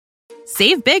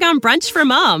Save big on brunch for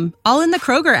mom, all in the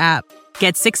Kroger app.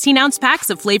 Get 16-ounce packs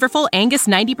of flavorful Angus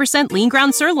 90% lean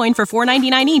ground sirloin for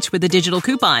 $4.99 each with a digital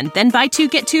coupon. Then buy 2,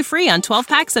 get 2 free on 12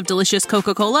 packs of delicious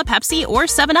Coca-Cola, Pepsi, or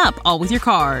 7-Up, all with your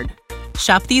card.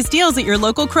 Shop these deals at your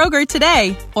local Kroger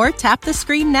today, or tap the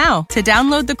screen now to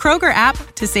download the Kroger app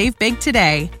to save big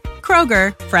today.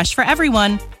 Kroger, fresh for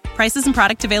everyone. Prices and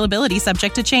product availability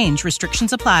subject to change.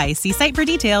 Restrictions apply. See site for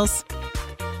details.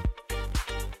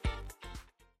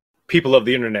 People of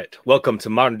the internet, welcome to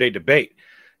Modern Day Debate.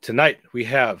 Tonight we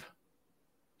have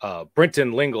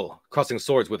Brenton Lingle crossing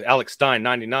swords with Alex Stein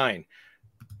 99.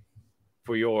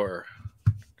 For your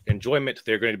enjoyment,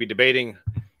 they're going to be debating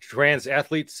trans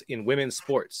athletes in women's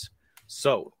sports.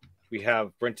 So we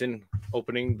have Brenton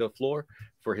opening the floor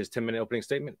for his 10-minute opening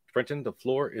statement. Brenton, the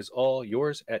floor is all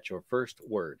yours at your first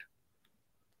word.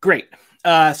 Great.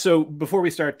 So before we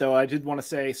start, though, I did want to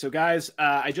say, so guys,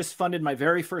 I just funded my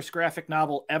very first graphic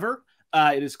novel ever.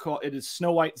 It is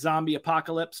Snow White Zombie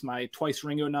Apocalypse, my twice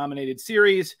Ringo nominated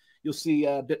series. You'll see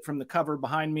a bit from the cover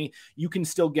behind me. You can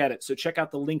still get it. So check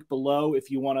out the link below if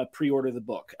you want to pre-order the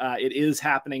book. It is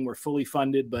happening. We're fully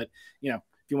funded, but if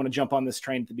you want to jump on this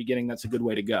train at the beginning, that's a good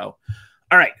way to go.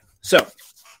 All right. So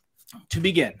to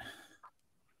begin,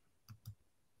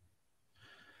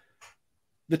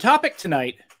 the topic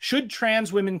tonight, should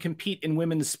trans women compete in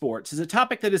women's sports, is a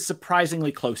topic that is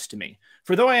surprisingly close to me.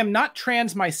 For though I am not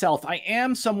trans myself, I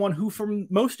am someone who for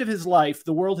most of his life,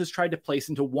 the world has tried to place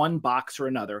into one box or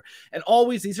another. And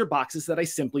always these are boxes that I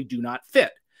simply do not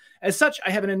fit. As such,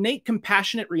 I have an innate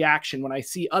compassionate reaction when I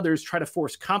see others try to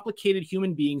force complicated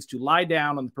human beings to lie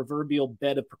down on the proverbial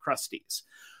bed of Procrustes.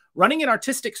 Running in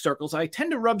artistic circles, I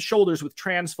tend to rub shoulders with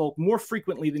trans folk more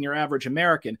frequently than your average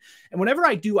American. And whenever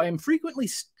I do, I am frequently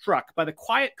struck by the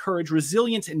quiet courage,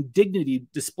 resilience, and dignity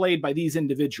displayed by these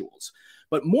individuals.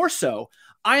 But more so,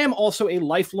 I am also a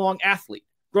lifelong athlete.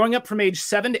 Growing up from age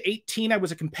 7 to 18, I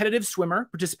was a competitive swimmer,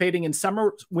 participating in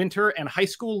summer, winter, and high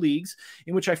school leagues,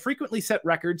 in which I frequently set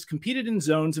records, competed in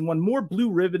zones, and won more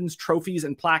blue ribbons, trophies,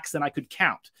 and plaques than I could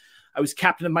count. I was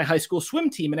captain of my high school swim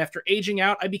team, and after aging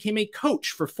out, I became a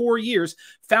coach for 4 years,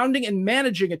 founding and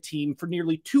managing a team for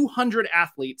nearly 200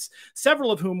 athletes,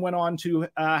 several of whom went on to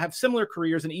have similar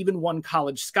careers and even won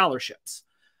college scholarships.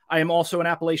 I am also an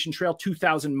Appalachian Trail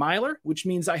 2,000 miler, which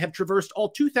means I have traversed all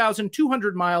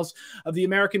 2,200 miles of the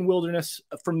American wilderness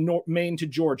from Maine to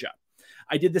Georgia.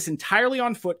 I did this entirely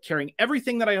on foot, carrying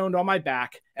everything that I owned on my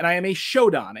back, and I am a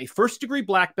Shodan, a first-degree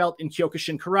black belt in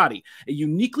Kyokushin Karate, a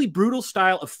uniquely brutal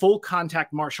style of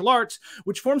full-contact martial arts,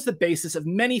 which forms the basis of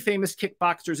many famous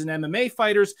kickboxers and MMA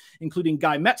fighters, including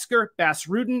Guy Metzger, Bas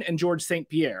Rutten, and George St.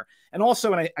 Pierre. And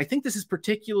also, and I think this is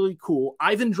particularly cool,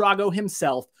 Ivan Drago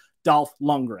himself, Dolph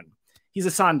Lundgren. He's a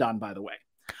Sandan, by the way.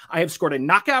 I have scored a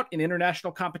knockout in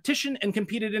international competition and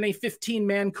competed in a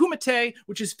 15-man kumite,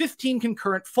 which is 15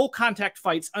 concurrent full-contact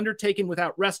fights undertaken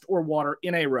without rest or water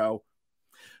in a row.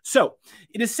 So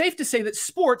it is safe to say that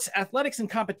sports, athletics, and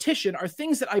competition are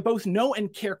things that I both know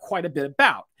and care quite a bit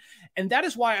about. And that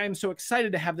is why I am so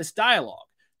excited to have this dialogue.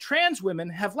 Trans women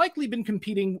have likely been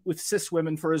competing with cis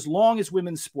women for as long as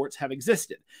women's sports have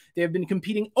existed. They have been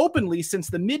competing openly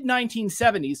since the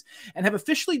mid-1970s and have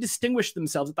officially distinguished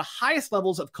themselves at the highest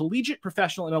levels of collegiate,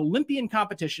 professional, and Olympian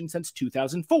competition since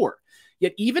 2004.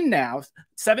 Yet even now,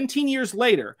 17 years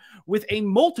later, with a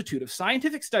multitude of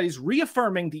scientific studies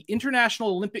reaffirming the International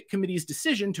Olympic Committee's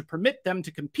decision to permit them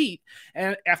to compete,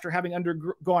 and after having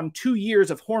undergone 2 years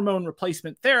of hormone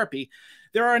replacement therapy,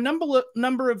 there are a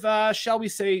number of, shall we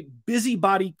say,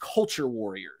 busybody culture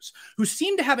warriors who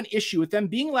seem to have an issue with them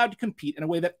being allowed to compete in a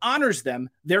way that honors them,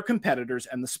 their competitors,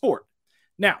 and the sport.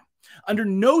 Now, under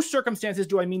no circumstances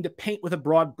do I mean to paint with a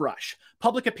broad brush.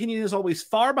 Public opinion is always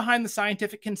far behind the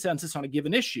scientific consensus on a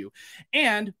given issue,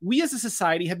 and we as a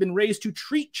society have been raised to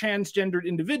treat transgendered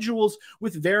individuals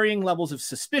with varying levels of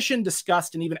suspicion,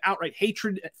 disgust, and even outright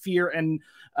hatred, fear, and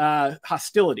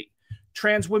hostility.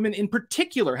 Trans women in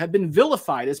particular have been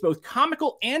vilified as both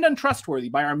comical and untrustworthy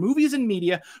by our movies and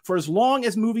media for as long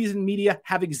as movies and media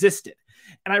have existed.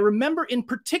 And I remember in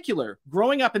particular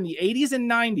growing up in the 80s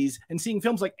and 90s and seeing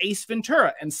films like Ace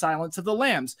Ventura and Silence of the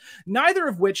Lambs, neither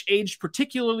of which aged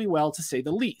particularly well, to say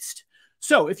the least.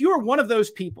 So if you are one of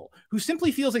those people who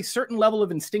simply feels a certain level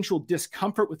of instinctual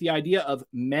discomfort with the idea of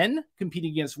men competing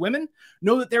against women,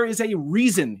 know that there is a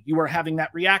reason you are having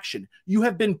that reaction. You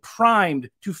have been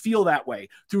primed to feel that way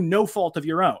through no fault of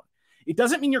your own. It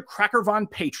doesn't mean you're Cracker Von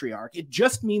Patriarch. It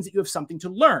just means that you have something to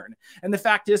learn. And the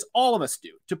fact is, all of us do.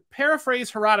 To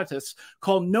paraphrase Herodotus,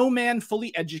 call no man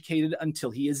fully educated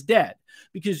until he is dead.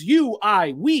 Because you,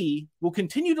 we will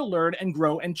continue to learn and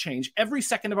grow and change every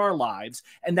second of our lives.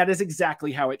 And that is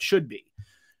exactly how it should be.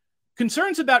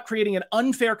 Concerns about creating an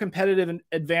unfair competitive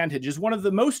advantage is one of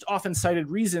the most often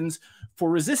cited reasons for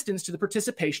resistance to the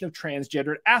participation of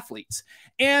transgendered athletes,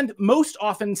 and most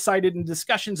often cited in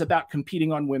discussions about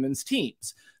competing on women's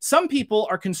teams. Some people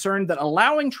are concerned that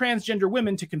allowing transgender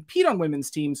women to compete on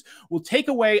women's teams will take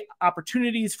away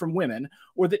opportunities from women,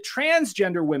 or that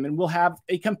transgender women will have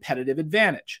a competitive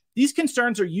advantage. These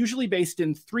concerns are usually based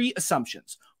in three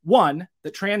assumptions. One,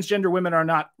 that transgender women are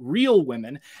not real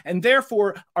women and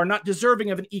therefore are not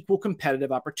deserving of an equal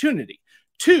competitive opportunity.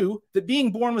 Two, that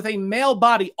being born with a male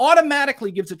body automatically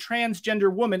gives a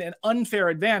transgender woman an unfair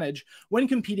advantage when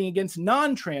competing against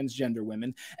non-transgender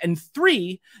women. And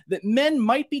three, that men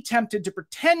might be tempted to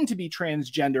pretend to be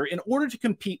transgender in order to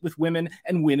compete with women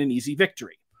and win an easy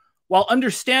victory. While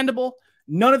understandable,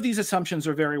 none of these assumptions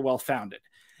are very well founded.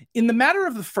 In the matter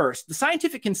of the first, the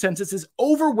scientific consensus is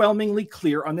overwhelmingly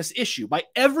clear on this issue by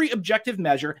every objective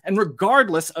measure, and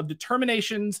regardless of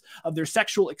determinations of their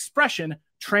sexual expression,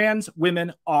 trans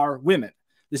women are women.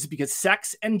 This is because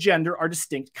sex and gender are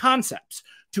distinct concepts.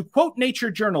 To quote Nature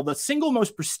Journal, the single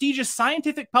most prestigious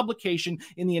scientific publication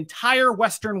in the entire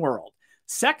Western world,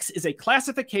 sex is a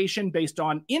classification based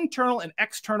on internal and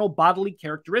external bodily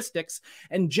characteristics,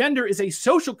 and gender is a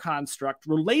social construct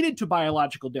related to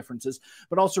biological differences,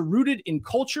 but also rooted in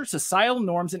culture, societal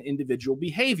norms, and individual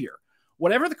behavior.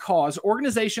 Whatever the cause,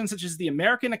 organizations such as the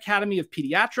American Academy of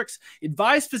Pediatrics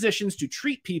advise physicians to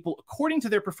treat people according to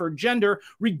their preferred gender,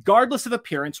 regardless of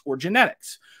appearance or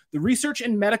genetics. The research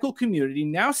and medical community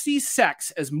now sees sex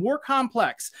as more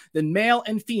complex than male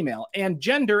and female, and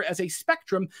gender as a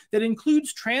spectrum that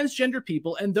includes transgender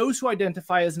people and those who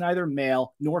identify as neither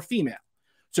male nor female.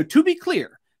 So to be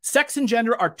clear, sex and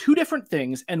gender are two different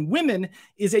things, and women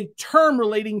is a term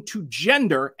relating to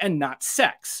gender and not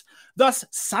sex. Thus,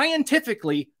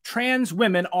 scientifically, trans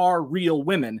women are real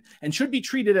women and should be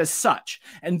treated as such,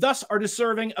 and thus are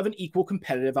deserving of an equal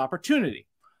competitive opportunity.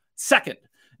 Second,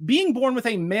 being born with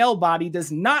a male body does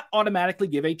not automatically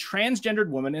give a transgendered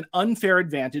woman an unfair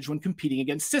advantage when competing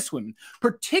against cis women,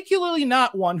 particularly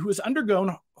not one who has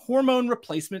undergone hormone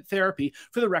replacement therapy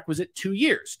for the requisite 2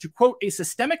 years, to quote a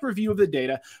systemic review of the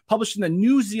data published in the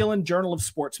New Zealand Journal of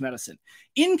Sports Medicine.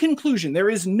 In conclusion,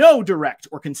 there is no direct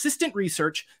or consistent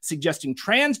research suggesting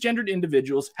transgendered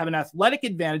individuals have an athletic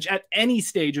advantage at any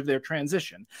stage of their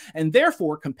transition, and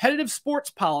therefore competitive sports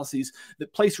policies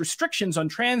that place restrictions on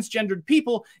transgendered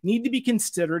people need to be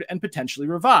considered and potentially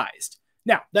revised.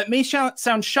 Now, that may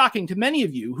sound shocking to many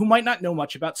of you who might not know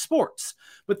much about sports,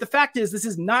 but the fact is this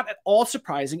is not at all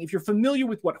surprising if you're familiar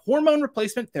with what hormone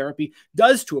replacement therapy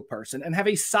does to a person and have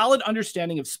a solid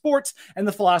understanding of sports and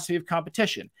the philosophy of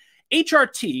competition.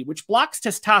 HRT, which blocks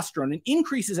testosterone and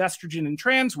increases estrogen in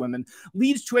trans women,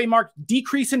 leads to a marked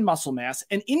decrease in muscle mass,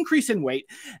 an increase in weight,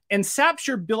 and saps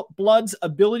your blood's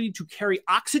ability to carry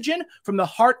oxygen from the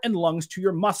heart and lungs to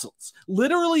your muscles,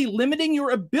 literally limiting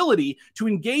your ability to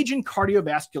engage in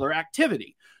cardiovascular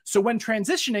activity. So when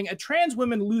transitioning, a trans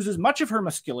woman loses much of her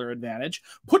muscular advantage,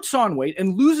 puts on weight,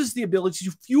 and loses the ability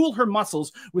to fuel her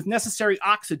muscles with necessary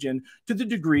oxygen to the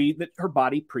degree that her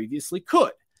body previously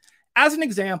could. As an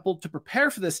example, to prepare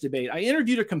for this debate, I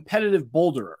interviewed a competitive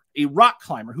boulderer, a rock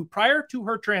climber who prior to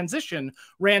her transition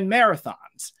ran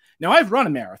marathons. Now, I've run a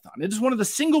marathon. It is one of the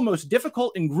single most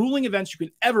difficult and grueling events you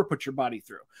can ever put your body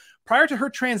through. Prior to her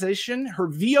transition, her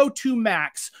VO2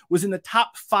 max was in the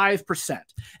top 5%.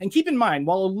 And keep in mind,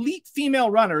 while elite female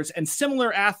runners and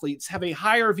similar athletes have a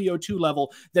higher VO2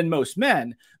 level than most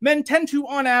men, men tend to,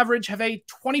 on average, have a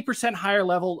 20% higher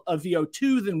level of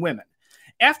VO2 than women.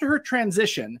 After her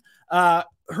transition, her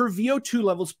VO2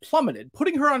 levels plummeted,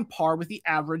 putting her on par with the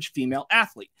average female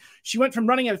athlete. She went from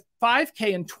running a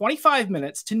 5K in 25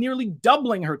 minutes to nearly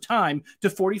doubling her time to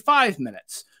 45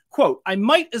 minutes. Quote, "I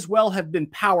might as well have been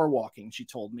power walking," she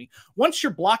told me. "Once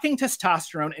you're blocking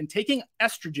testosterone and taking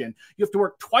estrogen, you have to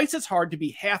work twice as hard to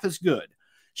be half as good."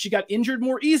 She got injured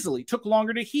more easily, took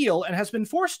longer to heal, and has been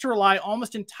forced to rely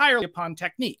almost entirely upon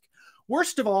technique.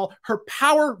 Worst of all, her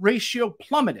power ratio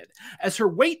plummeted. As her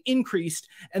weight increased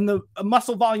and the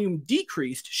muscle volume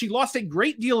decreased, she lost a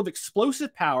great deal of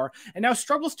explosive power and now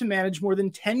struggles to manage more than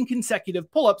 10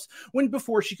 consecutive pull-ups when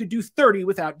before she could do 30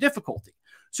 without difficulty.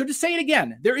 So to say it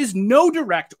again, there is no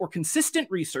direct or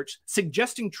consistent research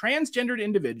suggesting transgendered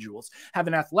individuals have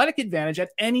an athletic advantage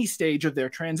at any stage of their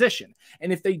transition.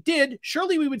 And if they did,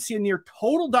 surely we would see a near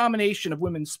total domination of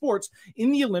women's sports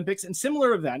in the Olympics and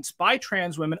similar events by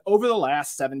trans women over the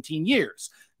last 17 years.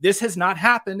 This has not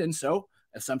happened, and so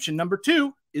assumption number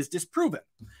 2 is disproven.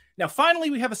 Now, finally,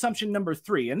 we have assumption number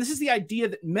 3, and this is the idea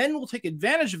that men will take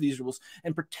advantage of these rules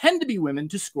and pretend to be women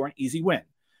to score an easy win.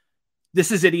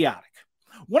 This is idiotic.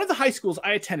 One of the high schools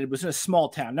I attended was in a small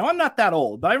town. Now, I'm not that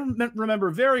old, but I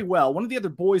remember very well one of the other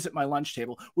boys at my lunch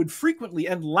table would frequently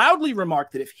and loudly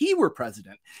remark that if he were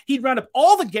president, he'd round up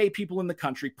all the gay people in the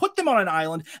country, put them on an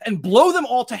island, and blow them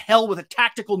all to hell with a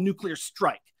tactical nuclear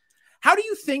strike. How do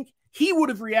you think he would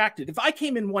have reacted if I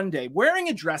came in one day wearing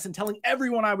a dress and telling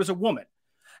everyone I was a woman?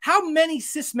 How many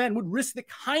cis men would risk the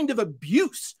kind of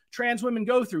abuse trans women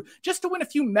go through just to win a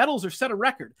few medals or set a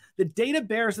record? The data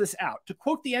bears this out. To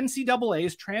quote the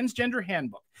NCAA's transgender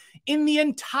handbook, in the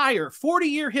entire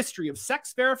 40-year history of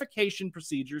sex verification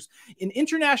procedures in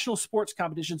international sports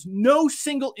competitions, no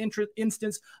single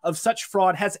instance of such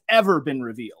fraud has ever been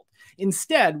revealed.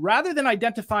 Instead, rather than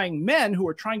identifying men who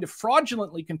are trying to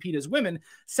fraudulently compete as women,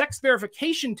 sex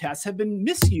verification tests have been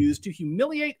misused to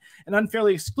humiliate and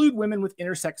unfairly exclude women with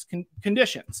intersex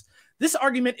conditions. This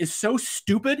argument is so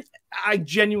stupid, I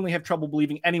genuinely have trouble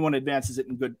believing anyone advances it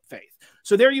in good faith.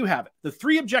 So there you have it. The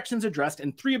 3 objections addressed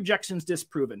and 3 objections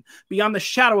disproven beyond the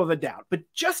shadow of a doubt. But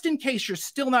just in case you're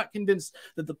still not convinced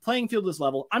that the playing field is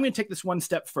level, I'm going to take this one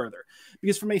step further.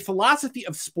 Because from a philosophy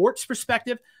of sports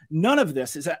perspective, none of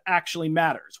this actually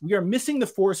matters. We are missing the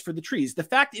forest for the trees. The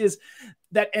fact is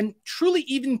that a truly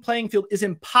even playing field is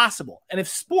impossible. And if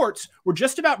sports were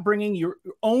just about bringing your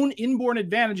own inborn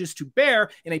advantages to bear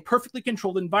in a perfectly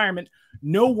controlled environment,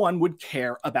 no one would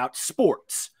care about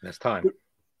sports. That's time.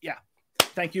 Yeah.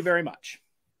 Thank you very much.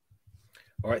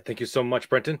 All right. Thank you so much,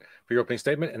 Brenton, for your opening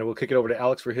statement. And we'll kick it over to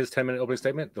Alex for his 10-minute opening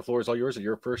statement. The floor is all yours and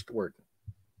your first word.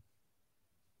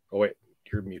 Oh, wait.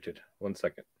 You're muted. 1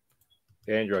 second.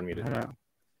 And you're unmuted.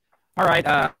 All right.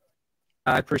 I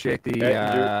appreciate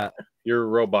the... You're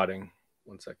roboting.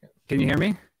 1 second. Can you hear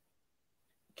me?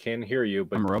 Can hear you,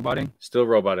 but... I'm roboting? Still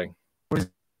roboting. What does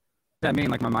that mean?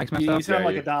 Like my mic's messed up? You sound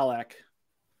like a Dalek.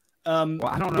 Well,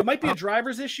 I don't know. It might be a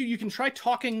driver's issue. You can try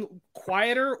talking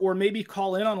quieter or maybe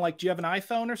call in on, like, do you have an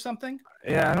iPhone or something?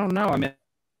 Yeah, I don't know. I mean,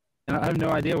 I have no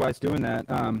idea why it's doing that.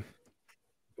 It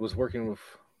was working with...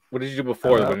 What did you do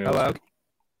before? Hello?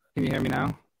 Can you hear me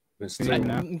now? I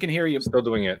can hear you. Still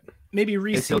doing it. Maybe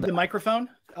reseat the microphone.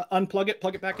 Unplug it.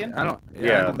 Plug it back in.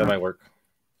 That might work.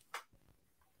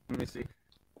 Let me see.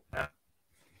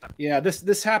 Yeah,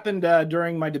 this happened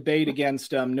during my debate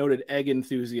against noted egg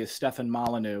enthusiast Stefan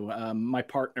Molyneux. My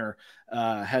partner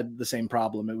had the same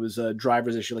problem. It was a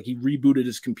driver's issue. Like, he rebooted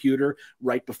his computer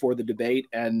right before the debate,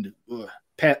 and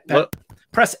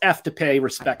press F to pay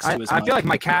respects to his I feel like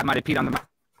my cat might have peed on the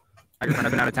microphone.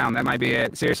 I've been out of town. That might be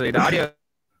it. Seriously, the audio...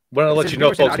 Well, I'll let you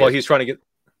know, folks, while he's trying to get...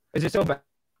 Is it so bad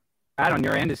on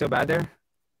your end? Is it so bad there?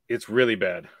 It's really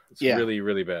bad. It's really,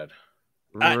 really bad.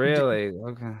 Really?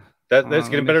 Okay. That's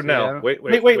getting better now. Wait.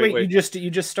 You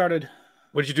just started.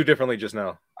 What did you do differently just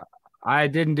now? I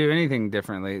didn't do anything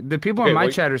differently. The people in my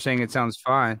chat are saying it sounds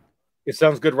fine. It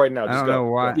sounds good right now. I don't know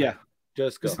why. Yeah.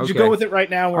 Just go. You go with it right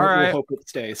now, or we'll hope it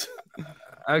stays.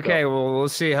 Okay, well, we'll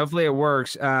see. Hopefully it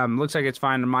works. Looks like it's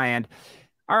fine on my end.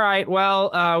 All right.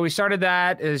 Well, we started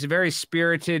that as a very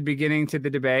spirited beginning to the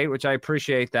debate, which I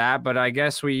appreciate that. But I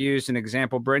guess we used an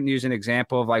example. Brenton used an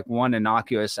example of like one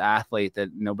innocuous athlete that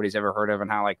nobody's ever heard of,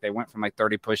 and how like they went from like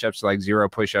 30 push-ups to like 0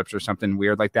 push-ups or something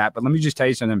weird like that. But let me just tell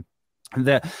you something.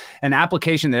 An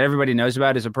application that everybody knows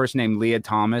about is a person named Leah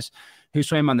Thomas, who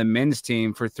swam on the men's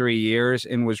team for 3 years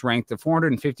and was ranked the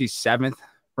 457th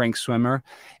ranked swimmer.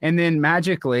 And then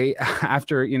magically,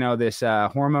 after, this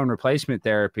hormone replacement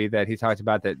therapy that he talked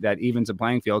about that evens the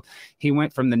playing field, he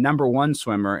went from the number 1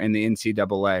 swimmer in the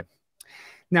NCAA.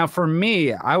 Now, for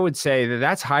me, I would say that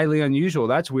that's highly unusual.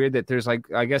 That's weird that there's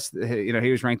like, I guess, he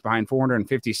was ranked behind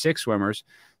 456 swimmers.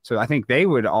 So I think they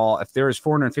would all, if there was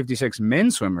 456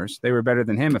 men swimmers, they were better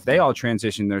than him. If they all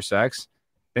transitioned their sex,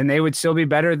 then they would still be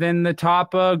better than the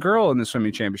top girl in the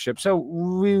swimming championship. So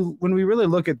when we really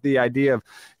look at the idea of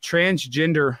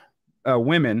transgender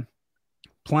women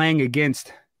playing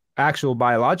against actual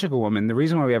biological women, the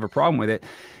reason why we have a problem with it,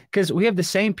 because we have the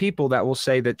same people that will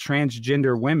say that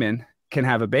transgender women can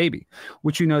have a baby,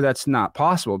 which that's not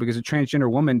possible because a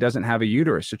transgender woman doesn't have a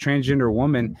uterus. A transgender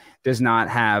woman does not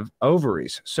have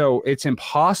ovaries. So it's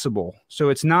impossible. So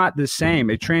it's not the same.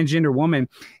 A transgender woman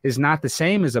is not the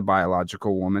same as a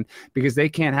biological woman because they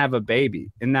can't have a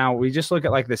baby. And now we just look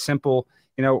at like the simple,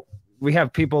 we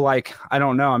have people like, I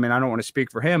don't know. I mean, I don't want to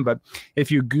speak for him, but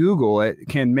if you Google it,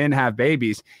 can men have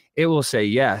babies? It will say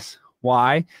yes.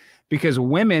 Why? Because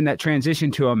women that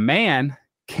transition to a man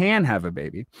can have a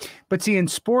baby. But see, in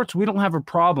sports, we don't have a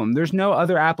problem. There's no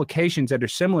other applications that are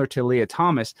similar to Leah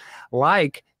Thomas,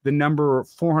 like the number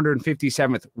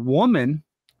 457th woman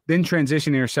then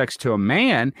transitioning her sex to a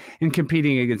man and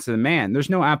competing against the man. There's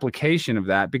no application of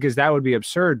that because that would be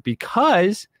absurd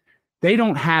because they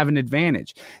don't have an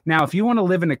advantage. Now, if you want to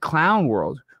live in a clown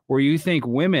world where you think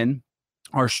women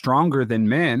are stronger than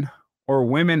men or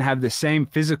women have the same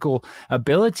physical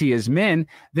ability as men,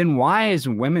 then why is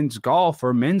women's golf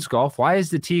or men's golf, why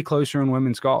is the tee closer in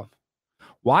women's golf?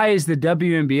 Why is the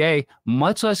WNBA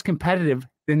much less competitive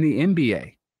than the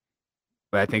NBA?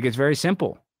 But I think it's very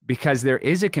simple. Because there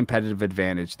is a competitive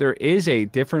advantage. There is a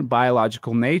different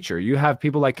biological nature. You have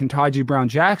people like Ketanji Brown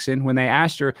Jackson, when they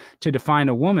asked her to define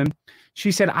a woman,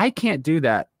 she said, I can't do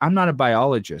that. I'm not a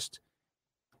biologist.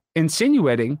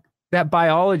 Insinuating that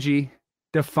biology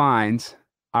defines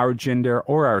our gender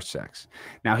or our sex.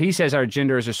 Now, he says our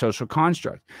gender is a social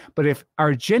construct. But if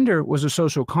our gender was a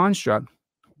social construct,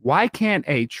 why can't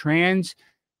a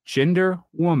transgender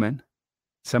woman,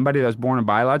 somebody that was born a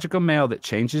biological male that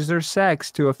changes their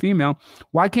sex to a female,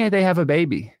 why can't they have a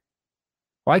baby?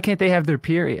 Why can't they have their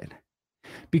period?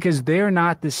 Because they're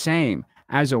not the same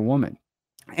as a woman.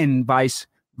 And vice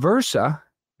versa.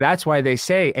 That's why they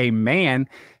say a man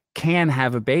can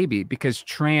have a baby, because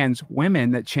trans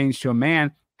women that change to a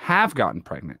man have gotten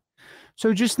pregnant.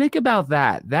 So just think about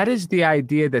that. That is the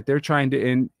idea that they're trying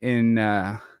to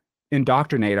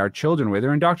indoctrinate our children with,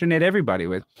 or indoctrinate everybody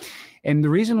with. And the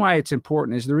reason why it's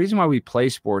important is the reason why we play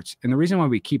sports and the reason why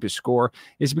we keep a score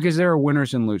is because there are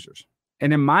winners and losers.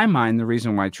 And in my mind, the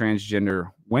reason why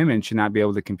transgender women should not be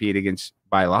able to compete against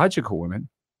biological women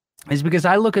is because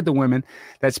I look at the women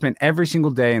that spend every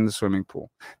single day in the swimming pool,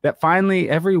 that finally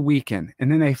every weekend,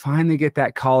 and then they finally get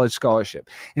that college scholarship,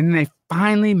 and then they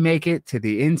finally make it to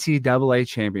the NCAA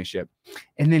championship.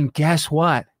 And then guess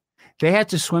what? They had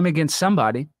to swim against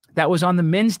somebody that was on the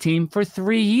men's team for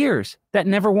 3 years that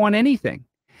never won anything.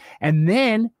 And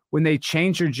then when they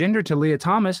changed their gender to Leah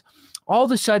Thomas, all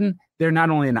of a sudden, they're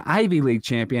not only an Ivy League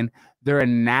champion, they're a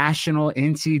national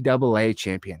NCAA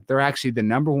champion. They're actually the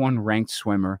number one ranked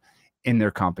swimmer in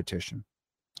their competition.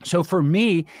 So for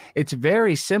me, it's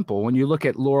very simple when you look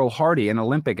at Laurel Hardy, an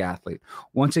Olympic athlete.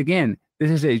 Once again, this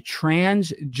is a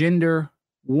transgender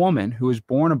woman who was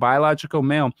born a biological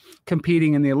male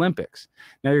competing in the Olympics.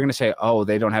 Now you're going to say, oh,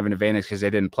 they don't have an advantage because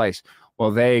they didn't place. Well,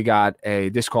 they got a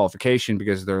disqualification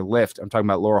because of their lift. I'm talking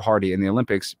about Laurel Hardy in the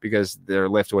Olympics because their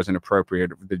lift wasn't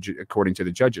appropriate according to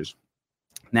the judges.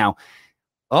 Now,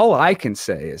 all I can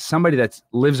say is somebody that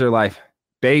lives their life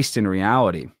based in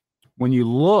reality, when you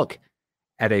look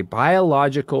at a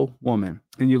biological woman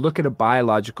and you look at a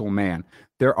biological man,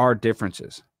 there are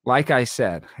differences. Like I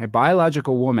said, a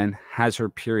biological woman has her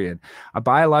period. A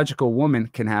biological woman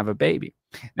can have a baby.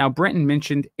 Now, Brenton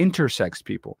mentioned intersex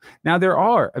people. Now, there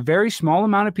are a very small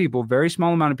amount of people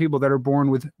that are born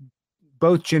with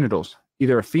both genitals,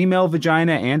 either a female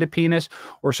vagina and a penis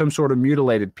or some sort of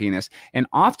mutilated penis. And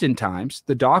oftentimes,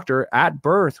 the doctor at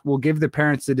birth will give the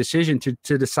parents the decision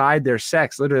to decide their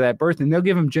sex, literally at birth, and they'll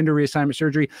give them gender reassignment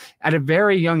surgery at a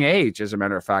very young age, as a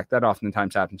matter of fact. That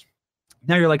oftentimes happens.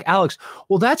 Now you're like, Alex,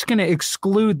 well, that's going to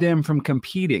exclude them from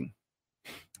competing.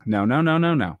 No.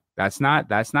 That's not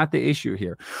the issue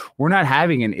here. We're not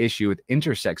having an issue with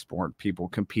intersex born people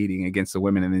competing against the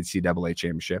women in the NCAA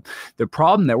championship. The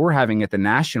problem that we're having at the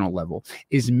national level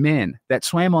is men that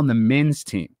swam on the men's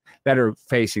team that are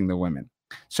facing the women.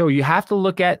 So you have to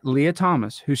look at Leah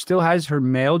Thomas, who still has her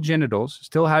male genitals,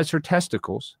 still has her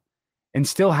testicles, and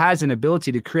still has an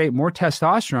ability to create more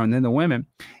testosterone than the women.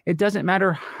 It doesn't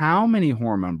matter how many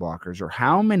hormone blockers or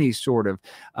how many sort of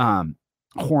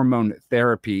hormone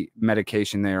therapy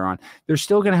medication they are on. They're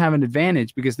still going to have an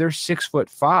advantage because they're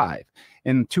 6'5"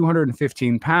 and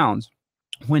 215 pounds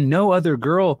when no other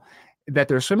girl that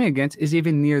they're swimming against is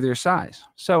even near their size.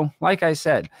 So like I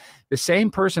said, the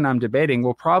same person I'm debating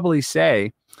will probably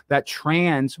say that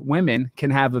trans women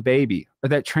can have a baby or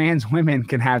that trans women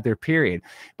can have their period.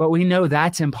 But we know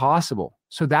that's impossible.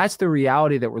 So that's the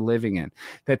reality that we're living in,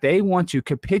 that they want to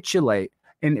capitulate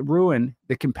and ruin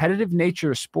the competitive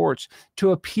nature of sports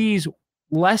to appease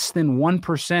less than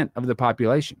 1% of the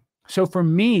population. So for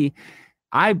me,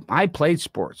 I played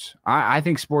sports. I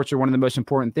think sports are one of the most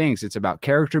important things. It's about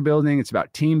character building. It's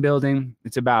about team building.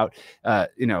 It's about,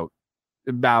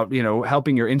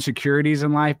 helping your insecurities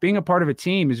in life. Being a part of a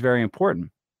team is very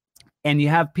important. And you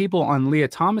have people on Leah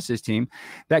Thomas's team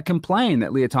that complain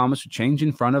that Leah Thomas would change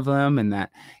in front of them and that,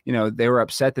 they were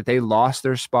upset that they lost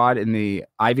their spot in the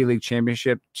Ivy League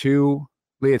championship to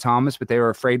Leah Thomas, but they were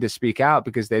afraid to speak out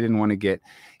because they didn't want to get,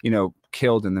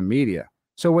 killed in the media.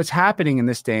 So what's happening in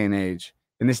this day and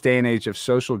age of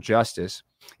social justice,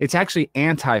 it's actually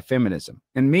anti-feminism.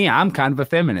 And me, I'm kind of a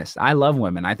feminist. I love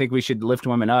women. I think we should lift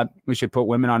women up. We should put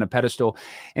women on a pedestal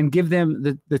and give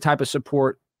them the type of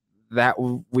support that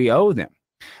we owe them.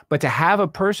 But to have a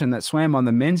person that swam on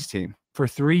the men's team for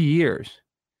 3 years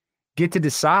get to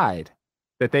decide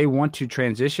that they want to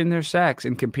transition their sex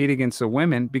and compete against the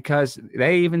women, because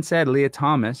they even said, Leah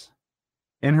Thomas,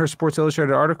 in her Sports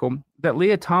Illustrated article, that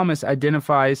Leah Thomas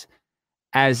identifies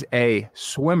as a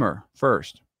swimmer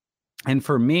first. And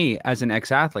for me, as an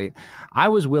ex-athlete, I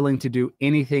was willing to do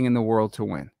anything in the world to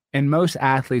win. And most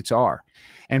athletes are.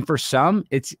 And for some,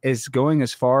 it's going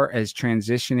as far as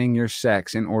transitioning your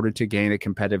sex in order to gain a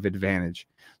competitive advantage.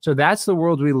 So that's the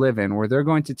world we live in, where they're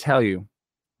going to tell you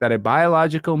that a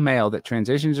biological male that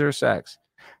transitions their sex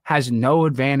has no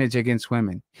advantage against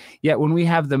women. Yet when we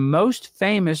have the most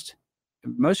famous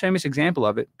example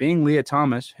of it being Leah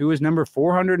Thomas, who is number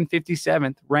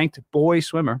 457th ranked boy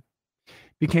swimmer,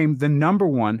 became the number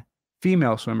 1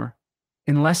 female swimmer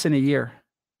in less than a year.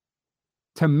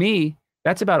 To me,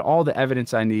 that's about all the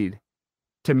evidence I need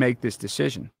to make this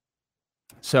decision.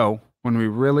 So when we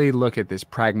really look at this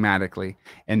pragmatically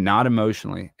and not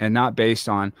emotionally and not based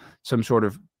on some sort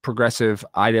of progressive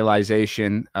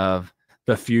idealization of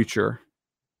the future,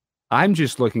 I'm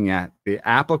just looking at the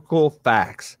applicable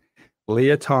facts.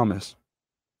 Leah Thomas,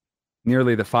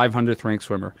 nearly the 500th ranked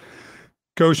swimmer,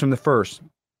 goes from the first,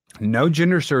 no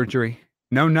gender surgery,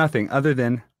 no nothing other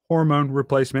than hormone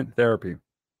replacement therapy.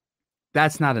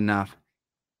 That's not enough.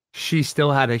 She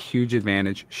still had a huge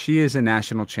advantage. She is a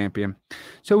national champion.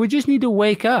 So we just need to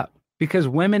wake up, because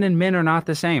women and men are not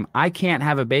the same. I can't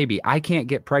have a baby. I can't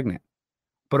get pregnant.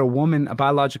 But a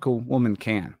biological woman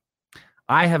can.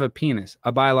 I have a penis.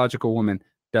 A biological woman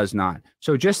does not.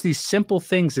 So just these simple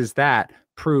things as that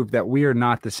prove that we are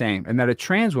not the same, and that a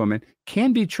trans woman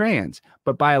can be trans,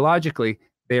 but biologically,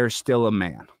 they are still a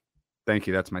man. Thank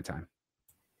you. That's my time.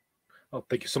 Oh,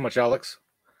 thank you so much, Alex.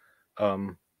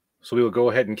 So we will go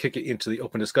ahead and kick it into the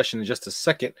open discussion in just a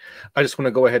second. I just want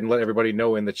to go ahead and let everybody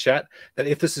know in the chat that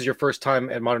if this is your first time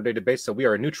at Modern Day Debates, that we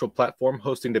are a neutral platform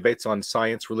hosting debates on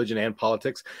science, religion, and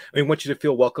politics. We want you to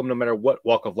feel welcome no matter what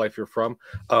walk of life you're from.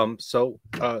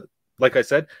 Like I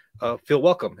said, feel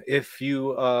welcome. If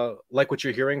you like what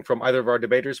you're hearing from either of our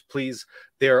debaters, please,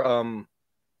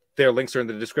 their links are in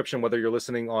the description, whether you're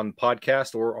listening on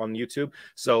podcast or on YouTube.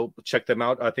 So check them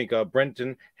out. I think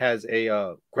Brenton has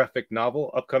a graphic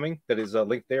novel upcoming that is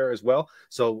linked there as well.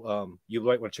 So you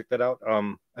might want to check that out.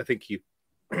 I think you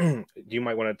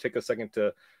might want to take a second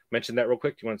to mention that real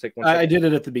quick. Do you want to take one second? I did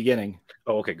it at the beginning.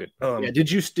 Oh, okay, good. Did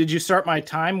you start my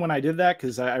time when I did that?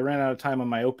 Because I ran out of time on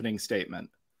my opening statement.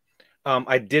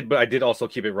 I did, but I did also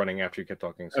keep it running after you kept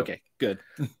talking. So. Okay, good.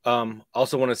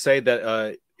 Also want to say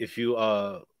that if you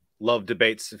love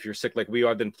debates, if you're sick like we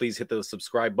are, then please hit the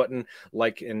subscribe button,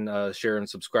 like and share and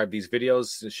subscribe these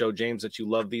videos to show James that you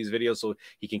love these videos so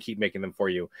he can keep making them for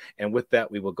you. And with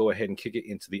that, we will go ahead and kick it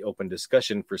into the open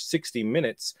discussion for 60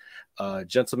 minutes.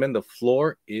 Gentlemen, the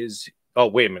floor is... Oh,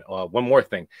 wait a minute. One more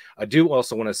thing. I do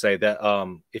also want to say that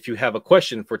if you have a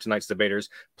question for tonight's debaters,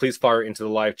 please fire into the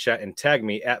live chat and tag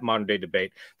me at Modern Day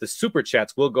Debate. The super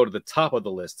chats will go to the top of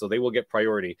the list, so they will get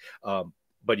priority.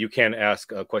 But you can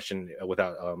ask a question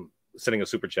without sending a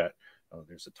super chat. Oh,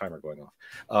 there's a timer going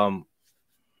off.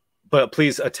 But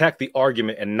please attack the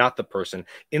argument and not the person.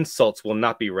 Insults will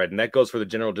not be read. And that goes for the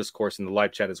general discourse in the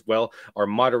live chat as well. Our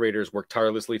moderators work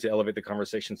tirelessly to elevate the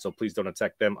conversation, so please don't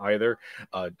attack them either.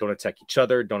 Don't attack each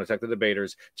other. Don't attack the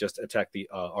debaters. Just attack the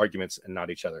arguments and not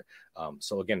each other.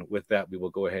 So again, with that, we will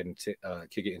go ahead and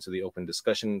kick it into the open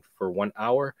discussion for 1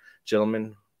 hour.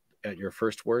 Gentlemen, at your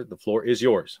first word, the floor is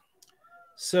yours.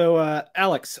 So,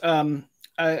 Alex,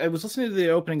 I was listening to the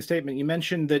opening statement. You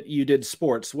mentioned that you did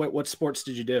sports. What sports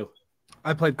did you do?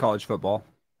 I played college football.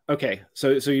 Okay, so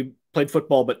you played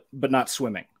football, but not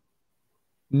swimming.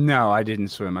 No, I didn't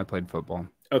swim. I played football.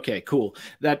 Okay, cool.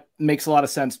 That makes a lot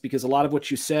of sense because a lot of what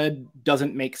you said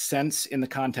doesn't make sense in the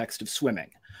context of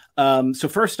swimming. So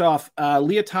first off,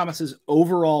 Leah Thomas's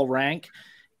overall rank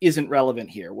isn't relevant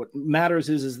here. What matters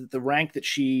is that the rank that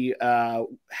she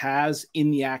has in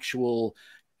the actual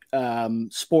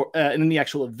sport, in the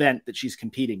actual event that she's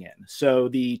competing in. So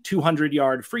the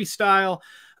 200-yard freestyle,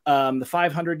 the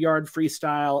 500-yard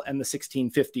freestyle, and the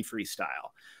 1650 freestyle.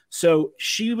 So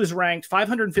she was ranked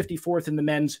 554th in the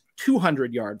men's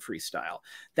 200-yard freestyle.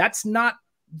 That's not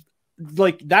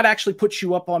like that actually puts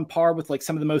you up on par with like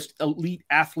some of the most elite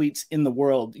athletes in the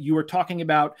world. You were talking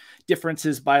about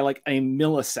differences by like a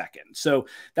millisecond. So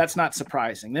that's not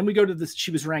surprising. Then we go to this.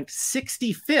 She was ranked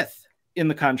 65th in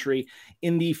the country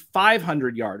in the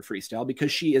 500-yard freestyle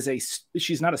because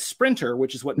she's not a sprinter,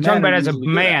 which is what you're talking about as a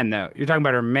man, though. You're talking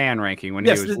about her man ranking when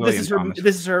he was William Thomas.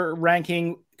 This is her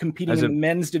ranking competing in the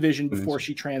men's division before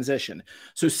she transitioned.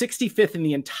 So 65th in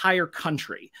the entire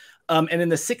country. And in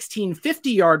the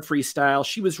 1650-yard freestyle,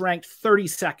 she was ranked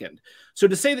 32nd. So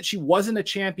to say that she wasn't a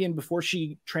champion before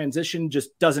she transitioned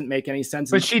just doesn't make any sense.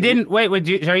 But she didn't. Wait,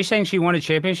 are you saying she won a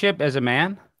championship as a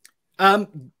man?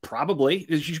 Probably.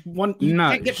 You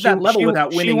can't get to that level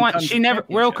without winning. She never.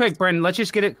 Real quick, Brendan. Let's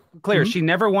just get it clear. She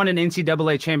never won an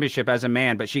NCAA championship as a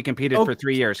man, but she competed for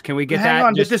 3 years. Can we get that? Hang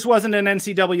on, this wasn't an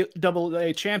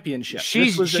NCAA championship.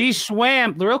 She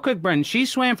swam. Real quick, Brendan. She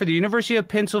swam for the University of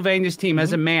Pennsylvania's team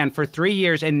as a man for 3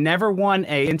 years and never won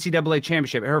a NCAA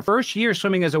championship. Her first year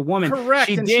swimming as a woman, correct.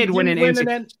 She did win an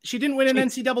NCAA. She didn't win an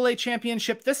NCAA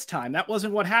championship this time. That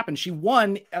wasn't what happened. She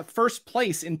won first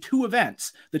place in 2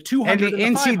 events. The 200 and the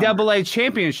NCAA 500.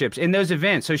 championships in those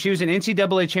events. So she was an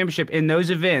NCAA championship in those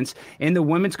events in the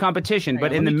women's competition,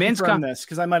 but in the men's this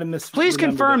because I might have missed. Please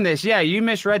confirm this. Yeah, you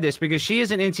misread this because she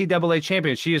is an NCAA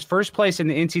champion. She is first place in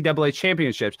the NCAA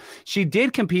championships. She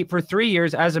did compete for 3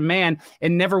 years as a man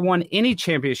and never won any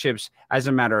championships. As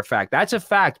a matter of fact, that's a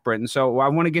fact, Brenton. So I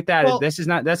want to get that. Well, that's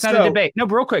not a debate. No,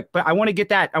 but real quick, but I want to get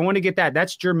that.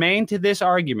 That's germane to this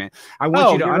argument. I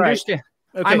want you to understand. Right.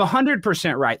 Okay. I'm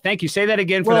 100% right. Thank you. Say that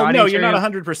again for the audience. No, you're not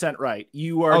 100% right.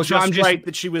 You are right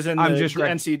that she was in the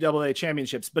NCAA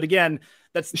championships. But again,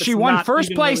 she won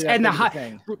first place and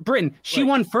Britain. She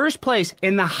won first place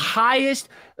in the highest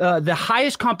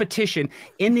competition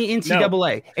in the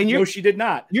NCAA. No, she did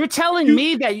not. You're telling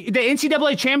me that the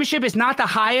NCAA championship is not the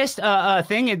highest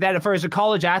thing that for as a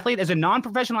college athlete, as a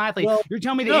non-professional athlete. Well, you're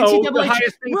telling me the NCAA the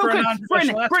highest thing for a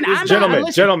non-professional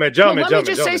athlete. Gentlemen. Let me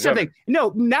just say something.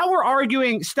 No, now we're arguing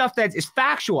stuff that is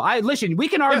factual. Listen, we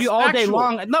can argue all day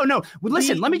long. No.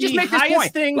 Listen, let me just make this point. The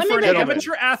highest thing for an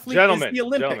amateur athlete is the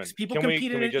Olympics. People competed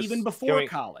in it even before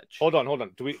college. Hold on.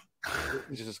 Do we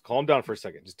just calm down for a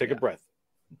second? Just take a breath.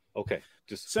 Okay.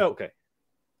 Okay.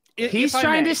 He's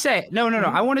trying to say no.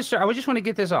 I want to start. I just want to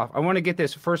get this off. I want to get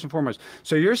this first and foremost.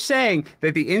 So you're saying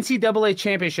that the NCAA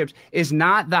championships is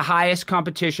not the highest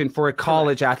competition for a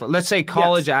college athlete. Let's say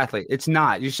college athlete. It's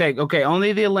not. You're saying, okay,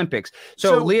 only the Olympics.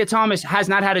 So Leah Thomas has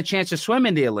not had a chance to swim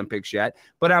in the Olympics yet.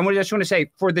 But I just want to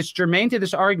say, for this germane to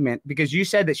this argument, because you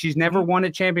said that she's never won a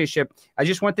championship, I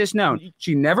just want this known.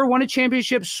 She never won a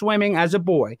championship swimming as a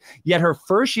boy. Yet her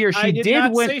first year, she did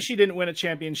not win. Say she didn't win a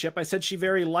championship. I said she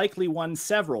very likely won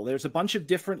several. There's a bunch of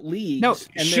different leagues.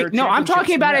 I'm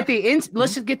talking about at the end.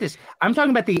 Let's get this. I'm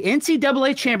talking about the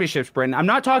NCAA championships, Brendan. I'm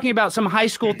not talking about some high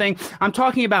school thing. I'm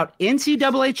talking about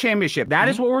NCAA championship. That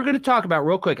is what we're going to talk about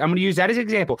real quick. I'm going to use that as an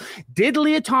example. Did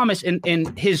Leah Thomas in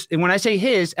his, and when I say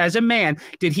his as a man,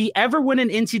 did he ever win an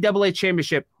NCAA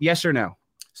championship? Yes or no?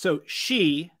 So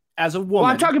she, as a woman. Well,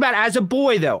 I'm talking about as a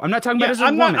boy, though. I'm not talking about as a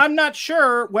woman. I'm not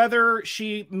sure whether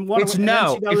she won. It's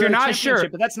no. If you're not sure,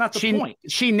 but that's not the point.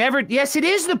 She never. Yes, it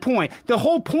is the point. The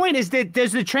whole point is that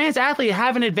does the trans athlete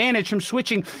have an advantage from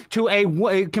switching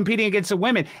to competing against the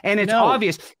women? And it's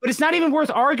obvious, but it's not even worth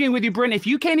arguing with you, Brenton. If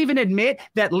you can't even admit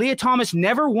that Leah Thomas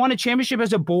never won a championship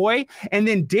as a boy and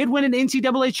then did win an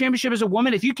NCAA championship as a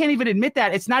woman, if you can't even admit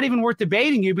that, it's not even worth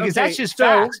debating you because that's just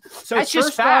facts. So that's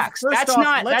just facts. That's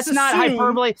not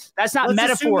hyperbole. That's not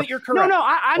metaphor. No,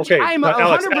 I'm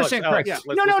 100% correct.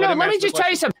 No. Let me just tell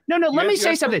you something. No. Let me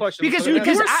say something because you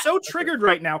are so triggered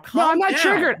right now. No, I'm not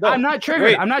triggered. I'm not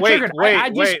triggered. I'm not triggered.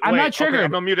 I'm not triggered.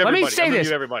 I'm gonna mute everybody. Let me say this.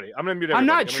 I'm gonna mute everybody. I'm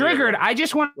not triggered. I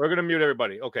just want. We're gonna mute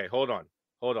everybody. Okay, hold on.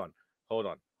 I'm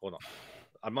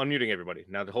unmuting everybody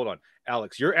now. Hold on,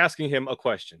 Alex. You're asking him a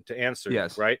question to answer.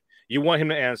 Yes. Right. You want him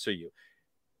to answer you.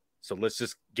 So let's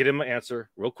just get him an answer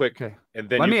real quick, and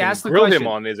then let you me can ask grill him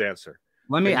on his answer.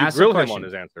 Let me ask grill him on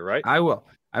his answer, right? I will.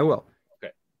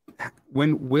 Okay.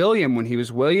 When he was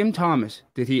William Thomas,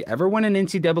 did he ever win an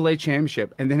NCAA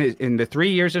championship? And then in the 3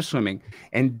 years of swimming,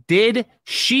 and did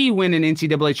she win an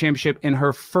NCAA championship in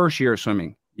her first year of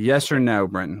swimming? Yes or no,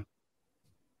 Brenton?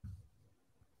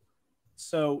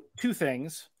 So 2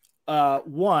 things.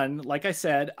 One, like I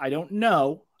said, I don't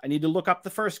know. I need to look up the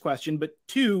first question. But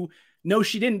 2, no,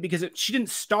 she didn't because she didn't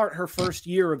start her first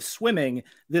year of swimming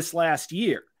this last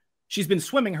year. She's been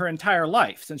swimming her entire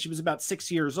life since she was about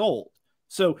 6 years old.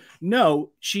 So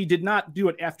no, she did not do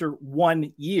it after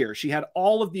 1 year. She had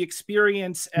all of the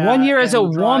experience. 1 year as a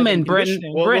woman, Britton.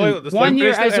 Well, 1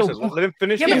 year as a let him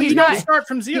finish. Yeah, but he's not start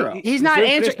from zero. He's not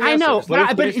answering. I know,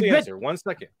 but 1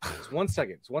 second. It's 1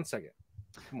 second. It's 1 second.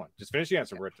 Come on, just finish the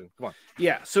answer, Britton. Come on.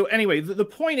 Yeah. So anyway, the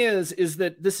point is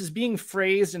that this is being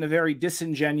phrased in a very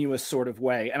disingenuous sort of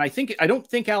way, and I don't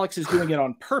think Alex is doing it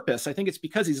on purpose. I think it's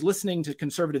because he's listening to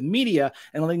conservative media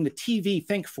and letting the TV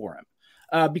think for him.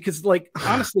 Because, like,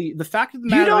 honestly, the fact of the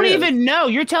matter you don't even know.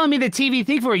 You're telling me the TV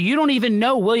thing for you. Don't even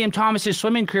know William Thomas's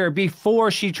swimming career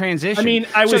before she transitioned. I mean,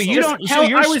 I was just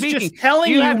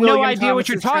telling you. You have William no idea what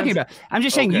you're talking about. I'm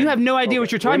just saying you have no idea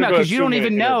what you're talking about because you don't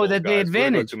even know that the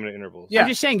advantage. Yeah. I'm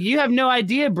just saying you have no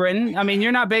idea, Britton. I mean,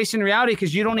 you're not based in reality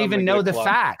because you don't even know the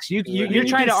facts. You're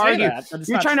trying to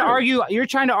argue. You're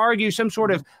trying to argue some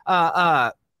sort of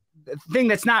thing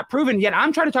that's not proven yet.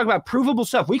 I'm trying to talk about provable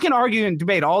stuff. We can argue and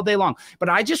debate all day long, but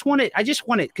I just want it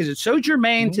because it's so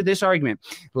germane to this argument.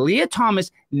 Lia Thomas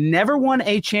never won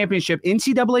a championship,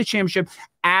 NCAA championship,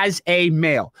 as a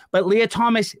male, but Lia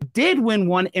Thomas did win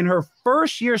one in her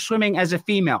first year swimming as a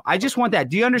female. I just want that.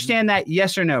 Do you understand that?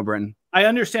 Yes or no, Britton? I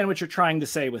understand what you're trying to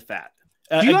say with that.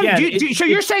 So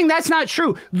you're saying that's not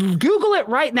true? Google it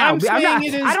right now.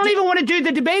 I don't even want to do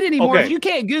the debate anymore. Okay.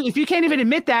 If you can't even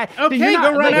admit that, okay, then you're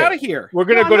not, run out of here. We're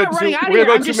gonna go to 2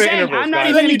 minute intervals. I'm not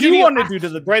even. You do want to do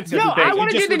the debate? No, I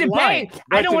want to do the debate.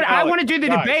 I want to do the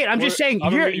debate. I'm just saying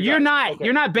you're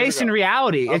not based in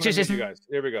reality. It's just you guys.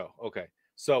 Here we go. Okay,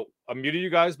 so I'm muting you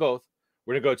guys both.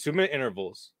 We're gonna go 2 minute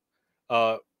intervals.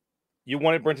 You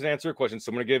wanted Brenton to answer a question, so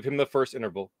I'm gonna give him the first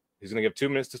interval. He's gonna give 2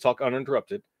 minutes to talk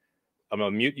uninterrupted. I'm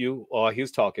going to mute you while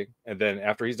he's talking. And then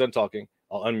after he's done talking,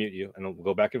 I'll unmute you. And we'll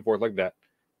go back and forth like that.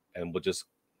 And we'll just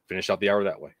finish out the hour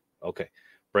that way. Okay.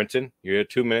 Brenton, you're at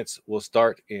 2 minutes. We'll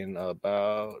start in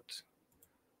about...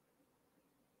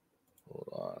 Hold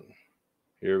on.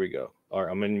 Here we go. All right.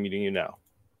 I'm unmuting you now.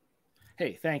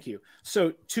 Hey, thank you.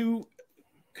 So to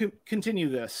continue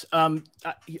this, I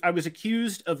was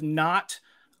accused of not...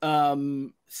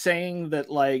 saying that,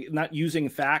 like, not using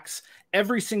facts.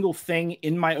 Every single thing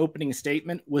in my opening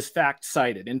statement was fact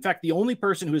cited. In fact, the only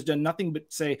person who has done nothing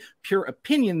but say pure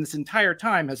opinion this entire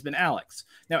time has been Alex.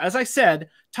 Now, as I said,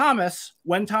 Thomas,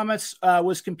 when Thomas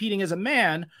was competing as a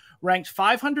man, ranked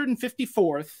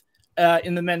 554th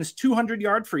in the men's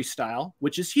 200-yard freestyle,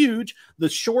 which is huge. The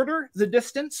shorter the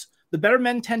distance, the better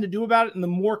men tend to do about it and the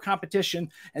more competition.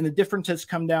 And the difference has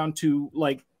come down to,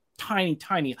 like,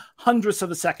 tiny hundredths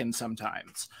of a second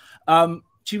sometimes.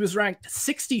 She was ranked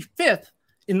 65th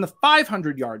in the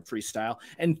 500-yard freestyle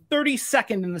and 32nd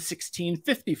in the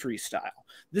 1650 freestyle.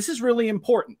 This is really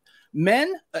important.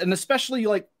 Men, and especially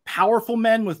like powerful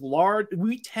men with large,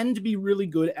 we tend to be really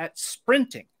good at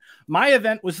sprinting. My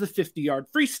event was the 50-yard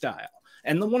freestyle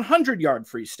and the 100-yard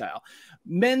freestyle.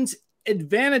 Men's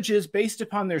advantages based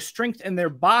upon their strength and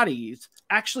their bodies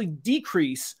actually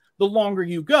decrease the longer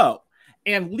you go.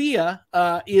 And Lia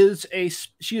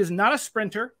she is not a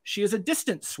sprinter. She is a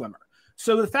distance swimmer.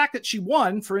 So the fact that she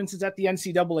won, for instance, at the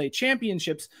NCAA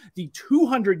championships, the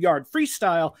 200-yard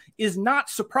freestyle is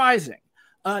not surprising.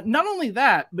 Not only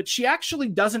that, but she's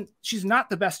not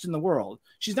the best in the world.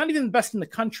 She's not even the best in the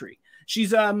country.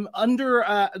 She's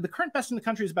the current best in the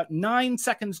country is about 9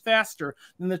 seconds faster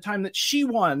than the time that she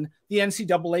won the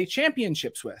NCAA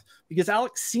championships with, because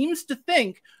Alex seems to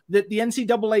think that the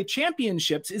NCAA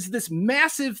championships is this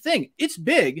massive thing. It's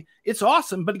big, it's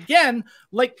awesome. But again,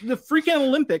 like the freaking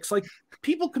Olympics, like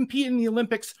people compete in the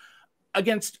Olympics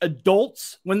against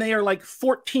adults when they are like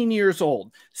 14 years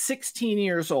old, 16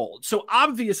 years old. So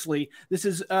obviously this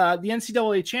is the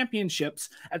NCAA championships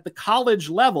at the college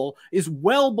level is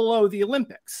well below the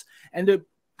Olympics. And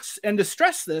to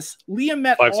stress this, Lia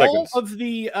met all of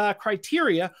the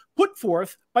criteria put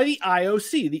forth by the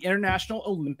IOC, the International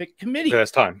Olympic Committee.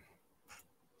 That's time.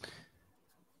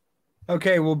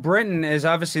 Okay, well, Britton is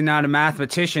obviously not a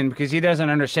mathematician because he doesn't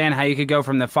understand how you could go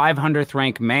from the 500th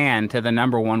ranked man to the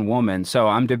 #1 woman. So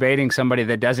I'm debating somebody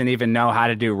that doesn't even know how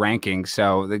to do rankings.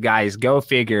 So the guys, go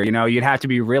figure. You know, you'd have to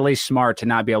be really smart to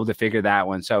not be able to figure that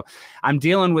one. So I'm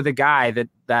dealing with a guy that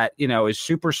you know is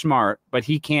super smart, but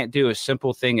he can't do a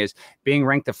simple thing as being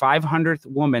ranked the 500th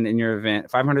woman in your event,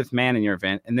 500th man in your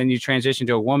event, and then you transition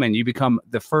to a woman, you become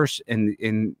the first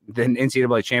in the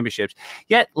NCAA championships.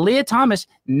 Yet Lia Thomas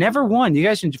never won. You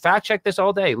guys can fact check this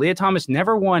all day. Lia Thomas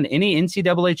never won any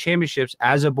NCAA championships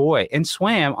as a boy and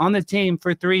swam on the team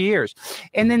for 3 years.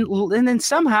 And then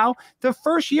somehow the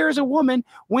first year as a woman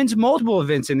wins multiple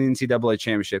events in the NCAA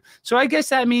championship. So I guess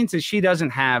that means that she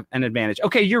doesn't have an advantage.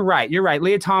 Okay, you're right.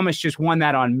 Lia Thomas just won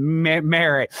that on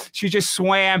merit. She just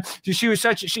swam. She was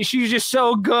just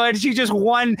so good. She just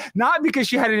won, not because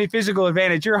she had any physical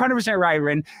advantage. You're 100% right,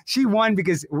 Rin. She won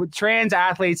because trans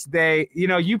athletes,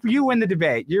 you win the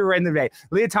debate. You in the debate.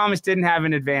 Leah Thomas didn't have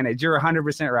an advantage. You're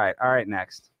 100% right. All right,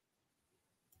 next.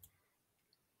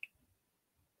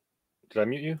 Did I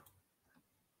mute you?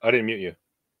 I didn't mute you.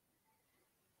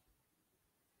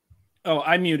 Oh,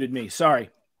 I muted me. Sorry.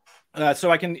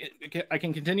 So I can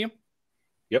continue?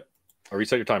 Yep. I'll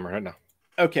reset your timer right now.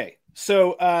 Okay.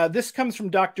 So this comes from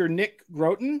Dr. Nick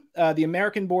Groten, the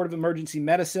American Board of Emergency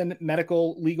Medicine,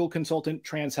 medical legal consultant,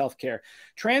 trans healthcare.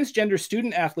 Transgender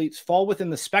student athletes fall within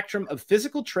the spectrum of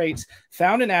physical traits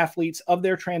found in athletes of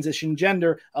their transition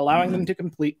gender, allowing them to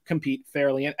compete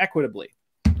fairly and equitably.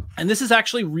 And this is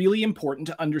actually really important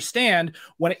to understand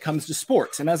when it comes to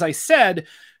sports. And as I said,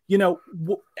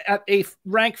 at a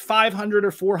rank 500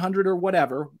 or 400 or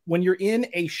whatever, when you're in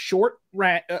a short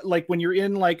rank, like when you're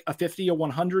in like a 50 or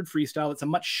 100 freestyle, it's a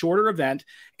much shorter event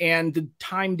and the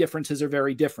time differences are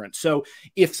very different. So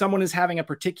if someone is having a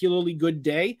particularly good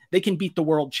day, they can beat the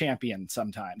world champion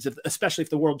sometimes, especially if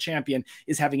the world champion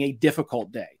is having a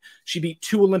difficult day. She beat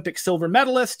 2 Olympic silver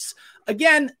medalists.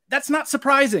 Again, that's not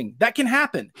surprising. That can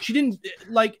happen. She didn't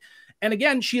and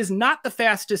again, she is not the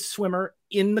fastest swimmer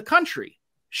in the country.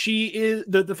 She is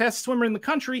the fastest swimmer in the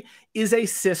country is a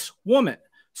cis woman.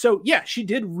 So yeah, she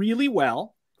did really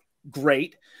well.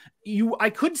 Great. I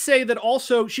could say that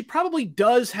also she probably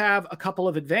does have a couple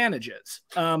of advantages.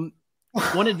 One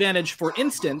advantage, for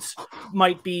instance,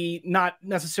 might be not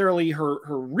necessarily her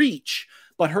reach,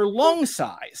 but her lung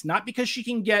size, not because she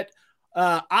can get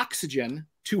oxygen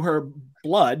to her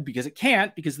blood, because it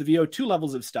can't, because the VO2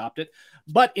 levels have stopped it.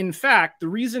 But in fact, the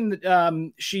reason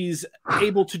that she's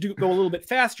able to go a little bit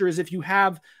faster is if you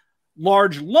have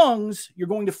large lungs, you're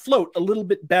going to float a little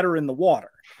bit better in the water.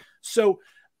 So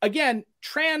again,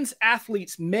 trans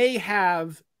athletes may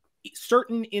have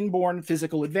certain inborn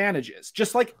physical advantages,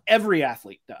 just like every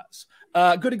athlete does.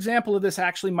 A good example of this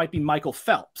actually might be Michael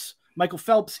Phelps. Michael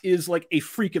Phelps is like a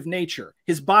freak of nature.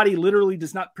 His body literally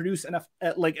does not produce enough,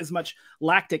 as much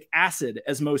lactic acid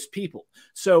as most people.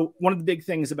 So one of the big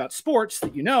things about sports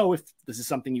that, if this is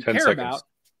something you care about.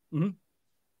 Mm-hmm.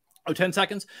 Oh, 10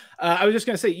 seconds. I was just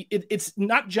going to say, it's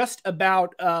not just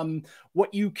about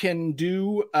what you can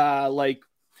do.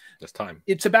 This time.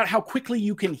 It's about how quickly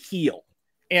you can heal.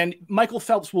 And Michael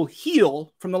Phelps will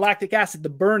heal from the lactic acid, the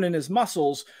burn in his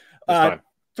muscles,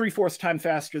 3/4 time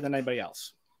faster than anybody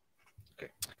else.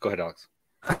 Okay, go ahead, Alex.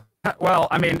 Well,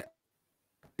 I mean,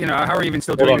 how are you even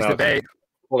still doing this debate?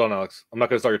 Hold on, Alex. I'm not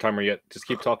going to start your timer yet. Just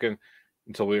keep talking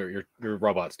until your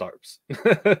robot starts.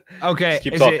 Okay.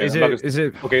 Keep talking. Is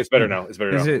it okay? It's better now. I'm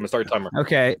going to start your timer.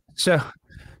 Okay.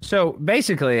 So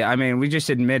basically, I mean, we just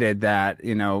admitted that,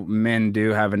 men do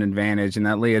have an advantage and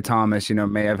that Leah Thomas,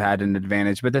 may have had an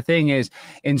advantage. But the thing is,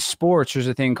 in sports, there's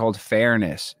a thing called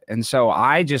fairness. And so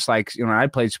I just when I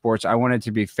played sports, I wanted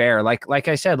to be fair. Like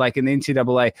I said, like in the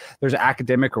NCAA, there's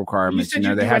academic requirements.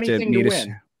 They have to meet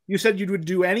win. You said you would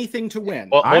do anything to win.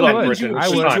 Well, hold on, Brenton.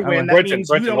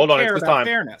 Brenton, hold on. It's his time.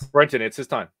 Fairness. Brenton, it's his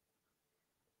time.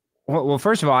 Well,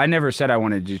 first of all, I never said I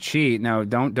wanted to cheat. No,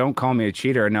 don't call me a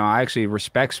cheater. No, I actually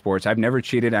respect sports. I've never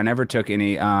cheated. I never took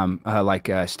any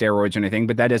steroids or anything.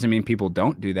 But that doesn't mean people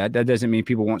don't do that. That doesn't mean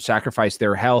people won't sacrifice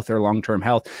their health, their long-term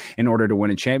health, in order to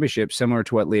win a championship, similar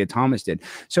to what Leah Thomas did.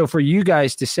 So for you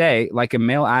guys to say, like a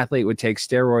male athlete would take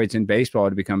steroids in baseball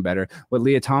to become better, what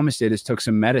Leah Thomas did is took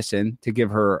some medicine to give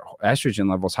her estrogen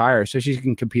levels higher so she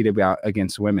can compete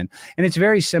against women. And it's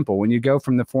very simple. When you go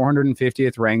from the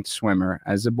 450th ranked swimmer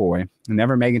as a boy,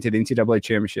 never making it to the NCAA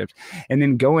championships, and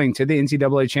then going to the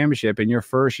NCAA championship in your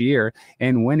first year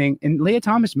and winning. And Leah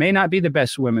Thomas may not be the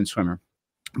best women's swimmer,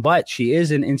 but she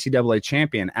is an NCAA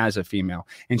champion as a female,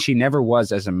 and she never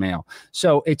was as a male.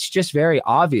 So it's just very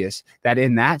obvious that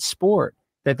in that sport,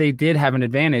 that they did have an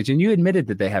advantage, and you admitted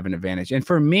that they have an advantage. And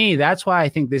for me, that's why I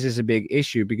think this is a big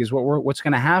issue, because what's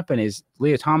going to happen is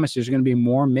Leah Thomas, there's going to be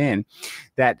more men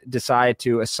that decide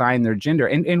to assign their gender.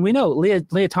 And we know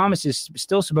Leah Thomas is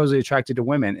still supposedly attracted to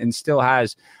women and still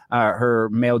has her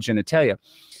male genitalia.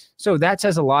 So that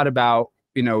says a lot about,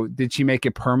 did she make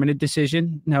a permanent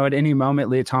decision? No, at any moment,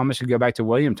 Leah Thomas could go back to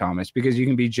William Thomas, because you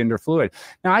can be gender fluid.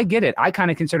 Now, I get it. I kind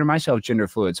of consider myself gender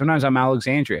fluid. Sometimes I'm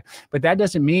Alexandria, but that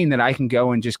doesn't mean that I can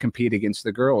go and just compete against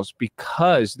the girls,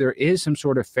 because there is some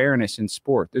sort of fairness in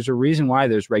sport. There's a reason why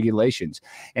there's regulations.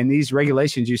 And these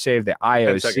regulations, you say, of the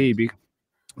IOC,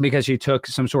 because she took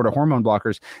some sort of hormone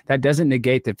blockers, that doesn't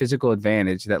negate the physical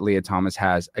advantage that Leah Thomas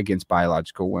has against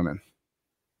biological women.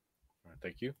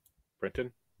 Thank you.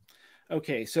 Brenton?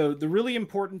 Okay, so the really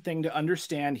important thing to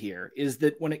understand here is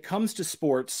that when it comes to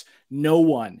sports, no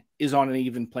one is on an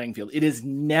even playing field. It is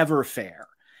never fair.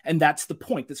 And that's the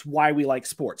point. That's why we like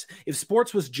sports. If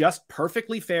sports was just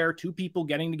perfectly fair, two people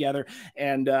getting together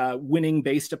and winning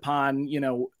based upon,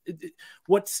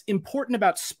 what's important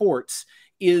about sports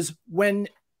is when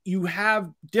you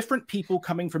have different people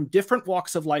coming from different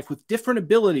walks of life with different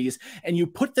abilities, and you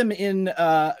put them in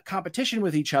competition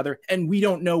with each other, and we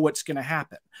don't know what's going to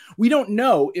happen. We don't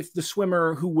know if the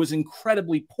swimmer who was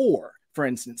incredibly poor, for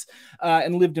instance,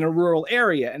 and lived in a rural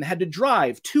area and had to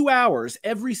drive 2 hours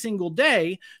every single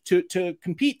day to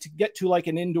compete to get to like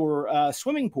an indoor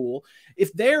swimming pool,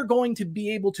 if they're going to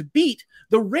be able to beat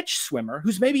the rich swimmer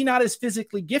who's maybe not as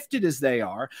physically gifted as they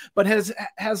are, but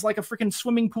has like a freaking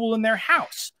swimming pool in their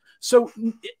house. So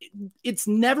it's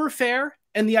never fair.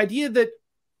 And the idea that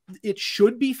it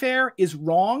should be fair is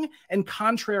wrong and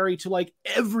contrary to like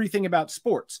everything about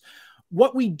sports.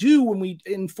 What we do when we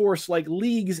enforce like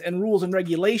leagues and rules and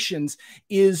regulations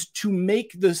is to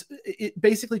make this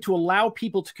basically to allow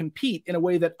people to compete in a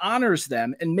way that honors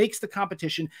them and makes the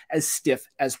competition as stiff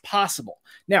as possible.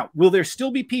 Now, will there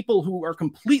still be people who are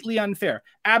completely unfair?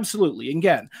 Absolutely.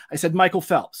 Again, I said Michael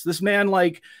Phelps. This man,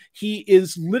 like, he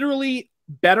is literally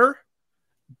better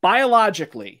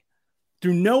biologically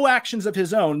through no actions of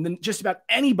his own than just about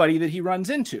anybody that he runs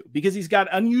into, because he's got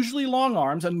unusually long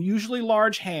arms, unusually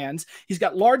large hands. He's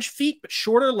got large feet, but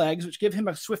shorter legs, which give him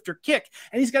a swifter kick.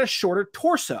 And he's got a shorter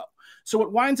torso. So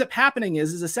what winds up happening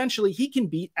is essentially he can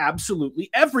beat absolutely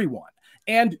everyone.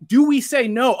 And do we say,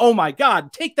 no, oh my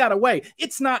God, take that away?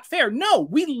 It's not fair. No,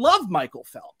 we love Michael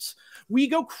Phelps. We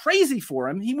go crazy for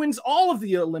him. He wins all of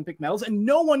the Olympic medals and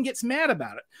no one gets mad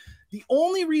about it. The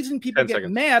only reason people get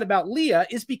mad about Leah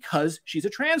is because she's a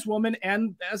trans woman.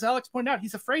 And as Alex pointed out,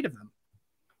 he's afraid of them.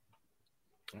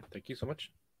 Thank you so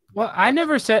much. Well, I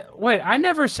never said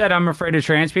I'm afraid of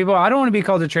trans people. I don't want to be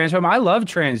called a trans woman. I love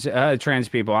trans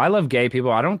people. I love gay people.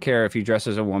 I don't care if you dress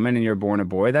as a woman and you're born a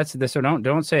boy. That's this. So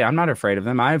don't say I'm not afraid of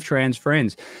them. I have trans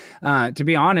friends. To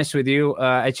be honest with you,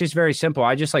 it's just very simple.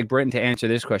 I just like Britton to answer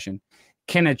this question.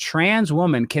 Can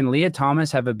Leah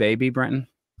Thomas have a baby, Britton?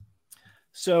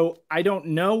 So I don't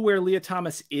know where Leah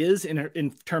Thomas is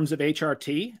in terms of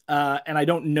HRT, and I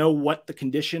don't know what the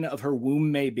condition of her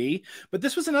womb may be. But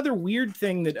this was another weird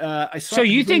thing that I saw. So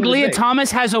you think Leah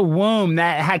Thomas has a womb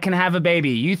that can have a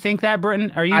baby? You think that,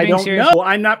 Britton? Are you being serious? I don't know.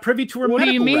 I'm not privy to her medical What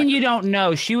do you mean record. You don't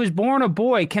know? She was born a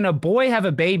boy. Can a boy have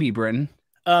a baby, Britton?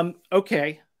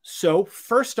 Okay. So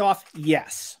first off,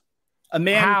 yes. A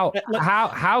man.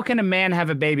 How can a man have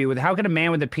a baby how can a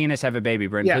man with a penis have a baby,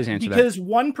 Britton? Yeah, please answer because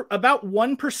that. About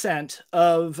 1%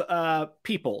 of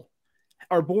people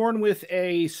are born with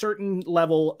a certain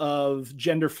level of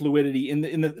gender fluidity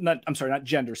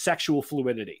sexual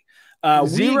fluidity.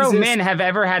 Zero men have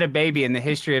ever had a baby in the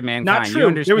history of mankind. Not true. You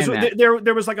understand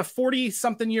there was like a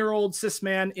 40-something-year-old cis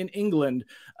man in England.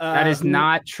 That is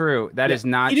not true. That is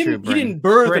not true. He didn't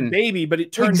birth a baby, but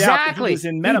it turned out that he was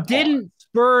in menopause. He didn't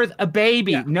birth a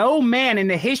baby. Yeah. No man in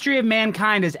the history of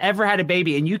mankind has ever had a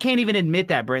baby, and you can't even admit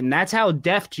that, Britton. That's how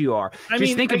deft you are.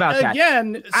 Think about that.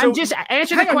 Again, I'm just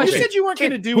answering the question. You said you weren't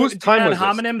going to do ad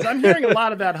hominems. I'm hearing a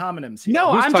lot of ad hominems here.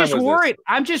 No, I'm just worried.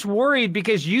 I'm just worried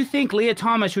because you think Leah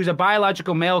Thomas, who's a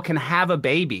biological male, can have a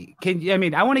baby.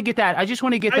 I want to get that. I just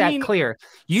want to get that clear.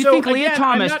 You think Leah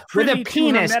Thomas with a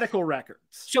penis? Medical records.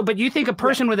 So, but you think a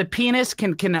person with a penis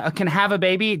can have a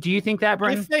baby? Do you think that,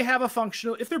 Britton? If they have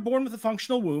if they're born with a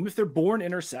functional womb, if they're born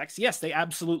intersex, yes, they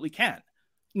absolutely can.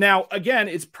 Now, again,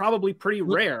 it's probably pretty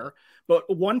rare, but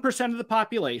 1% of the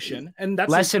population, and that's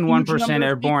less than 1%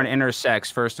 are born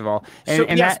intersex. First of all,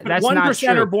 that's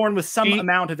 1% are born with some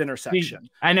amount of intersection.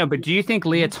 I know, but do you think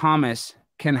Leah Thomas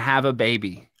can have a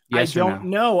baby? Yes, I don't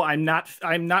know. I'm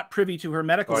not privy to her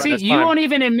medical. See, you won't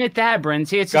even admit that, Britton.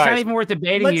 See, it's not even worth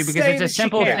debating you because it's a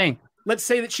simple thing. Let's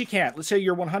say that she can't. Let's say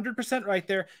you're 100% right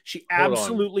there. She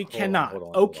absolutely cannot.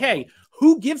 Okay,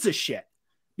 who gives a shit?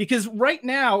 Because right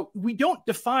now, we don't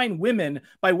define women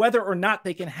by whether or not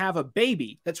they can have a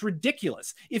baby. That's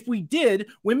ridiculous. If we did,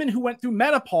 women who went through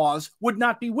menopause would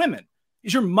not be women.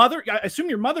 Is your mother? I assume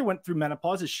your mother went through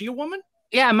menopause. Is she a woman?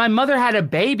 Yeah, my mother had a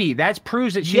baby. That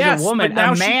proves that she's a woman.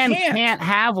 A man can't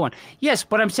have one. Yes,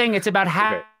 but I'm saying it's about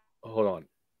how. Okay. Hold on.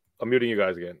 I'm muting you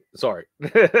guys again. Sorry.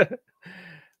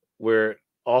 We're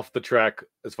off the track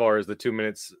as far as the 2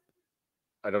 minutes.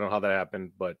 I don't know how that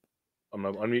happened, but I'm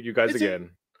going to unmute you guys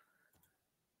again.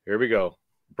 Here we go.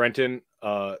 Brenton,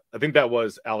 I think that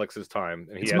was Alex's time.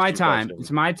 And it's my time. Questions.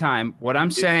 It's my time. What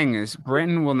I'm saying is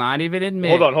Britton will not even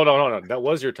admit. Hold on. That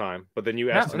was your time. But then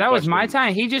you asked that was my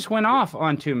time. He just went off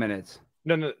on 2 minutes.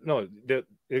 No.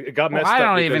 It got messed I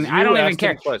up. don't even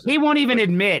care. He won't even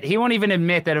admit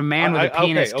that a man with a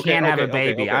penis can't have a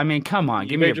baby. I mean, come on,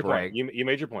 give me a break. You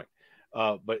made your point.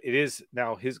 But it is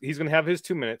now he's going to have his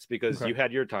 2 minutes because you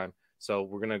had your time. So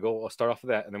we're going to start off with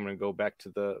that, and then we're going to go back to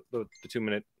the 2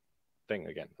 minute thing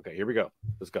again. Okay, here we go.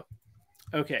 Let's go.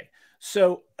 Okay.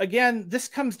 So again, this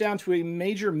comes down to a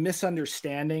major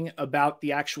misunderstanding about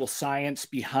the actual science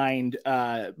behind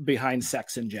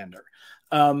sex and gender.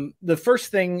 The first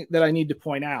thing that I need to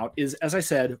point out is, as I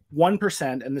said,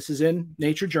 1%, and this is in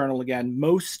Nature Journal again,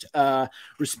 most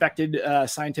respected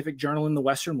scientific journal in the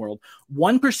Western world,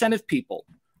 1% of people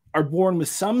are born with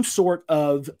some sort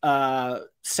of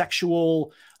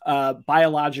sexual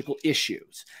biological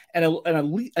issues. And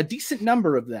a decent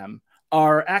number of them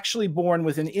are actually born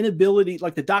with an inability,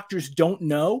 like the doctors don't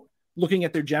know, looking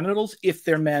at their genitals, if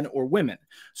they're men or women.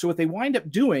 So what they wind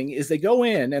up doing is they go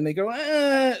in and they go,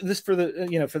 this for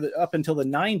the up until the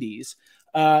 90s.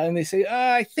 And they say,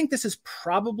 I think this is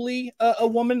probably a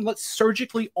woman. Let's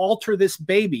surgically alter this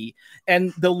baby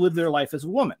and they'll live their life as a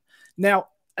woman. Now,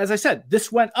 as I said,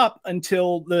 this went up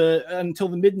until the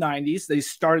mid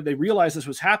 90s. They realized this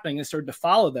was happening and started to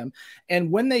follow them.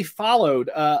 And when they followed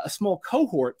a small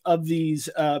cohort of these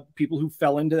people who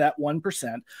fell into that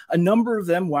 1%, a number of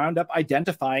them wound up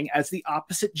identifying as the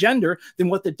opposite gender than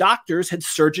what the doctors had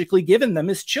surgically given them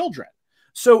as children.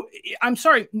 So I'm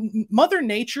sorry, Mother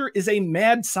Nature is a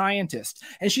mad scientist,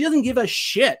 and she doesn't give a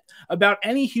shit about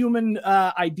any human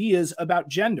ideas about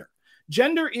gender.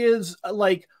 Gender is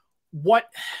like what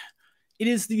it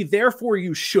is, the therefore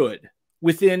you should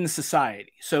within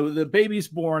society. So the baby's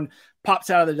born, pops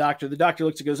out of the doctor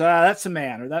looks and goes, that's a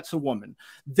man or that's a woman.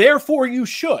 Therefore you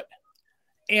should.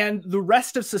 And the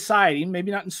rest of society,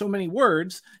 maybe not in so many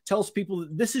words, tells people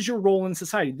that this is your role in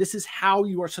society. This is how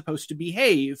you are supposed to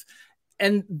behave.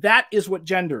 And that is what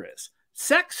gender is.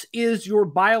 Sex is your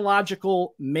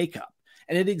biological makeup,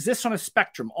 and it exists on a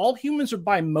spectrum. All humans are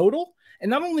bimodal. And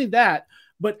not only that,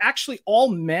 but actually all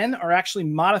men are actually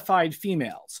modified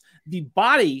females. The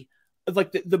body,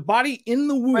 like the body in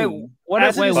the womb. What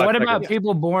about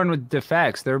people born with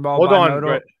defects? They're all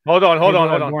bimodal. Hold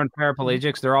on. Born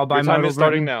paraplegics. They're all bimodal. Your time is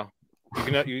starting now.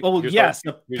 Yes,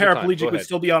 the paraplegic would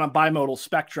still be on a bimodal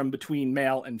spectrum between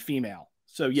male and female.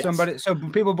 So yes. So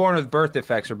people born with birth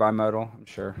defects are bimodal, I'm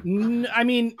sure. I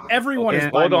mean, everyone is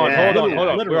Hold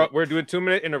bimodal. on. We're doing 2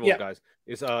 minute intervals, guys.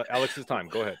 It's Alex's time.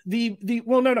 Go ahead.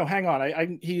 No, hang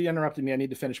on. He interrupted me. I need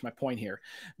to finish my point here.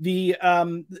 The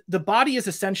body is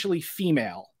essentially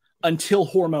female until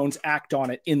hormones act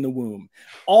on it in the womb.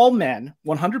 All men,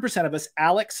 100% of us,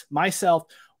 Alex, myself,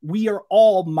 we are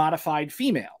all modified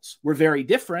females. We're very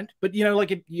different, but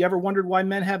like if you ever wondered why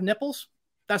men have nipples,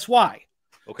 that's why.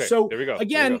 Okay. So there we go.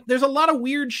 Again, there's a lot of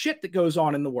weird shit that goes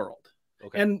on in the world.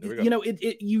 Okay, and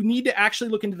you need to actually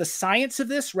look into the science of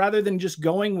this rather than just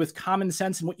going with common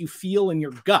sense and what you feel in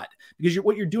your gut, because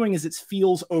what you're doing is it's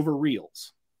feels over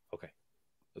reals. Okay,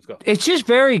 let's go. It's just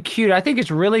very cute. I think it's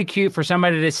really cute for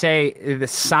somebody to say the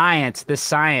science,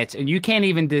 and you can't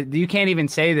even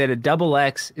say that a double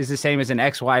X is the same as an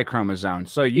XY chromosome.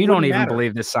 So you don't even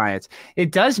believe the science.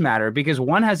 It does matter because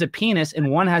one has a penis and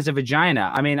one has a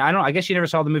vagina. I mean, I guess you never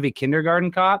saw the movie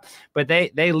Kindergarten Cop, but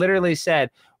they literally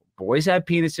said, boys have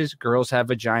penises, girls have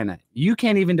vagina. You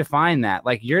can't even define that.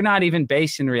 Like, you're not even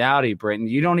based in reality, Britton.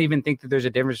 You don't even think that there's a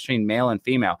difference between male and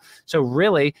female. So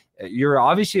really, you're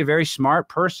obviously a very smart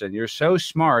person. You're so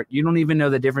smart, you don't even know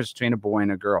the difference between a boy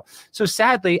and a girl. So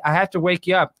sadly, I have to wake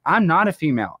you up. I'm not a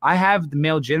female. I have the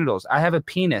male genitals. I have a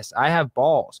penis. I have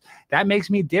balls. That makes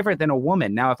me different than a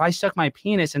woman. Now, if I stuck my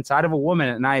penis inside of a woman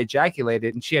and I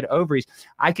ejaculated and she had ovaries,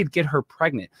 I could get her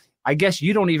pregnant. I guess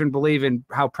you don't even believe in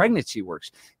how pregnancy works.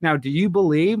 Now, do you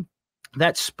believe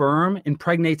that sperm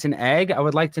impregnates an egg? I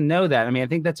would like to know that. I mean, I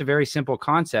think that's a very simple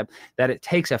concept, that it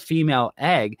takes a female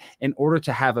egg in order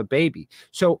to have a baby.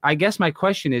 So I guess my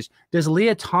question is, does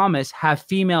Leah Thomas have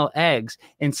female eggs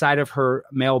inside of her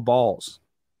male balls?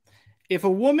 If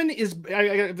a woman is, I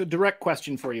have a direct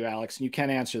question for you, Alex, and you can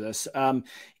answer this.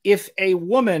 If a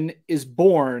woman is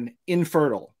born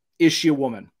infertile, is she a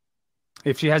woman?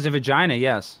 If she has a vagina,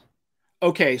 yes.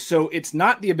 Okay, so it's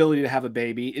not the ability to have a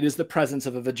baby. It is the presence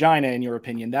of a vagina, in your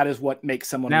opinion. That is what makes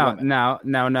someone a woman. No.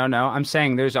 I'm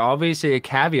saying there's obviously a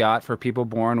caveat for people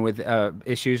born with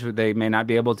issues where they may not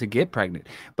be able to get pregnant.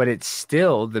 But it's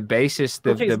still the basis,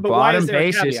 the bottom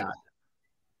basis.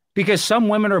 Because some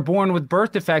women are born with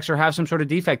birth defects or have some sort of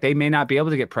defect. They may not be able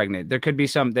to get pregnant. There could be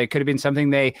they could have been something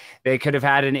they could have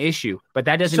had an issue, but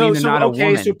that doesn't mean they're not a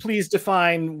woman. So please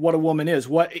define what a woman is.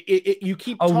 What you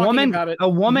keep talking about it. A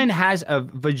woman has a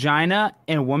vagina,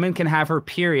 and a woman can have her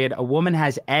period. A woman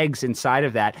has eggs inside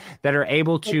of that are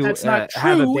able to that's not true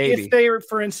have a baby. If they are,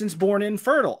 for instance, born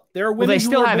infertile. There are women they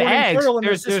still who have are born eggs. infertile, and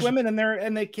there's cis women,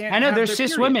 and they can't. I know there's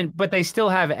cis women, but they still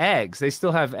have eggs. They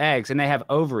still have eggs, and they have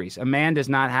ovaries. A man does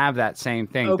not have that same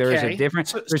thing. Okay. There is a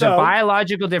difference. There's a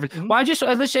biological difference.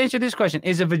 Well, let's answer this question: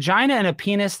 is a vagina and a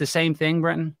penis the same thing,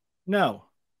 Brenton? No.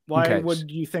 Why would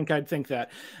you think I'd think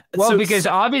that? Well, because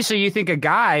obviously you think a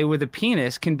guy with a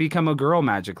penis can become a girl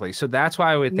magically, so that's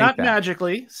why I would think not that.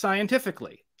 Magically,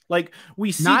 scientifically. Like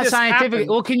we see not this scientific. happen.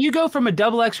 Well, can you go from a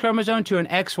double X chromosome to an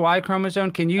XY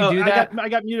chromosome? Can you do that? I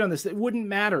got mute on this. It wouldn't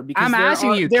matter because I'm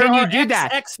asking you. Can you do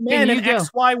that? X men and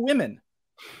XY women.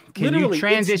 Can Literally, you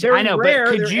transition? It's I know, rare,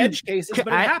 but could you? edge cases,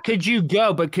 but could you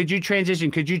go? But could you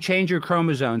transition? Could you change your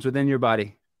chromosomes within your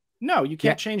body? No, you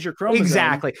can't change your chromosomes.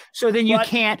 Exactly. So then you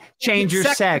can't change your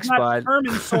sex, bud.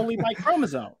 Determined solely by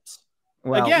chromosomes.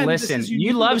 Well, again, listen,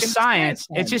 you love science.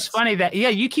 It's just funny that,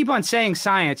 you keep on saying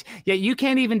science, yet you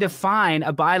can't even define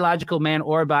a biological man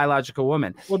or a biological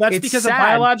woman. Well, that's because sad.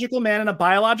 A biological man and a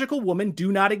biological woman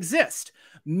do not exist.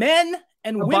 Men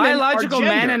and women biological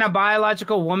man and a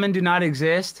biological woman do not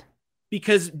exist.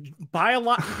 Because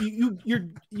what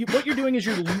you're doing is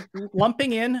you're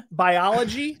lumping in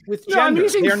biology with gender. I'm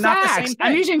using They're facts. Not the same thing.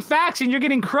 I'm using facts, and you're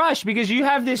getting crushed because you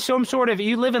have this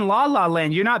you live in la la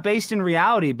land. You're not based in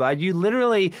reality, bud. You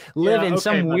literally live in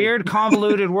some weird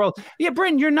convoluted world. Yeah,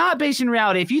 Brenton, you're not based in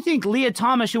reality. If you think Leah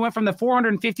Thomas, who went from the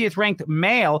 450th ranked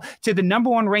male to the number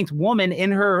 1 ranked woman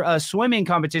in her swimming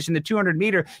competition, the 200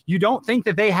 meter, you don't think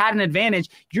that they had an advantage.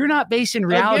 You're not based in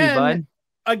reality, bud.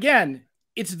 Again.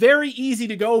 It's very easy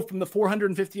to go from the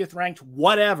 450th ranked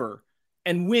whatever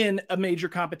and win a major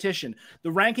competition. The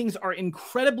rankings are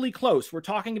incredibly close. We're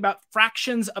talking about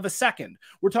fractions of a second.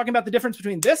 We're talking about the difference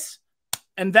between this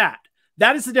and that.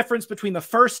 That is the difference between the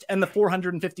first and the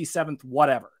 457th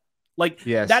whatever. Like,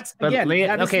 yes, that's again.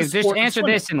 Just answer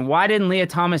this. And why didn't Leah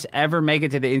Thomas ever make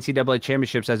it to the NCAA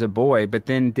championships as a boy, but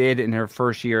then did in her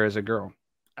first year as a girl?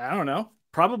 I don't know.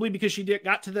 Probably because she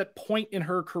got to that point in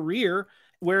her career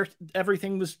where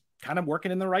everything was kind of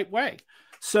working in the right way.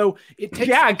 So it takes...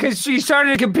 Yeah, because she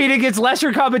started to compete against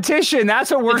lesser competition. That's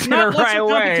what works in the right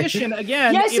way. Competition,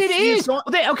 again. Yes, it is.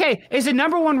 Okay, is the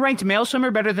number 1 ranked male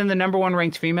swimmer better than the number 1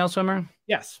 ranked female swimmer?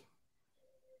 Yes.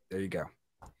 There you go.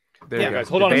 There you go.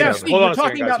 Hold on a second. Hold on a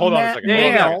second, guys. Hold on a second.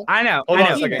 I know. Hold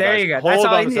on a second. There you go. That's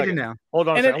all you need to know. Hold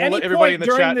on a second. Let everybody in the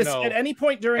chat know. At any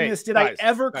point during this, did I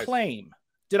ever claim...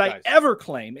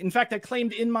 In fact, I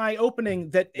claimed in my opening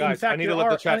that, in fact, I need to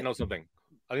let the chat know something.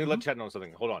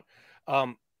 Hold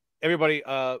on. Everybody,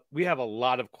 we have a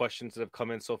lot of questions that have come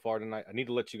in so far tonight. I need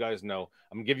to let you guys know.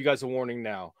 I'm going to give you guys a warning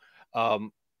now.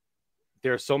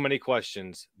 There are so many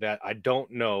questions that I don't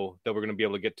know that we're going to be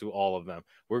able to get to all of them.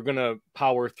 We're going to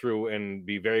power through and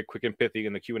be very quick and pithy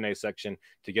in the Q&A section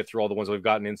to get through all the ones that we've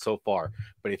gotten in so far.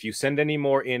 But if you send any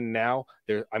more in now,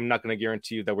 I'm not going to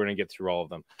guarantee you that we're going to get through all of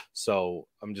them. So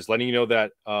I'm just letting you know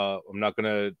that I'm not going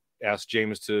to ask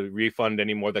James to refund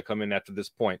any more that come in after this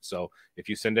point. So if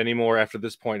you send any more after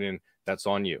this point in, that's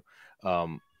on you. So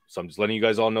I'm just letting you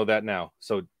guys all know that now.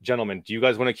 So gentlemen, do you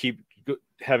guys want to keep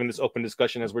having this open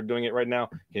discussion as we're doing it right now?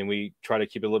 Can we try to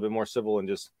keep it a little bit more civil and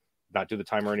just not do the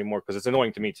timer anymore? Because it's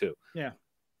annoying to me too.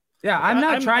 Yeah, I'm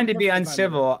not trying to be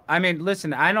uncivil. I mean,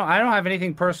 listen, I don't have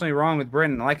anything personally wrong with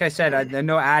Brenton. Like I said, I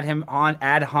know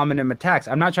ad hominem attacks.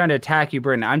 I'm not trying to attack you,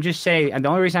 Brenton. I'm just saying, and the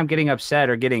only reason I'm getting upset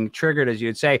or getting triggered, as you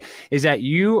would say, is that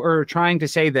you are trying to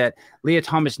say that Leah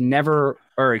Thomas you're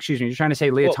trying to say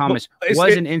Leah Thomas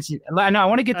wasn't instant. No, I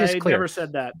want to get this clear. I never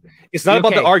said that. It's not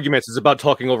about the arguments. It's about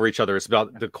talking over each other. It's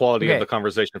about the quality of the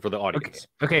conversation for the audience.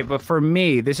 Okay, but for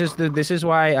me, this is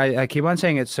why I keep on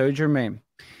saying it's so germane.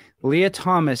 Leah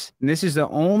Thomas, and this is the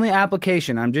only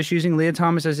application. I'm just using Leah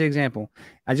Thomas as the example.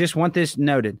 I just want this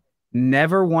noted.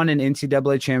 Never won an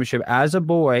NCAA championship as a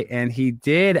boy, and he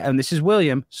did. And this is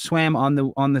William swam on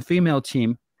the female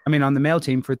team. I mean, on the male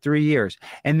team for 3 years,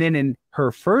 and then in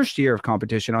her first year of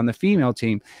competition on the female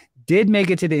team, did make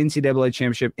it to the NCAA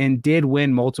championship and did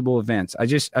win multiple events. I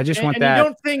just want that. You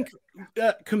don't think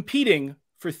competing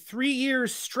for 3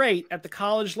 years straight at the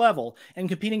college level and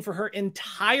competing for her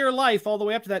entire life all the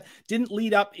way up to that didn't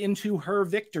lead up into her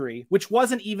victory, which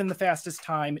wasn't even the fastest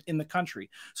time in the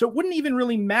country. So it wouldn't even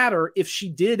really matter if she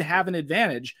did have an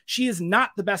advantage. She is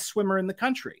not the best swimmer in the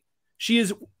country. She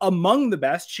is among the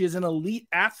best. She is an elite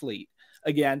athlete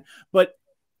again, but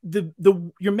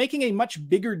you're making a much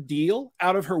bigger deal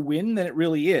out of her win than it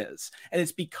really is. And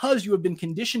it's because you have been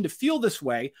conditioned to feel this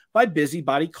way by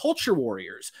busybody culture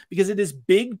warriors, because it is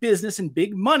big business and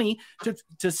big money to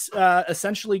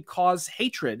essentially cause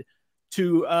hatred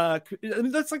to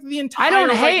that's like the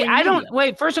entire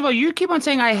wait, first of all, you keep on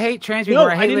saying I hate trans people. No,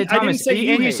 I hate Leah Thomas. I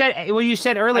didn't say you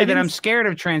said earlier that I'm scared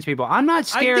of trans people. I'm not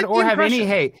scared or have any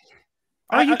hate.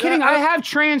 Are you kidding? I have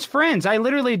trans friends. I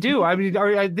literally do. I mean,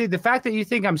 the fact that you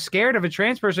think I'm scared of a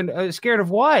trans person, scared of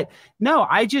what? No,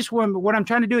 what I'm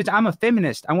trying to do is I'm a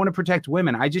feminist. I want to protect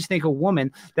women. I just think a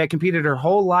woman that competed her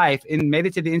whole life and made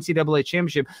it to the NCAA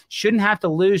championship shouldn't have to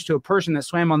lose to a person that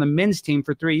swam on the men's team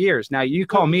for 3 years. Now, you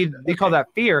call that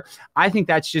fear. I think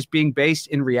that's just being based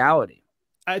in reality.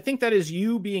 I think that is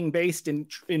you being based in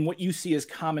what you see as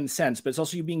common sense, but it's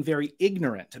also you being very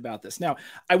ignorant about this. Now,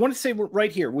 I want to say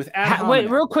right here with ad hominem. Wait,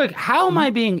 real quick. How am I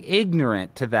being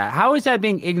ignorant to that? How is that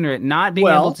being ignorant? Not being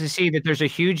able to see that there's a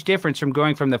huge difference from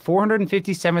going from the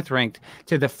 457th ranked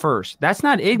to the first. That's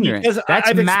not ignorant. Because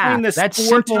that's math. That's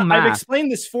simple math. I've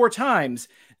explained this 4 times.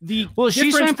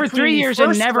 She swam for 3 years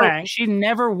and she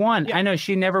never won. Yeah. I know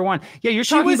she never won. Yeah, you're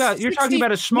talking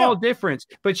about a small difference,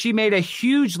 but she made a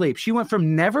huge leap. She went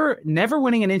from never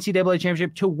winning an NCAA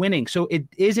championship to winning. So it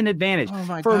is an advantage. Oh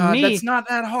my God, that's not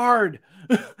that hard.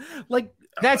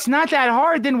 That's not that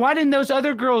hard. Then why didn't those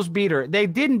other girls beat her? They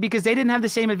didn't, because they didn't have the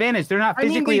same advantage. They're not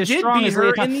physically as strong as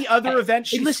her in the other event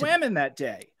she swam in that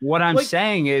day. What I'm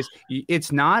saying is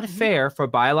it's not fair for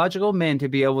biological men to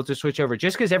be able to switch over.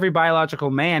 Just because every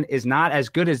biological man is not as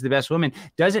good as the best woman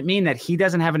doesn't mean that he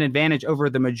doesn't have an advantage over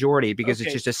the majority, because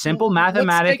it's just a simple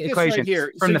mathematic equation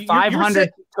from the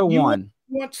 500 to 1.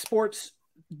 You want sports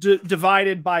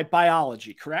divided by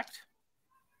biology, correct?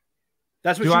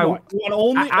 That's what you want. You want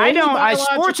only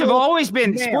sports have always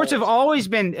been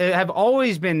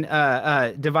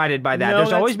divided by that.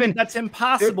 No, that's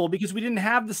impossible, because we didn't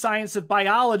have the science of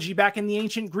biology back in the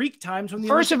ancient Greek times when the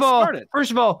Olympics started.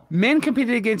 First of all, men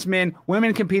competed against men,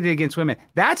 women competed against women.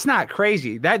 That's not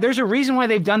crazy. There's a reason why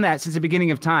they've done that since the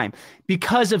beginning of time,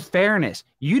 because of fairness.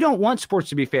 You don't want sports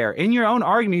to be fair. In your own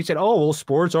argument, you said, "Oh, well,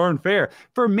 sports aren't fair."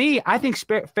 For me, I think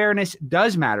fairness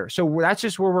does matter. So that's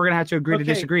just where we're going to have to agree to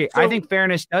disagree. I think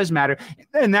fairness does matter,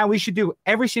 and that we should do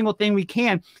every single thing we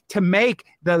can to make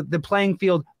the playing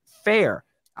field fair.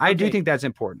 I do think that's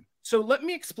important. So let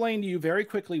me explain to you very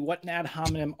quickly what an ad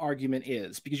hominem argument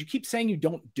is, because you keep saying you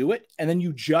don't do it, and then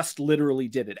you just literally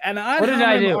did it. An ad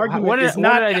hominem argument is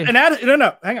not an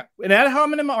ad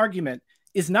hominem argument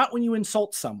is not when you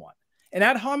insult someone. An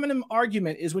ad hominem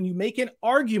argument is when you make an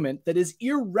argument that is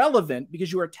irrelevant because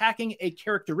you are attacking a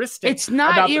characteristic. It's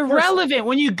not irrelevant.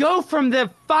 When you go from the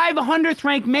 500th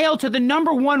ranked male to the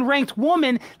number 1 ranked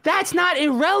woman, that's not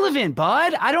irrelevant,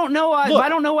 bud. I don't know. I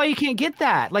don't know why you can't get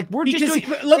that. Like, we're just doing.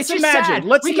 Let's imagine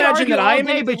that I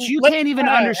am. But you can't even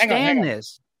understand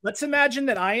this. Let's imagine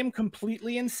that I am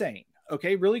completely insane.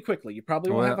 Okay, really quickly. You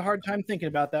probably won't have a hard time thinking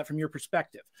about that from your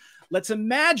perspective. Let's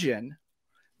imagine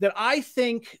that I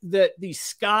think that the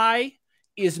sky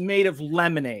is made of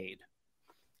lemonade.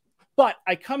 But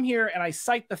I come here and I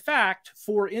cite the fact,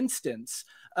 for instance,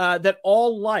 that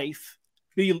all life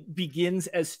begins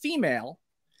as female,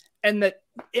 and that,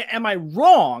 am I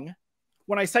wrong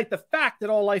when I cite the fact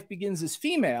that all life begins as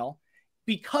female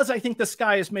because I think the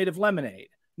sky is made of lemonade?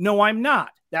 No, I'm not.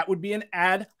 That would be an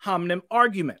ad hominem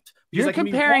argument. You're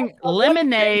comparing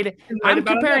lemonade. I'm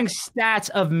comparing stats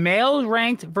of male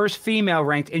ranked versus female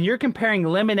ranked, and you're comparing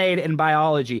lemonade and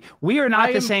biology. We are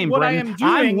not the same, Brendan.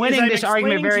 I'm winning this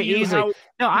argument very easily.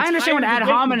 No, I understand what ad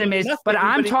hominem is, but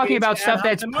I'm talking about stuff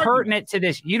that's pertinent to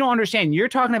this. You don't understand. You're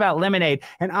talking about lemonade,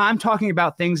 and I'm talking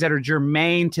about things that are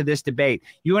germane to this debate.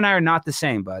 You and I are not the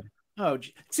same, bud. Oh,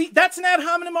 see, that's an ad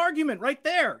hominem argument right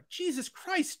there. Jesus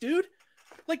Christ, dude.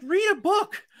 Like, read a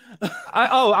book.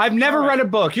 I've never read a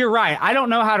book. You're right. I don't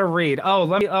know how to read.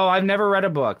 I've never read a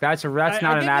book. That's not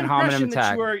an ad hominem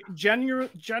attack. You are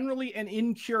generally an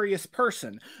incurious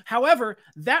person. However,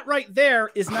 that right there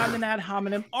is not an ad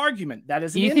hominem argument. That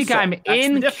is an insult. Think I'm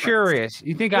incurious?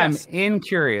 You think I'm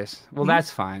incurious? Well,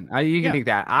 that's fine. You can think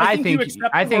that. I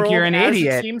think you're an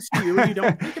idiot. It seems to you, and you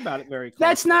don't think about it very closely.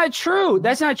 That's not true.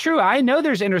 That's not true. I know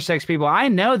there's intersex people. I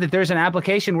know that there's an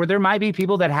application where there might be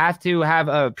people that have to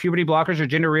have puberty blockers or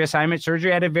gender reassignment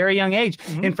surgery at a very young age.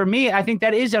 Mm-hmm. And for me, I think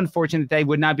that is unfortunate that they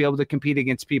would not be able to compete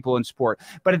against people in sport.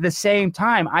 But at the same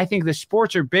time, I think the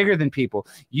sports are bigger than people.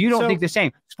 You don't think the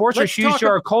same. Sports are huge to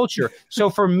our culture. So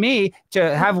for me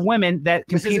to have women that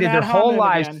competed their whole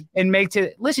lives and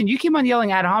listen, you keep on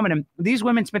yelling ad hominem. These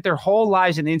women spent their whole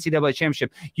lives in the NCAA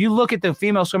championship. You look at the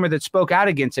female swimmer that spoke out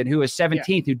against it, who was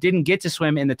 17th, who didn't get to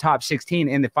swim in the top 16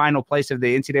 in the final place of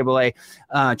the NCAA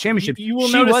championship. You will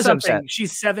notice something. Upset.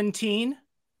 She's 17.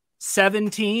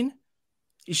 17.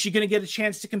 Is she going to get a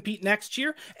chance to compete next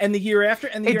year and the year after?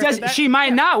 And the year after that? She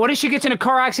might not. What if she gets in a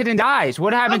car accident and dies?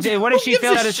 What happens? What if she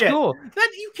failed out of school?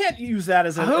 You can't use that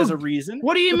as a reason.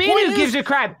 What do you mean? Who gives a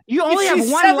crap? You only have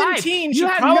one life. You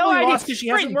have no idea because she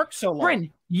hasn't worked so long. Bryn,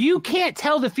 you can't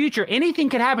tell the future. Anything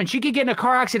could happen. She could get in a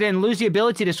car accident and lose the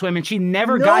ability to swim, and she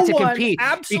never got to compete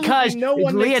because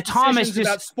Leah Thomas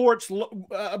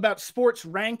about sports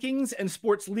rankings and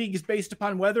sports leagues based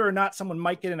upon whether or not someone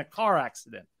might get in a car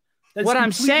accident. What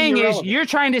I'm saying is you're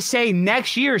trying to say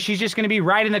next year she's just going to be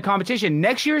right in the competition.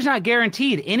 Next year is not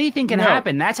guaranteed. Anything can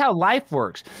happen. That's how life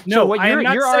works. No, so what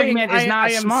your argument is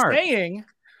not smart. I am saying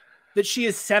that she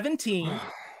is 17.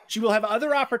 She will have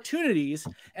other opportunities,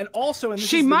 and also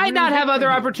she might not have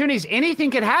other opportunities. Anything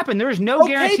could happen. There is no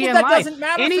guarantee in life. That doesn't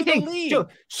matter. Anything. For the league.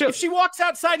 So if she walks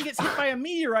outside and gets hit by a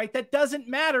meteorite, that doesn't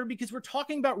matter because we're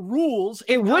talking about rules.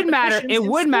 It would matter. It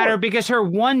would matter because her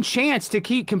one chance to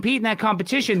compete in that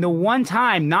competition, the one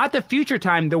time, not the future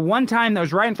time, the one time that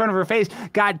was right in front of her face,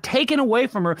 got taken away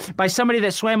from her by somebody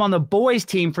that swam on the boys'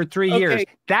 team for 3 years.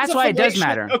 That's why it does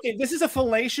matter. Okay, this is a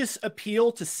fallacious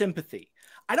appeal to sympathy.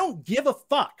 I don't give a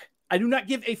fuck. I do not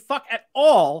give a fuck at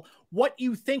all what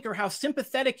you think or how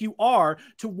sympathetic you are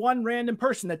to one random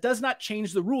person. That does not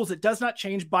change the rules. It does not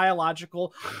change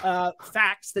biological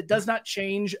facts. That does not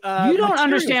change. You don't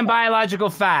understand biological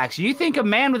facts. You think a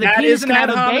man with a penis can have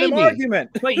a baby.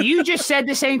 Argument. But you just said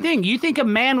the same thing. You think a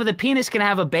man with a penis can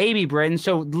have a baby, Britton.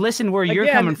 So listen where you're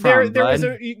coming from.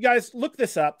 You guys look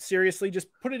this up. Seriously, just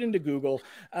put it into Google.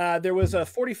 There was a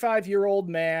 45-year-old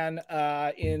man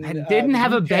didn't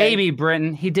have a baby,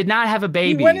 Britton. He did not have a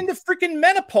baby. He went into freaking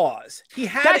menopause.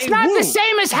 That's not the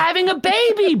same as having a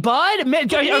baby, bud.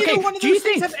 Okay, one of those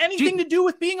things have anything to do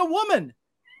with being a woman.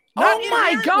 Oh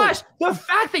my gosh. The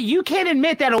fact that you can't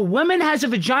admit that a woman has a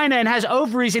vagina and has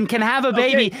ovaries and can have a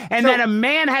baby and that a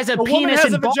man has a penis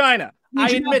and a vagina.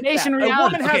 I admit that. A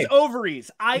woman has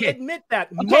ovaries. I admit that.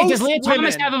 Okay, does Leah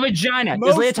Thomas have a vagina?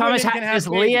 Does Leah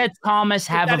Thomas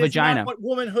have a vagina? Not what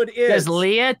womanhood is. Does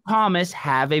Leah Thomas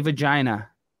have a vagina?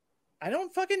 I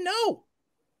don't fucking know.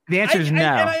 The answer is no.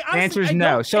 The answer is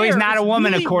no. So he's not a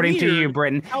woman, according to you,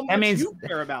 Britton. That means you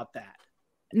care about that.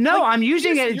 No, I'm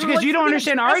using it because you don't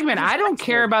understand the argument. I don't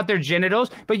care about their genitals,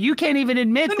 but you can't even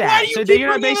admit that. So you're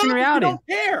not based in reality. I don't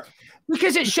care.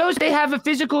 Because it shows they have a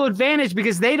physical advantage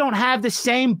because they don't have the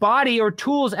same body or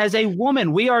tools as a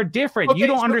woman. We are different. You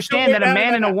don't understand that a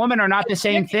man and a woman are not the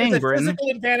same thing, Britton. Physical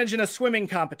advantage in a swimming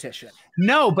competition.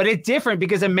 No, but it's different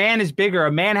because a man is bigger.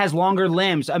 A man has longer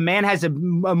limbs. A man has a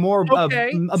more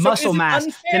muscle mass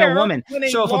than a woman.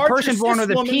 So if a person born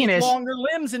with a penis, longer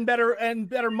limbs and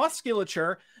better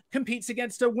musculature, competes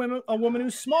against a woman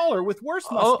who's smaller with worse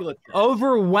musculature.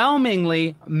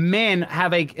 Overwhelmingly, men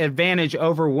have an advantage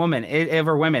over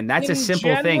women. That's a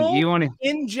simple thing.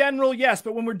 In general, yes,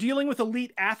 but when we're dealing with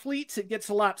elite athletes, it gets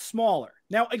a lot smaller.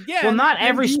 Now, again, well, not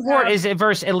every sport is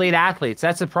versus elite athletes.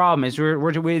 That's the problem. Is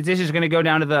this is going to go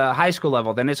down to the high school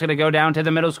level, then it's going to go down to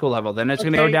the middle school level, then it's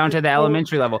going to go down to the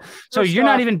elementary level. So you're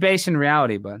not even based in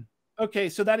reality, bud. Okay,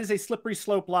 so that is a slippery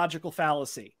slope logical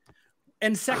fallacy.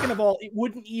 And second of all, it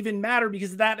wouldn't even matter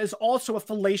because that is also a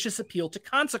fallacious appeal to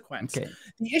consequence. Okay.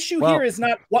 The issue here is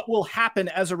not what will happen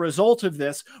as a result of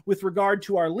this with regard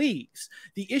to our leagues.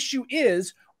 The issue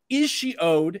is she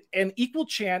owed an equal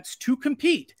chance to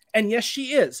compete? And yes,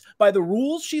 she is. By the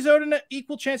rules, she's owed an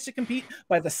equal chance to compete.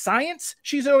 By the science,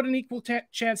 she's owed an equal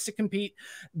chance to compete.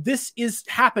 This is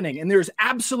happening, and there's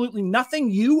absolutely nothing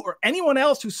you or anyone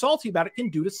else who's salty about it can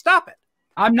do to stop it.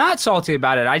 I'm not salty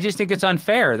about it. I just think it's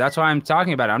unfair. That's why I'm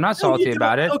talking about it. I'm not salty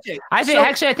about it. Okay. I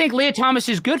think Leah Thomas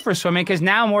is good for swimming because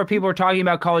now more people are talking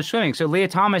about college swimming. So Leah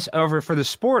Thomas for the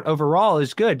sport overall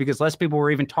is good because less people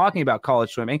were even talking about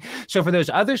college swimming. So for those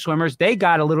other swimmers, they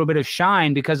got a little bit of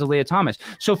shine because of Leah Thomas.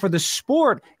 So for the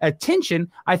sport attention,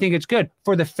 I think it's good.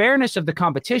 For the fairness of the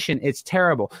competition, it's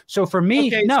terrible. So for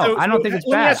me, I don't think it's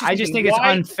bad. I just think it's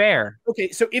unfair.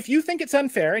 Okay, so if you think it's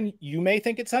unfair, and you may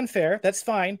think it's unfair, that's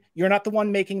fine. You're not the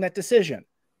one making that decision.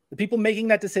 The people making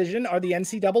that decision are the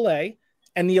NCAA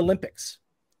and the Olympics.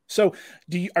 So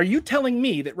are you telling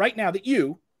me that right now that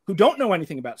you, who don't know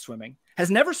anything about swimming, has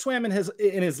never swam in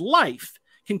his life,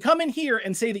 can come in here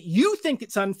and say that you think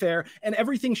it's unfair and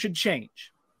everything should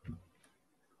change.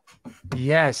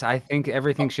 Yes, I think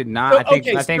everything should not.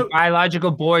 I think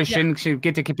biological boys should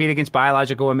get to compete against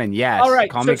biological women. Yes. All right.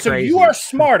 Call me crazy. So you are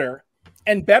smarter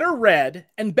and better read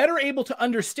and better able to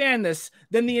understand this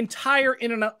than the entire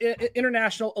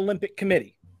International Olympic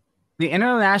Committee. The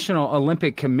International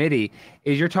Olympic Committee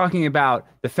you're talking about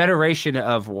the Federation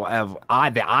of the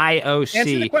IOC. Answer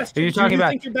the question. Do you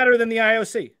think you're better than the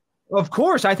IOC? Of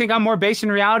course, I think I'm more based in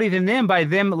reality than them by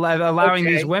them allowing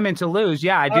these women to lose.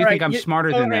 Yeah, I do think I'm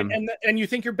smarter than them. And you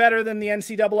think you're better than the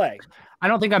NCAA? I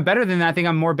don't think I'm better than that. I think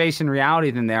I'm more based in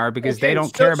reality than they are because they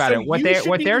don't care about it. What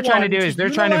they're trying to do is they're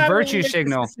trying to virtue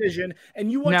signal.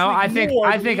 I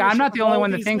think I'm not the only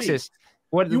one that thinks this.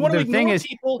 What the thing is,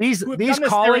 these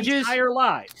colleges,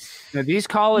 these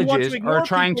colleges are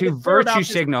trying to virtue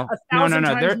signal. No.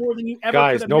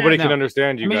 Guys, nobody can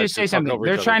understand you. Let me just say something.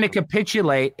 They're trying to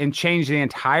capitulate and change the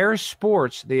entire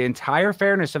sports, the entire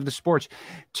fairness of the sports,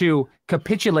 to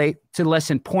capitulate to less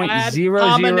than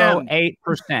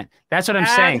 0.008%. That's what I'm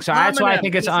saying. So that's why I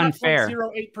think it's unfair.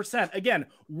 0.08%. Again,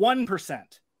 1%.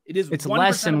 It's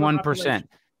less than 1%.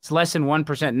 It's less than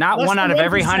 1%. Not one out of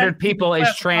every 100 people is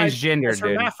transgender,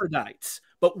 dude. Hermaphrodites,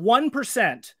 but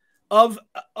 1% of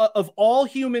all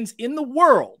humans in the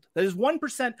world, that is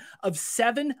 1% of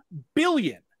 7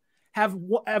 billion, have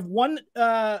one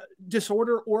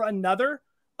disorder or another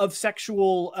of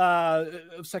sexual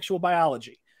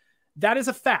biology. That is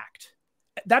a fact.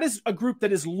 That is a group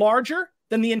that is larger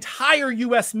than the entire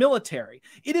U.S. military.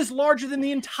 It is larger than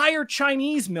the entire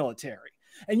Chinese military.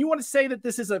 And you want to say that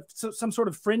this is some sort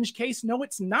of fringe case? No,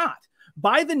 it's not.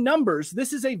 By the numbers,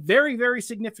 this is a very, very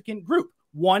significant group.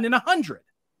 1 in 100.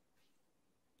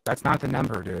 That's not the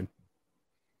number, dude.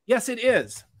 Yes, it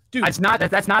is. Dude. That's not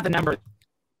the number.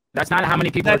 That's not how many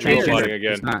people are transgender.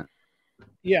 It's not.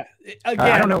 Yeah. Again,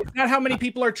 I don't know. It's not how many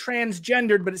people are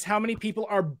transgendered, but it's how many people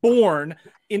are born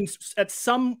in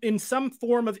some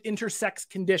form of intersex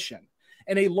condition.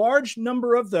 And a large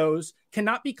number of those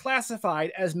cannot be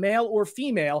classified as male or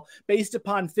female based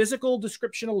upon physical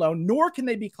description alone, nor can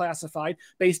they be classified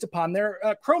based upon their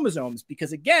chromosomes,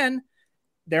 because again,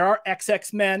 there are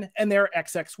XX men and there are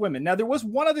XX women. Now, there was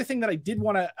one other thing that I did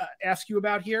want to ask you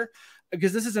about here,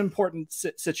 because this is an important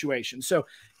situation. So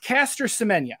Caster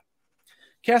Semenya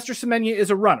is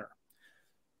a runner.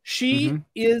 She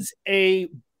is,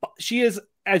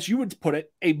 as you would put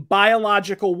it, a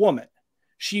biological woman.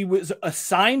 She was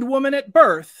assigned woman at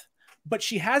birth, but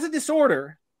she has a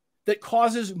disorder that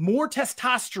causes more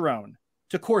testosterone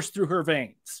to course through her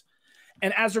veins.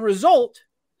 And as a result,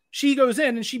 she goes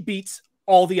in and she beats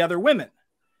all the other women.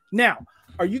 Now,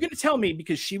 are you going to tell me,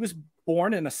 because she was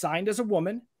born and assigned as a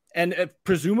woman and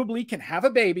presumably can have a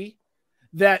baby,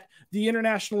 that the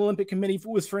International Olympic Committee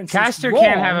was, for instance, Caster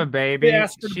can't have a baby.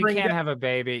 She can't have a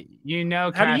baby.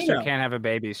 Caster can't have a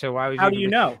baby. So why would you? How do you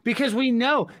know? Because we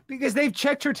know. Because they've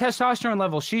checked her testosterone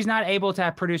level. She's not able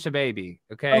to produce a baby.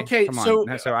 Okay. Come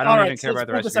on. So I don't even care about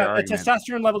the rest of your argument. The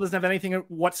testosterone level doesn't have anything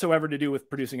whatsoever to do with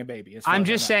producing a baby. I'm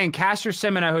just saying, Caster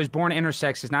Semenya, who's born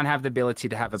intersex, does not have the ability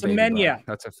to have a baby.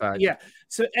 That's a fact. Yeah.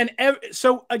 So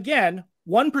again,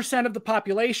 1% of the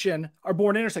population are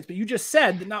born intersex, but you just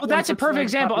said that not. Well, that's a perfect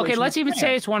example. Okay, let's even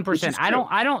say it's 1%. I don't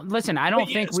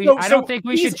think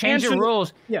we should change the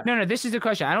rules. Yeah. No, this is the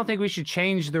question. I don't think we should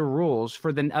change the rules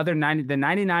for the other 90. The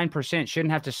 99%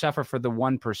 shouldn't have to suffer for the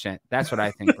 1%. That's what I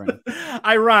think, Brennan.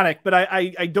 Ironic, but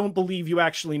I don't believe you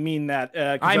actually mean that.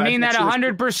 I mean that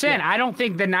 100%. Yeah. I don't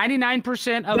think the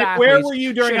 99% of athletes where were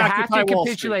you during Occupy Wall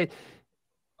Street?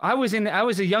 I was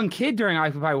a young kid during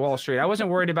Occupy Wall Street. I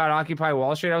wasn't worried about Occupy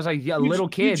Wall Street. I was like a little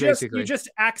kid, basically. You just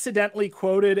accidentally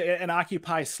quoted an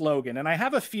Occupy slogan. And I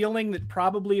have a feeling that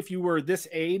probably if you were this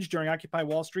age during Occupy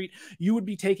Wall Street, you would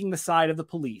be taking the side of the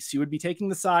police. You would be taking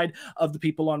the side of the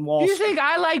people on Wall Street. You think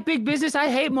I like big business? I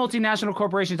hate multinational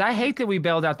corporations. I hate that we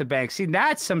bailed out the banks. See,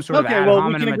 that's some sort of ad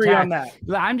hominem we can agree attack. On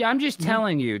that. I'm just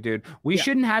telling you, dude, we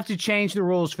shouldn't have to change the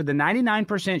rules for the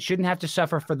 99%, shouldn't have to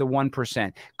suffer for the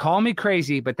 1%. Call me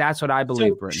crazy, but that's what I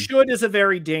believe. So should is a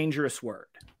very dangerous word.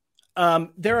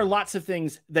 There are lots of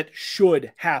things that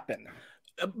should happen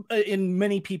in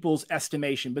many people's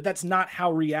estimation, but that's not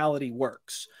how reality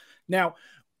works. Now,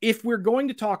 if we're going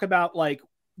to talk about like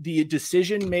the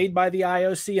decision made by the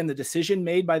IOC and the decision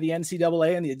made by the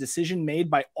NCAA and the decision made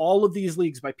by all of these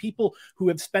leagues, by people who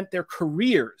have spent their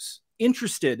careers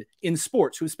interested in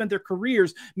sports, who have spent their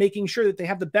careers making sure that they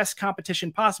have the best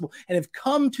competition possible and have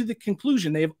come to the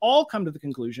conclusion, they have all come to the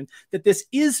conclusion that this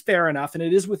is fair enough and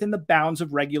it is within the bounds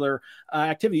of regular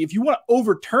activity. If you want to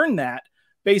overturn that,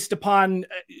 based upon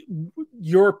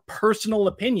your personal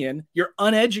opinion, your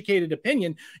uneducated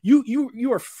opinion,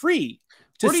 you are free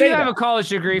to Where do say you have that. a college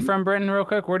degree from, Brenton, real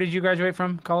quick? Where did you graduate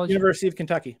from college? University of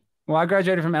Kentucky. Well, I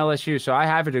graduated from LSU, so I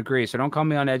have a degree, so don't call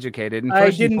me uneducated. And I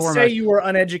first and didn't foremost, say you were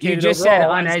uneducated. You just overall.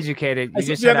 said uneducated. I You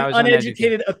just said said you I have was an uneducated.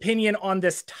 uneducated opinion on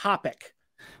this topic.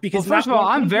 Because Well, first of all,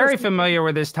 I'm very person- familiar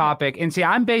with this topic, and see,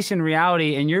 I'm based in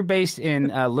reality, and you're based in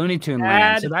Looney Tune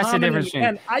land, so that's the difference.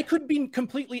 And I could be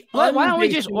completely. Why don't we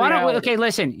unbased just? in Why don't we? reality. Okay,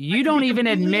 listen. You I don't could be even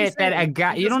completely admit that a insane.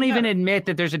 guy. It You don't doesn't even matter. admit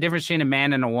that there's a difference between a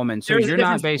man and a woman. So There's you're a not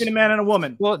difference based. between a man and a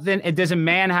woman. Well, then, does a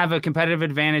man have a competitive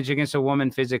advantage against a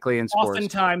woman physically in sports?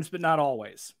 Oftentimes, but not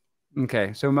always.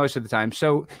 Okay, so most of the time.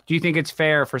 So do you think it's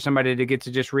fair for somebody to get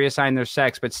to just reassign their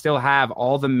sex, but still have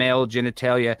all the male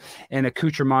genitalia and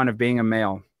accoutrement of being a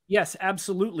male? Yes,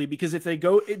 absolutely. Because if they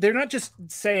go, they're not just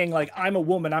saying like, I'm a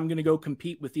woman, I'm going to go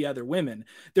compete with the other women.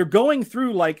 They're going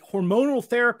through like hormonal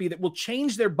therapy that will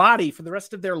change their body for the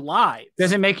rest of their lives.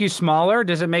 Does it make you smaller?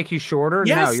 Does it make you shorter?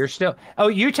 Yes. No, you're still. Oh,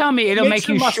 you tell me it'll make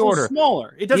your you muscles shorter.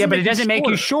 smaller. It doesn't. Yeah, but make it doesn't make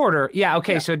you shorter. shorter. Yeah,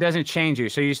 okay, so it doesn't change you.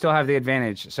 So you still have the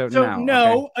advantage. So So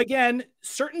no. Okay. again,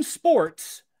 certain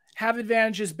sports have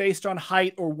advantages based on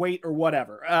height or weight or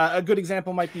whatever. A good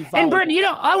example might be volleyball. And Brenton,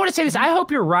 I want to say this. I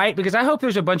hope you're right, because I hope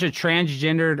there's a bunch of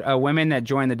transgendered women that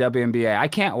join the WNBA. I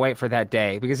can't wait for that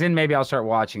day, because then maybe I'll start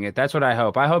watching it. That's what I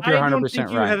hope. I hope you're 100% I don't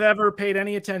think you right. have ever paid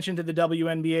any attention to the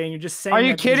WNBA, and you're just saying. Are you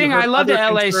that because kidding? heard I love the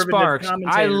other LA conservative Sparks. I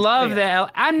commentators love say the it.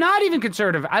 I'm not even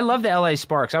conservative. I love the LA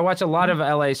Sparks. I watch a lot of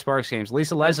LA Sparks games.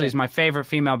 Lisa Leslie is my favorite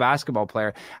female basketball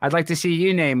player. I'd like to see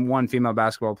you name one female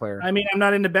basketball player. I mean, I'm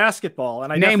not into basketball,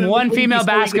 and I Name definitely one believe female these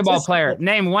things basketball exist. player.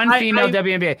 Name one female I-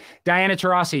 WNBA. Diana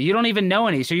Taurasi. You don't even know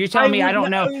any. So you're telling me I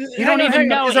don't know. You hang don't on, even hang on.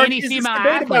 know Is our- any is this female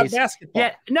debate about athletes. basketball?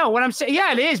 Yeah, no, what I'm saying,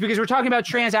 yeah, it is, because we're talking about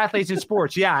trans athletes in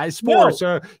sports. Yeah, it's sports.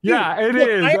 Yeah, it look,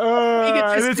 is. I think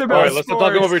it's just- It's All about right, let's not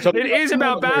talk sports. over each other. It is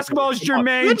about basketball. It's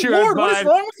germane Good to Lord, it, what is bud.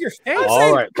 wrong with your face?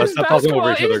 All right, Because let's not talk over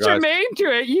basketball each other, is guys. germane to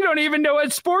it. You don't even know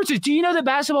what sports is. Do you know that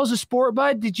basketball is a sport,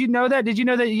 bud? Did you know that? Did you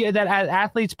know that that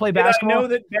athletes play Did basketball? I know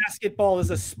that basketball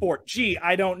is a sport? Gee,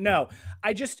 I don't know.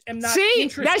 I just am not See,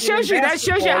 interested that shows in you. That shows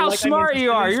you basketball how like I'm smart you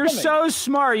interested are. in You're swimming. so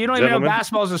smart. You don't even know Gentlemen.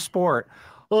 basketball is a sport.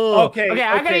 Ugh. Okay, I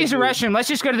gotta okay, use the dude. restroom. Let's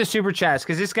just go to the super chats,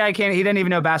 because this guy can't. He doesn't even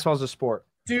know basketball is a sport.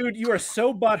 Dude, you are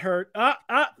so butthurt.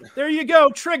 There you go.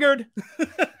 Triggered.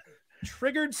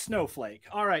 Triggered snowflake.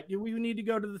 All right. We need to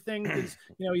go to the thing because,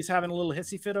 he's having a little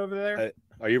hissy fit over there.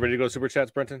 Are you ready to go super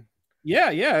chats, Brenton? Yeah.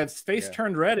 Its face Yeah.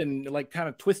 turned red and like kind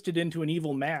of twisted into an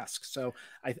evil mask. So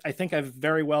I think I've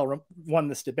very well won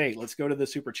this debate. Let's go to the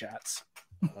super chats.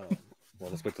 Well,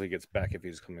 let's wait till he gets back, if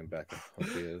he's coming back. I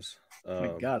hope he is. Oh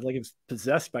my God, like it's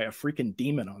possessed by a freaking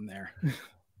demon on there.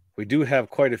 We do have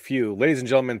quite a few. Ladies and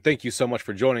gentlemen, thank you so much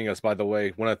for joining us, by the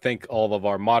way. Want to thank all of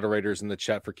our moderators in the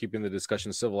chat for keeping the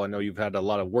discussion civil. I know you've had a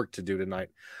lot of work to do tonight.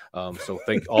 So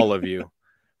thank all of you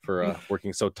for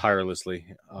working so tirelessly.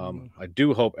 I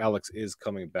do hope Alex is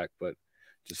coming back, but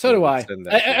just So do I. send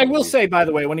that I will to say, by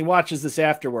the way, when he watches this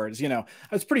afterwards, I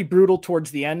was pretty brutal towards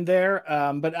the end there,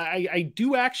 but I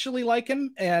do actually like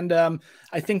him, and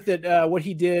I think that what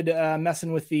he did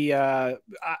messing with the I'm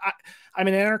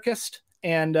an anarchist,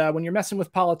 and when you're messing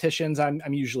with politicians, I'm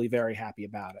usually very happy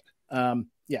about it.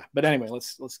 Yeah, but anyway,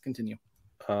 let's continue.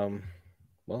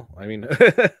 Well, I mean,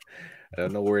 I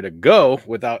don't know where to go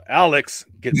without Alex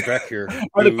gets back here.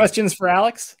 Are the questions for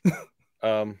Alex?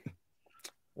 Well,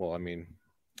 I mean,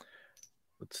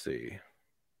 let's see.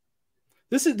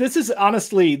 This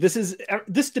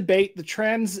debate, the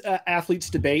trans athletes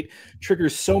debate,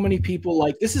 triggers so many people.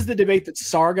 Like, this is the debate that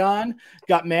Sargon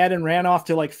got mad and ran off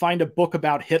to like find a book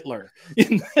about Hitler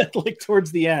like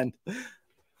towards the end.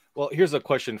 Well, here's a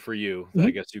question for you that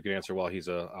I guess you can answer while he's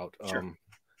out. Sure.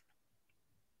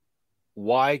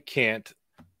 Why can't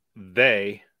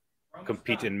they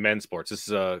compete in men's sports? This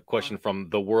is a question from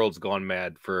The World's Gone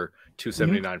Mad for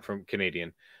 279 from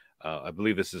Canadian. I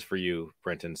believe this is for you,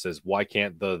 Brenton. Says, why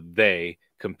can't they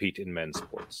compete in men's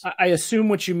sports? I assume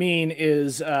what you mean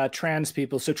is trans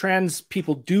people. So trans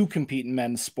people do compete in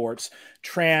men's sports.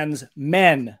 Trans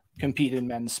men compete in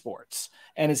men's sports.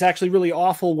 And it's actually really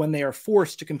awful when they are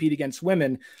forced to compete against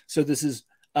women. So this is,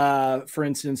 for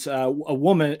instance, a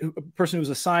person who's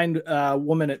assigned a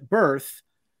woman at birth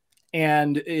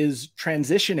and is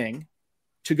transitioning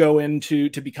to go to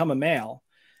become a male.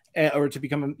 Or to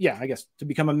become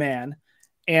a man.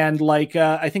 And like,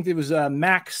 I think it was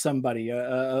Max, somebody,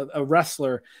 a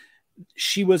wrestler.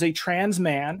 She was a trans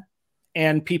man,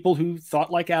 and people who thought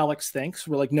like Alex thinks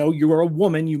were like, no, you are a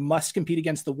woman. You must compete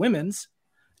against the women's.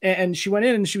 And she went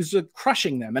in and she was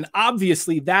crushing them. And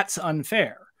obviously that's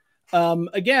unfair.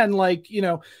 Again, like,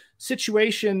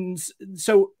 situations.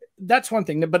 So that's one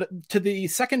thing. But to the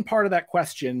second part of that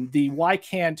question, why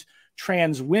can't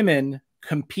trans women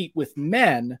compete with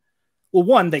men? Well,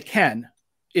 one, they can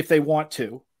if they want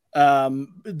to.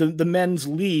 The men's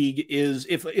league is,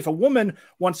 if a woman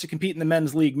wants to compete in the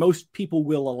men's league, most people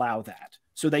will allow that.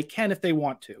 So they can if they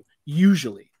want to,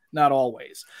 usually, not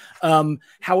always.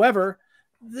 However,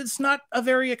 it's not a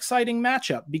very exciting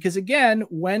matchup because, again,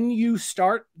 when you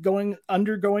start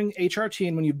undergoing HRT,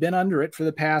 and when you've been under it for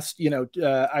the past,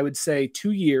 I would say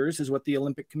 2 years is what the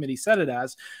Olympic Committee set it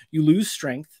as, you lose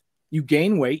strength, you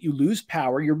gain weight, you lose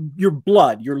power, your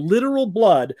blood, your literal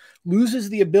blood loses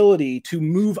the ability to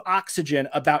move oxygen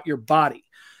about your body.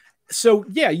 So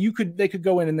yeah, they could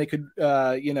go in and they could,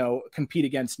 compete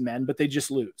against men, but they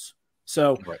just lose.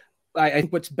 So right. I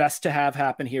think what's best to have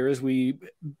happen here is we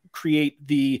create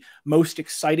the most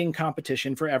exciting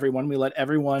competition for everyone. We let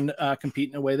everyone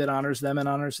compete in a way that honors them and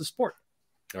honors the sport.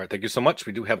 All right, thank you so much.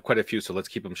 We do have quite a few, so let's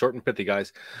keep them short and pithy,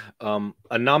 guys.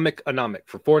 Anomic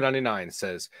for $4.99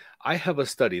 says, I have a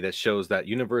study that shows that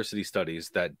university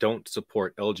studies that don't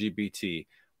support LGBT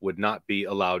would not be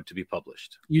allowed to be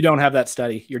published. You don't have that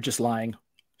study. You're just lying.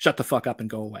 Shut the fuck up and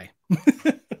go away.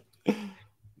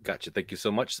 Gotcha. Thank you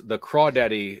so much. The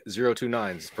Crawdaddy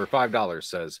 029s for $5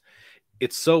 says,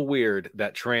 it's so weird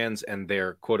that trans and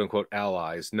their quote unquote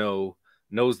allies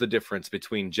knows the difference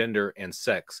between gender and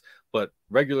sex, but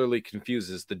regularly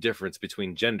confuses the difference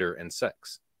between gender and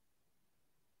sex.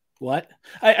 What?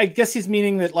 I guess he's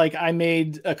meaning that, like, I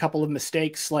made a couple of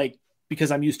mistakes, like, because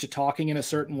I'm used to talking in a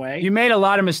certain way. You made a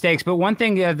lot of mistakes, but one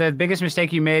thing, the biggest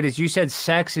mistake you made is you said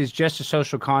sex is just a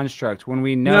social construct when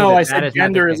we know I said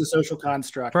gender is a social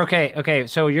construct. Okay.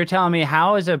 So you're telling me,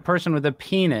 how is a person with a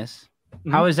penis,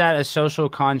 how is that a social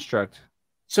construct?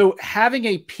 So having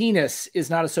a penis is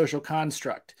not a social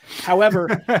construct. However,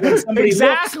 when somebody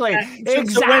exactly,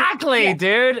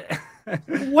 dude.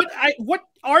 What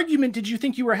argument did you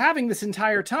think you were having this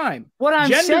entire time? What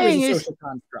I'm saying is social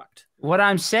construct. What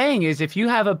I'm saying is, if you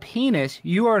have a penis,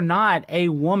 you are not a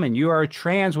woman. You are a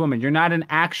trans woman. You're not an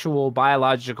actual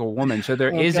biological woman. So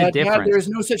there is a difference. God, there is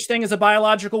no such thing as a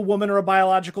biological woman or a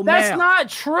biological male. That's not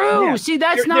true. Yeah. See,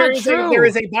 that's not true. There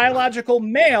is a biological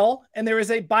male and there is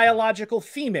a biological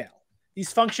female.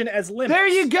 These function as limits. There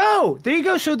you go.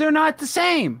 So they're not the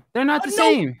same. They're not the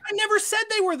same. I never said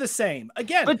they were the same.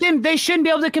 Again. But then they shouldn't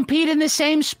be able to compete in the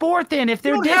same sport then if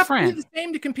they're different. You don't have to be the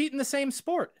same to compete in the same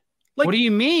sport. Like, what do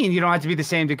you mean you don't have to be the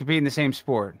same to compete in the same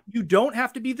sport? You don't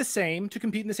have to be the same to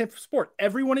compete in the same sport.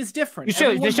 Everyone is different.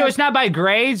 So it's not by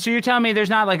grades. So you're telling me there's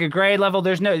not like a grade level.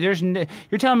 You're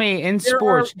telling me in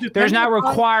sports there's not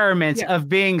requirements of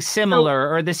being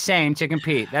similar or the same to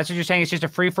compete. That's what you're saying. It's just a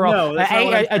free for all. No,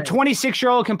 a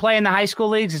 26-year-old can play in the high school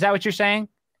leagues. Is that what you're saying?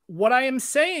 What I am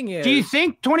saying is, do you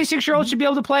think 26-year-olds should be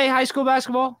able to play high school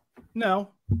basketball?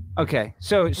 No. Okay,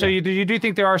 so you do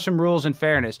think there are some rules and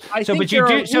fairness. So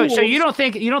you don't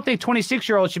think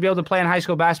 26-year-olds should be able to play in high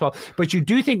school basketball, but you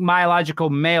do think biological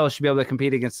males should be able to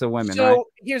compete against the women. So right?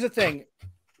 Here's the thing: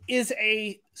 is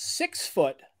a 6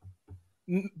 foot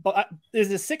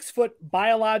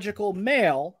biological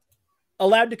male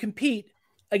allowed to compete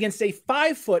against a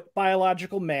 5 foot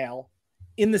biological male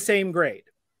in the same grade?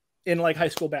 In like high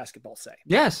school basketball, say.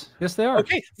 Yes, they are.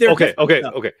 Okay.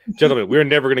 Gentlemen, we're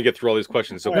never going to get through all these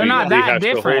questions. So they're not that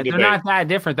different. They're not that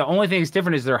different. The only thing that's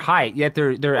different is their height. Yet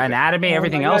their anatomy,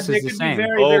 everything else is the same.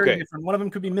 Very different. One of them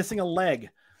could be missing a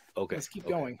leg. Okay. Let's keep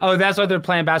going. Oh, that's why they're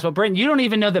playing basketball. Britton, you don't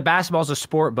even know that basketball's a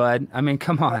sport, bud. I mean,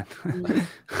 come on.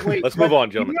 Let's move on,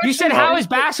 gentlemen. You said how is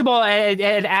basketball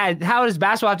and how does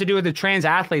basketball have to do with the trans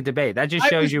athlete debate? That just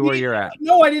shows you where you're at.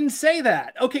 No, I didn't say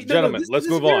that. Okay, gentlemen, let's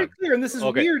move on. Clear, and this is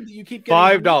weird that you keep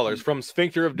getting $5 from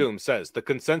Sphincter of Doom says the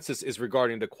consensus is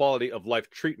regarding the quality of life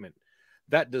treatment.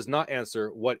 That does not answer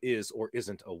what is or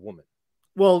isn't a woman.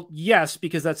 Well, yes,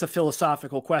 because that's a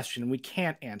philosophical question. We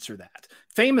can't answer that.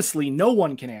 Famously, no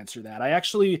one can answer that. I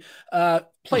actually,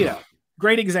 Plato,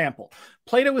 great example.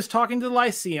 Plato was talking to the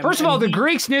Lyceum. First of all, the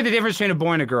Greeks knew the difference between a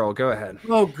boy and a girl. Go ahead.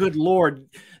 Oh, good Lord.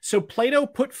 So Plato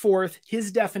put forth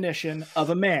his definition of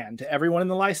a man to everyone in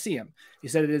the Lyceum. He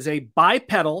said it is a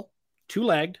bipedal,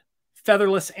 2-legged,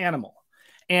 featherless animal.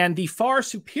 And the far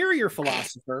superior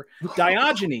philosopher,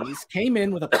 Diogenes, came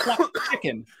in with a plucked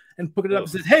chicken and put it up and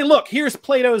says, hey, look, here's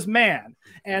Plato's man.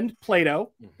 And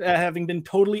Plato, having been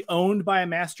totally owned by a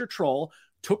master troll,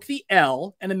 took the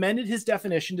L and amended his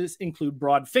definition to include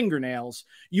broad fingernails,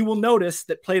 you will notice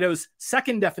that Plato's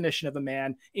second definition of a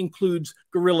man includes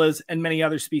gorillas and many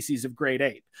other species of great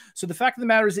ape. So the fact of the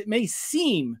matter is, it may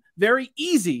seem very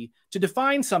easy to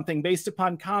define something based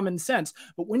upon common sense,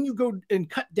 but when you go and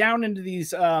cut down into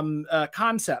these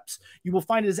concepts, you will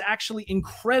find it is actually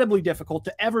incredibly difficult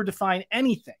to ever define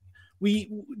anything.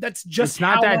 That's just it's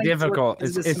not that difficult.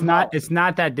 It's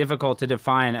not that difficult to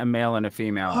define a male and a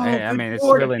female. I mean, it's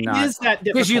really not. Is that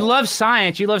difficult? Because you love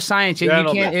science. You love science. And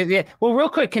you can't. Well, real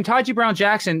quick, Ketanji Brown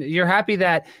Jackson, you're happy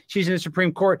that she's in the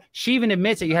Supreme Court. She even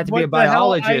admits that you have to be a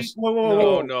biologist.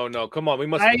 No. Come on. We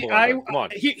must. Come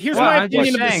on. Here's my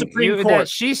opinion of the Supreme Court.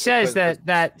 She says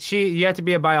that you have to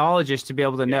be a biologist to be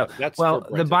able to know. Well,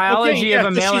 the biology of a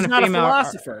male and a female. She's not a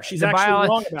philosopher. She's actually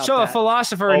wrong about so that. A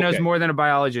philosopher knows more than a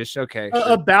biologist. Okay.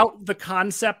 About the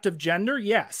concept of gender,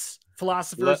 yes.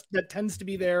 Philosophers, that tends to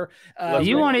be there.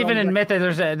 You won't even admit that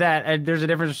there's a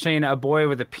difference between a boy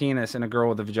with a penis and a girl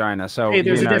with a vagina. So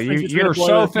you're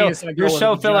so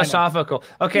philosophical.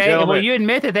 Okay, well, you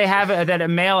admit that that a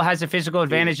male has a physical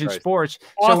advantage in sports.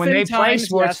 So when they play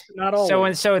sports, them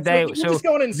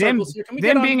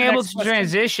being able to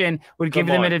transition would give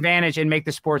them an advantage and make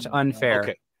the sports unfair.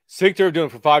 Okay, Sphincter of Doom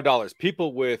for $5.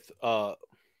 People with oh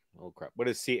crap! What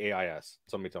is CAIS?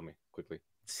 Somebody tell me quickly.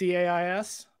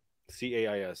 CAIS.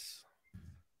 CAIS.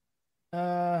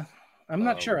 I'm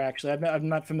not sure actually. I'm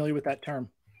not familiar with that term.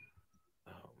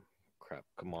 Oh crap!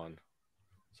 Come on.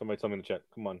 Somebody tell me in the chat.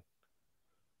 Come on.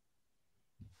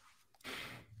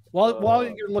 While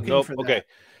you're looking for that. Okay.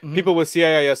 Mm-hmm. People with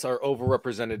CIIS are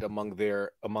overrepresented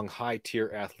among high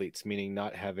tier athletes, meaning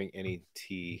not having any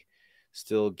T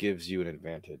still gives you an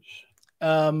advantage.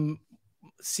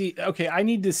 Okay, I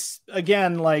need to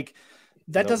again, like,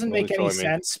 that doesn't make any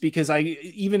sense, because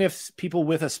even if people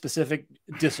with a specific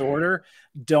disorder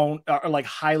are like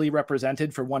highly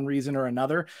represented for one reason or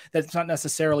another, that's not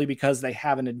necessarily because they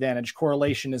have an advantage.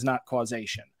 Correlation is not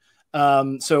causation.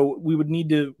 So we would need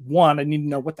to I need to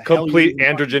know what the complete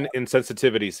androgen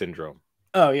insensitivity syndrome.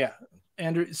 Oh yeah,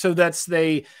 and so that's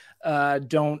they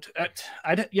don't.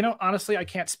 Honestly, I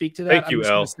can't speak to that. Thank you,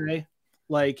 El.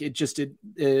 Like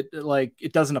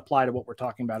it doesn't apply to what we're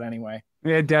talking about anyway.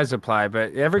 It does apply,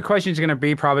 but every question is going to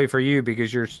be probably for you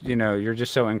because you're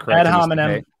just so incorrect. Ad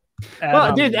hominem.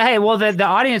 Well, dude, hey, the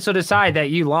audience will decide that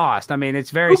you lost. I mean,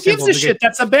 it's very simple. Who gives a shit?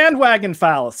 That's a bandwagon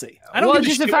fallacy. I don't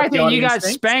just the fact that you got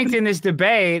spanked in this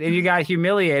debate and you got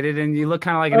humiliated and you look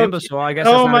kind of like an imbecile. I guess.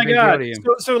 Oh my god.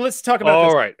 So let's talk about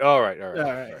this. All right.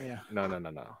 Yeah.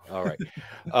 No. All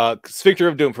right. Sphincter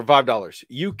of Doom for $5.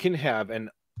 You can have an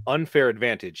unfair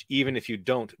advantage even if you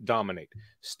don't dominate.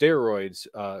 Steroids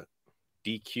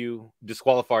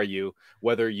disqualify you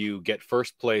whether you get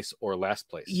first place or last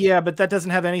place. Yeah, but that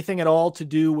doesn't have anything at all to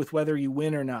do with whether you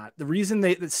win or not. The reason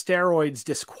that steroids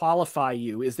disqualify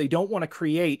you is they don't want to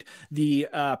create the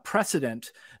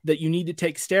precedent that you need to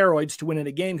take steroids to win in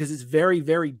a game, because it's very,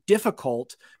 very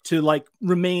difficult to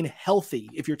remain healthy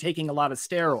if you're taking a lot of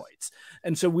steroids.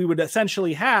 And so we would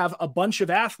essentially have a bunch of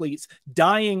athletes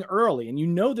dying early.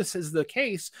 And this is the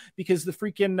case because the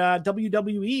freaking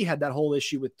WWE had that whole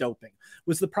issue with doping.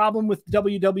 Was the problem with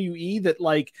WWE that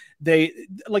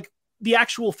the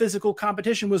actual physical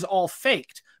competition was all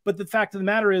faked? But the fact of the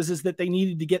matter is that they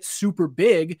needed to get super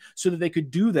big so that they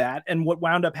could do that. And what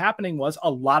wound up happening was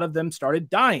a lot of them started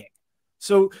dying.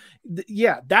 So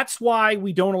that's why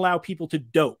we don't allow people to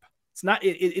dope.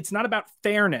 It's not about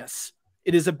fairness.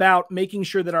 It is about making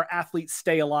sure that our athletes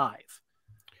stay alive.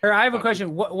 I have a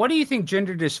question. What do you think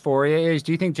gender dysphoria is?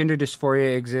 Do you think gender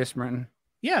dysphoria exists, Brenton?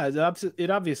 Yeah, it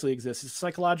obviously exists. It's a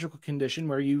psychological condition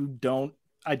where you don't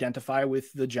identify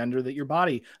with the gender that your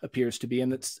body appears to be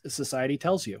and that society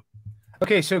tells you.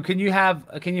 Okay, so can you have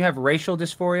racial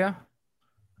dysphoria?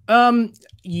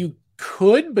 You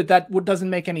could, but that doesn't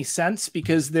make any sense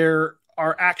because there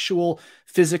are actual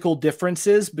physical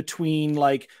differences between,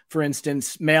 for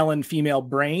instance, male and female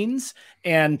brains,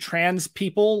 and trans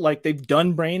people. They've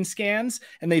done brain scans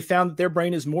and they found that their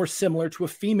brain is more similar to a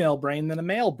female brain than a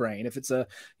male brain. If it's a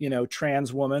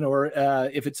trans woman, or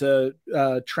if it's a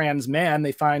trans man,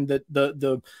 they find that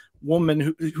the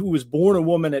woman who was born a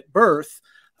woman at birth,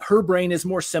 her brain is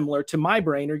more similar to my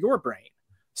brain or your brain.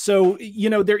 So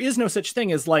there is no such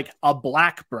thing as a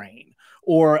black brain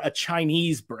or a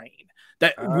Chinese brain.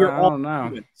 That we're I don't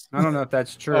know. I don't know if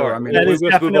that's true. Right, I mean,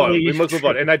 we must move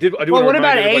on. And I do. Well, what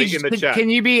about age? In the chat. Can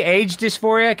you be age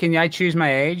dysphoria? Can I choose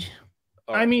my age?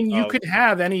 I mean, you could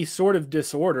have any sort of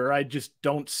disorder. I just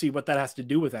don't see what that has to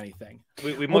do with anything.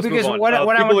 We must move on.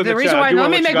 The reason why, let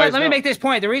me make this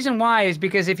point. The reason why is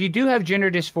because if you do have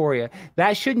gender dysphoria,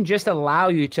 that shouldn't just allow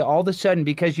you to all of a sudden,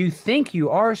 because you think you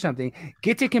are something,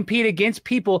 get to compete against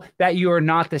people that you are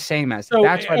not the same as. So,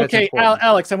 that's why that's important.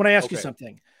 Alex, I want to ask you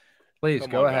something. Please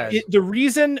go ahead.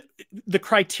 The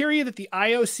criteria that the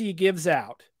IOC gives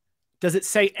out, does it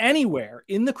say anywhere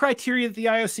in the criteria that the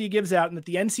IOC gives out and that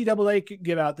the NCAA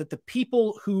give out that the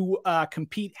people who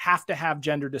compete have to have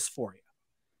gender dysphoria?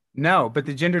 No, but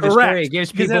the gender dysphoria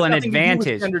gives people an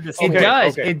advantage. It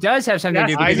does. It does have something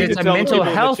to do because it's a mental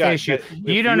health issue.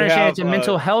 You don't understand it's a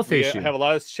mental health issue. We have a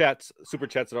lot of super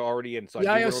chats that are already in. So I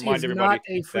do want to remind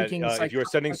everybody that if you're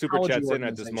sending super chats in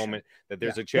at this moment, that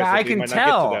there's a chance that we might not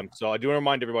get to them. So I do want to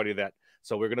remind everybody of that.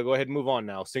 So we're going to go ahead and move on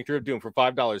now. Cincture of Doom for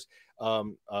 $5.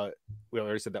 We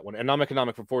already said that one.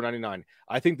 Economic for $4.99.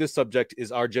 I think this subject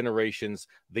is our generation's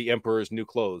The Emperor's New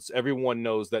Clothes. Everyone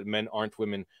knows that men aren't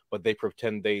women, but they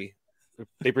pretend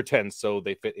so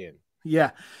they fit in.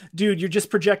 Yeah, dude, you're just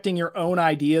projecting your own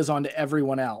ideas onto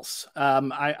everyone else.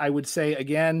 I would say,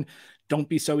 again, don't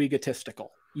be so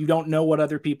egotistical. You don't know what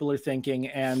other people are thinking.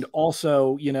 And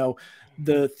also,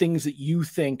 the things that you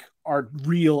think are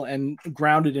real and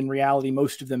grounded in reality,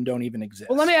 most of them don't even exist.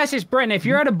 Well, let me ask this, Brenton. If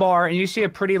you're at a bar and you see a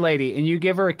pretty lady and you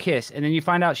give her a kiss and then you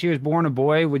find out she was born a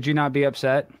boy, would you not be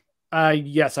upset?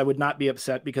 Yes, I would not be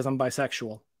upset because I'm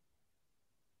bisexual.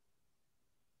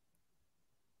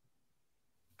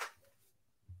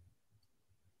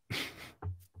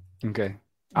 Okay.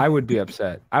 I would be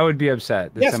upset.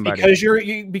 That yes, somebody because you're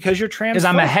transphobic. Because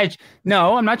I'm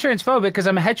No, I'm not transphobic because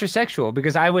I'm a heterosexual.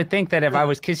 Because I would think that if I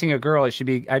was kissing a girl,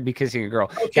 I'd be kissing a girl.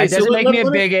 Okay, that doesn't make me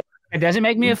a bigot. It doesn't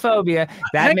make me a phobia.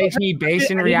 That makes me based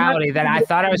in reality that I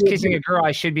thought I was kissing a girl.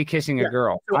 I should be kissing a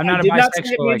girl. So I'm not a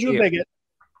bisexual like you. Bigot,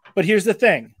 but here's the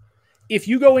thing: if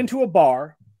you go into a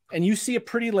bar and you see a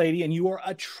pretty lady and you are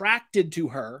attracted to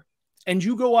her, and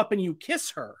you go up and you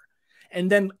kiss her, and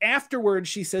then afterwards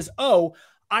she says, "Oh,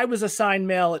 I was assigned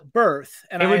male at birth."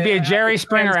 And it would be a Jerry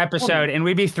Springer episode, and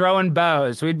we'd be throwing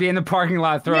bows. We'd be in the parking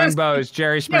lot throwing bows,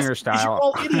 Jerry Springer style. You're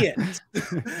all idiots.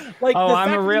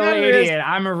 I'm a real idiot.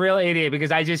 I'm a real idiot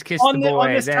because I just kissed the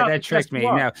boy. That tricked me.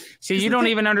 No, see, you don't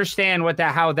even understand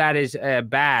how that is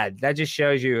bad. That just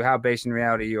shows you how based in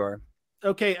reality you are.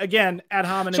 Okay, again, ad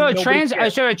hominem. So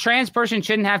a trans person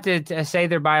shouldn't have to say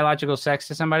their biological sex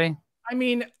to somebody? I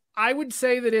mean, I would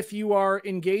say that if you are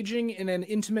engaging in an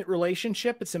intimate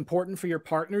relationship, it's important for your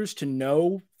partners to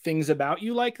know things about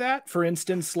you like that. For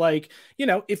instance,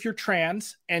 if you're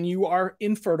trans and you are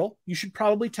infertile, you should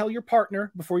probably tell your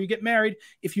partner before you get married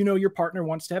if you know your partner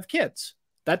wants to have kids.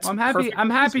 I'm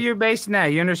happy you're based in that.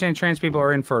 You understand trans people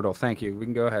are infertile. Thank you. We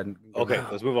can go ahead. Okay,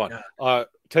 let's move on.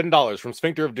 $10 from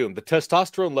Sphincter of Doom. The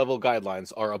testosterone level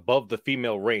guidelines are above the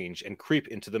female range and creep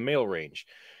into the male range.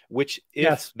 Which,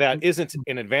 if that isn't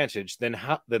an advantage, then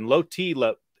low T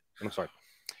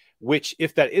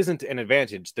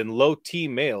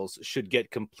males should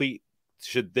get compete.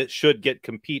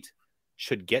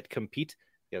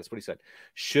 Yeah, that's what he said.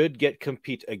 Should get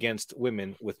compete against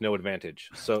women with no advantage.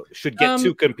 So should get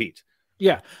to compete.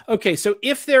 Yeah. Okay. So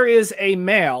if there is a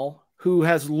male who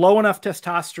has low enough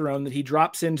testosterone that he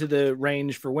drops into the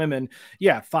range for women,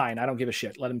 yeah, fine. I don't give a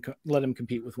shit. Let him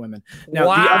compete with women. Now,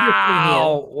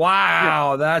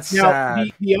 that's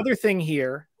sad. The other thing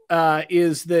here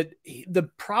is that the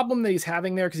problem that he's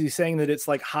having there, because he's saying that it's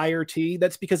like higher T,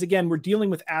 that's because, again, we're dealing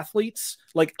with athletes.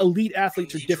 Like elite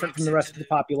athletes are different from the rest of the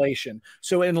population.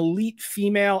 So an elite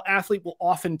female athlete will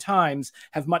oftentimes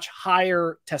have much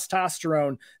higher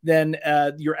testosterone than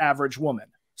your average woman.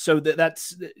 So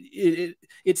that's it.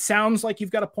 It sounds like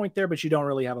you've got a point there, but you don't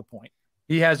really have a point.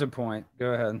 He has a point.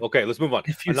 Go ahead. Okay, let's move on.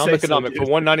 Economic for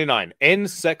 $1.99. End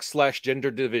sex/gender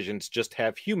divisions just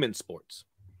have human sports.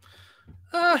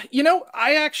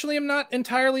 I actually am not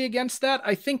entirely against that.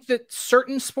 I think that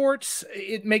certain sports,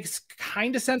 it makes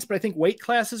kind of sense, but I think weight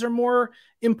classes are more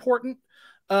important.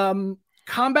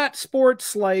 Combat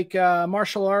sports like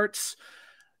martial arts,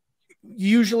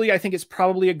 usually I think it's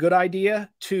probably a good idea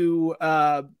to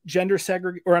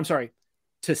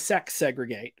to sex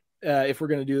segregate if we're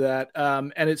going to do that.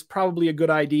 And it's probably a good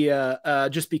idea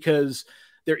just because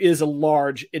there is a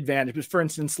large advantage. But for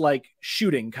instance, like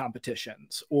shooting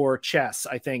competitions or chess,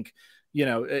 I think,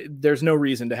 there's no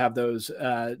reason to have those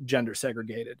gender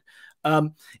segregated.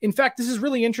 In fact, this is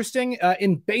really interesting.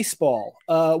 In baseball,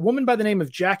 a woman by the name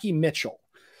of Jackie Mitchell.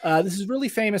 This is really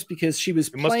famous because she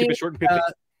was playing. Must keep it short and pithy.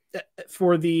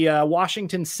 for the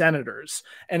Washington Senators,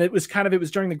 and it was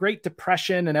during the Great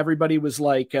Depression, and everybody was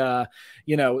like,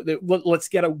 let's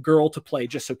get a girl to play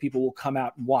just so people will come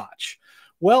out and watch.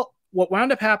 Well, what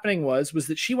wound up happening was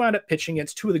that she wound up pitching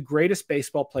against two of the greatest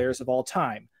baseball players of all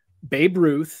time, Babe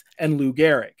Ruth and Lou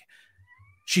Gehrig.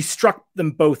 She struck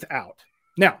them both out.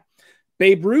 Now,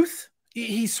 Babe Ruth,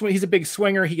 he's a big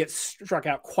swinger. He gets struck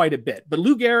out quite a bit. But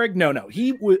Lou Gehrig, no.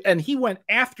 He went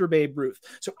after Babe Ruth.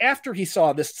 So after he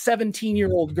saw this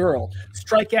 17-year-old girl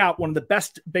strike out one of the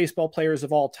best baseball players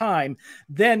of all time,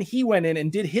 then he went in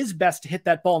and did his best to hit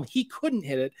that ball, and he couldn't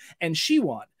hit it, and she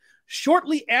won.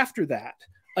 Shortly after that,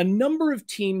 a number of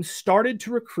teams started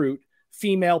to recruit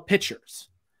female pitchers.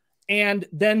 And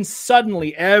then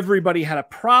suddenly everybody had a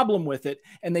problem with it,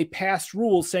 and they passed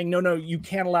rules saying, no, you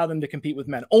can't allow them to compete with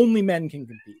men. Only men can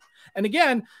compete. And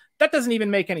again, that doesn't even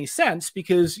make any sense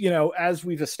because, as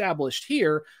we've established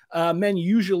here, men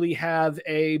usually have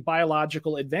a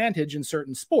biological advantage in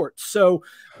certain sports. So,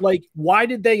 why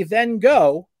did they then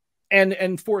go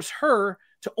and force her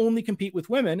to only compete with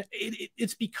women?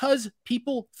 It's because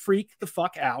people freak the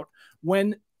fuck out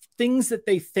when things that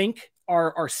they think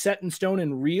are set in stone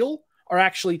and real are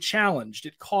actually challenged.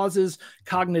 It causes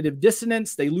cognitive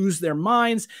dissonance. They lose their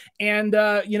minds. And,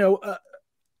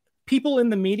 people in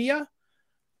the media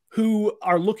who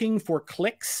are looking for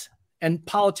clicks and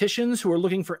politicians who are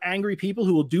looking for angry people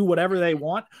who will do whatever they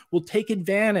want will take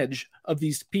advantage of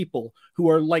these people who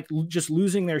are just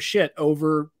losing their shit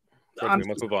over.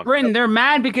 Let's move on. Britton, they're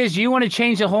mad because you want to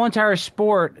change the whole entire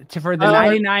sport for the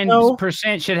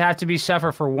 99% should have to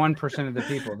suffer for 1% of the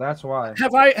people. That's why.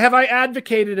 Have I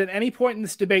advocated at any point in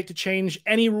this debate to change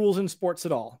any rules in sports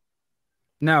at all?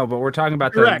 No, but we're talking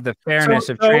about the fairness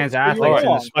of trans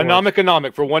athletes.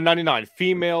 Economic for $1.99.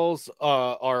 Females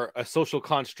are a social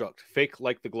construct, fake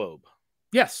like the globe.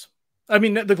 Yes. I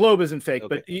mean, the globe isn't fake,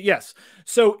 but yes.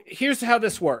 So here's how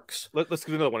this works. Let's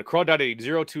get another one.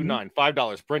 Craw.8029,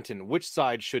 $5. Brenton, which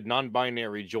side should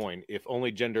non-binary join if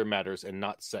only gender matters and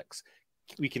not sex?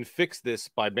 We can fix this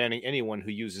by banning anyone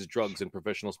who uses drugs in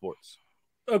professional sports.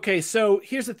 Okay, so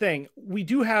here's the thing. We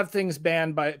do have things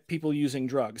banned by people using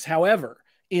drugs. However,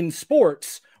 in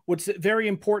sports, what's very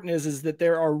important is that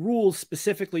there are rules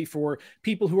specifically for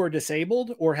people who are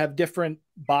disabled or have different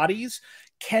bodies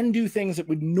can do things that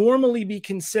would normally be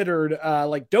considered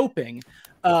like doping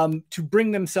to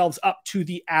bring themselves up to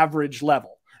the average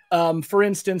level. For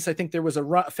instance, I think there was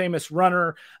a famous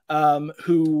runner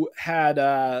who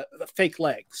had fake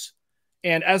legs.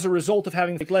 And as a result of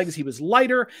having fake legs, he was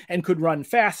lighter and could run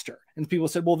faster. And people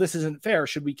said, well, this isn't fair.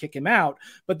 Should we kick him out?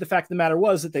 But the fact of the matter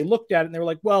was that they looked at it and they were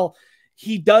like, well,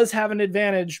 he does have an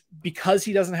advantage because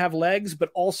he doesn't have legs, but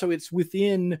also it's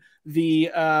within the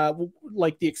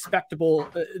acceptable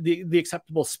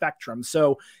spectrum.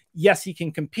 So yes, he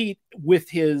can compete with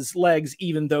his legs,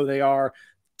 even though they are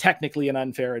technically an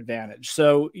unfair advantage.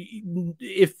 So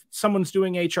if someone's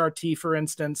doing HRT, for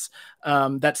instance,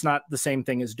 that's not the same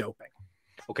thing as doping.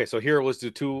 Okay, so here let's do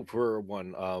 2 for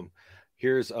 1.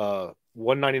 Here's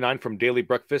 $1.99 from Daily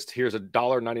Breakfast. Here's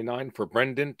 $1.99 for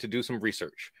Brendan to do some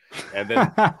research, and then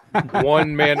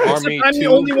One Man Army. I'm the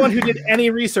only one who did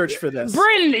any research for this.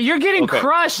 Brendan, you're getting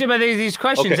crushed by these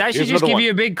questions. I should just give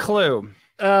you a big clue.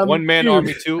 One Man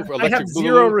Army 2 for Electric I have Boogaloo,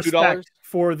 zero respect $2.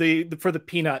 for the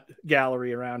peanut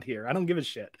gallery around here. I don't give a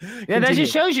shit. Yeah, that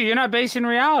just shows you're not based in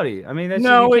reality. I mean, it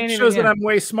shows that I'm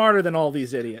way smarter than all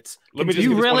these idiots.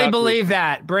 You really believe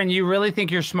that, Bryn? You really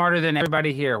think you're smarter than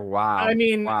everybody here? Wow. I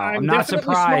mean, I'm not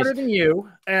surprised. Smarter than you,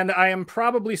 and I am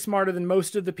probably smarter than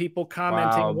most of the people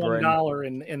commenting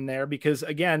 $1 in there because,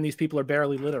 again, these people are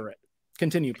barely literate.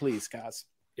 Continue, please, Kaz.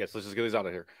 Yes, let's just get these out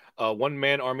of here. One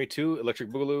Man Army 2,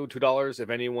 Electric Boogaloo, $2. If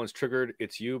anyone's triggered,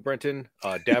 it's you, Brenton.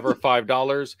 Daver,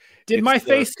 $5. Did my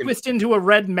face twist into a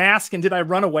red mask and did I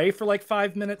run away for like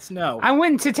 5 minutes? No. I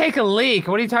went to take a leak.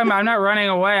 What are you talking about? I'm not running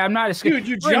away. I'm not Dude,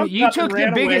 you jumped up and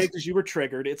ran away because you were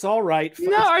triggered. It's all right.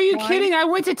 No, are you kidding? I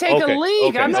went to take a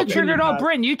leak. I'm not triggered at all,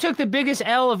 Brenton. You took the biggest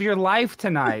L of your life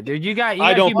tonight, dude. You got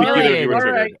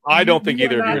humiliated. I don't think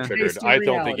either of you were triggered. I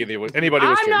don't think anybody was triggered.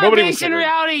 I'm not based in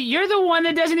reality. You're the one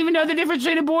that doesn't even know the difference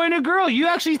between a boy and a girl. You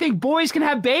actually think boys can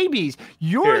have babies.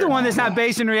 You're the one that's not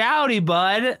based in reality,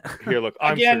 bud. Here, look.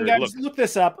 I'm Again, guys, look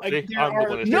this up.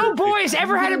 No boy has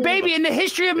ever had a baby in the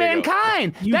history of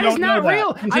mankind. That is not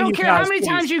real. I don't care how many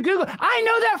times you Google. I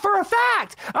know that for a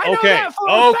fact. I know that for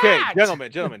a fact.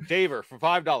 Gentlemen. Daver, for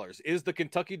 $5. Is the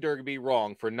Kentucky Derby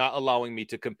wrong for not allowing me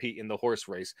to compete in the horse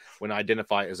race when I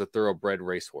identify as a thoroughbred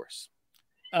racehorse?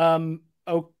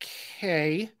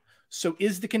 Okay. So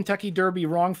is the Kentucky Derby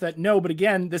wrong for that? No, but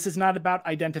again, this is not about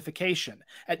identification.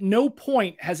 At no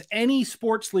point has any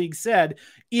sports league said,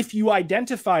 if you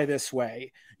identify this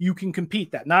way, you can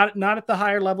compete that. Not at the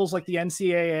higher levels like the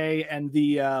NCAA and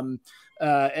the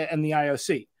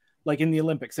IOC, like in the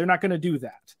Olympics. They're not going to do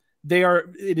that.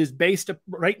 It is based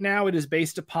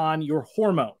upon your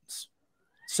hormones.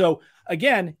 So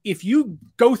again, if you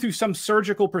go through some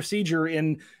surgical procedure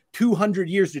in 200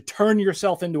 years to turn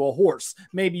yourself into a horse,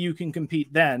 maybe you can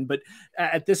compete then. But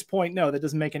at this point, no, that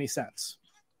doesn't make any sense.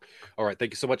 All right.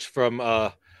 Thank you so much from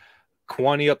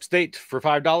Kwani Upstate for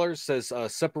 $5 says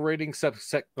separating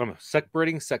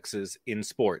sexes in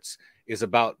sports is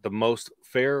about the most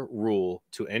fair rule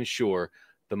to ensure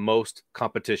the most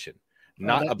competition,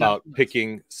 not about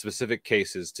picking specific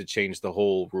cases to change the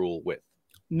whole rule with.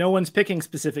 No one's picking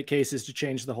specific cases to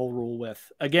change the whole rule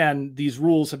with. Again, these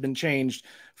rules have been changed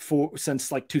since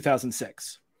like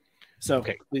 2006. So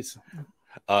okay. Please.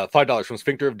 $5 from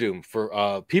Sphincter of Doom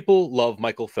for people love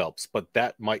Michael Phelps, but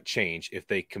that might change if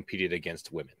they competed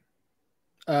against women.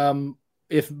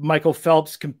 If Michael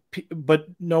Phelps but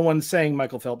no one's saying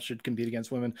Michael Phelps should compete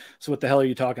against women. So what the hell are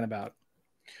you talking about?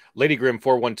 Lady Grimm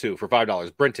 412 for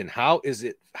 $5. Brenton, how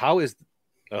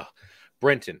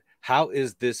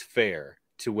is this fair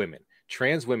to women?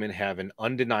 Trans women have an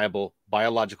undeniable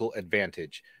biological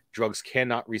advantage. Drugs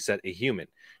cannot reset a human.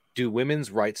 Do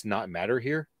women's rights not matter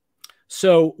here?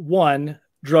 So one,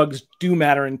 drugs do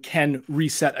matter and can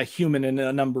reset a human in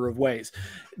a number of ways.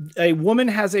 A woman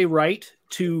has a right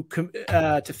to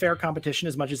fair competition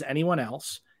as much as anyone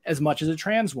else, as much as a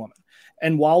trans woman.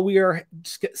 And while we are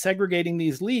segregating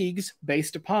these leagues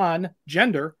based upon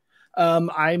gender,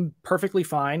 I'm perfectly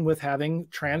fine with having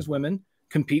trans women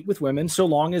compete with women so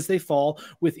long as they fall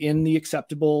within the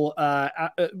acceptable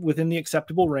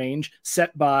range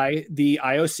set by the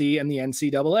IOC and the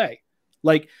NCAA.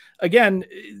 Like, again,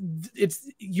 it's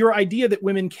your idea that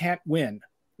women can't win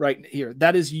right here.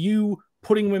 That is you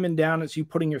putting women down. It's you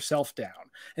putting yourself down.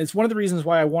 And it's one of the reasons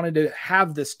why I wanted to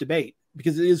have this debate,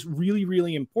 because it is really,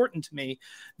 really important to me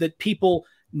that people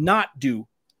not do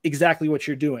exactly what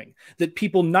you're doing, that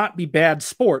people not be bad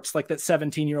sports like that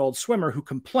 17-year-old swimmer who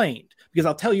complained. Because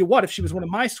I'll tell you what, if she was one of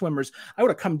my swimmers, I would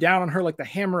have come down on her like the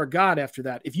hammer of God after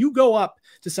that. If you go up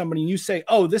to somebody and you say,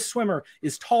 oh, this swimmer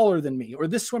is taller than me, or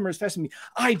this swimmer is faster than me,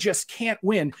 I just can't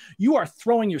win. You are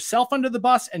throwing yourself under the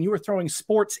bus, and you are throwing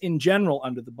sports in general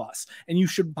under the bus. And you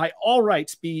should, by all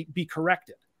rights, be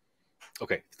corrected.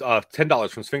 Okay, $10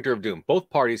 from Sphincter of Doom. Both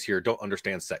parties here don't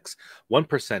understand sex.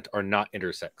 1% are not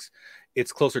intersex.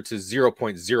 It's closer to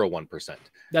 0.01%.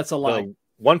 That's a lie. The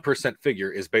 1% figure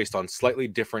is based on slightly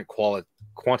different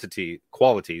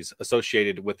qualities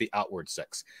associated with the outward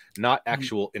sex, not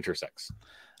actual intersex.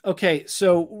 Okay,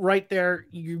 so right there,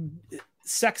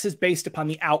 sex is based upon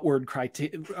the outward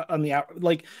criteria.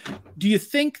 Like, do you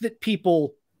think that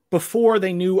people, before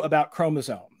they knew about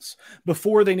chromosomes,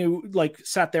 before they knew, like,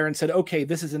 sat there and said, okay,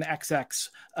 this is an XX,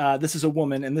 this is a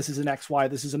woman, and this is an XY,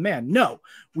 this is a man? No,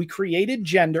 we created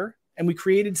gender and we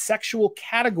created sexual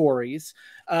categories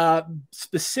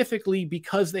specifically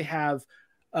because they have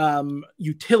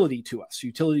utility to us,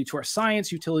 utility to our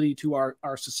science, utility to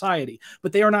our society,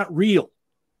 but they are not real.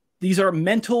 These are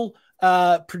mental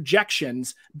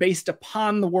projections based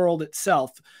upon the world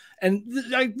itself. And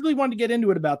I really wanted to get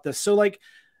into it about this. So, like,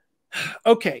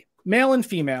 okay, male and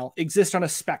female exist on a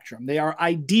spectrum. They are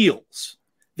ideals.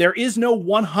 There is no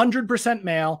 100%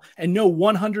 male and no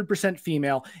 100%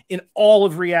 female in all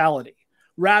of reality.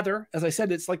 Rather, as I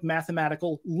said, it's like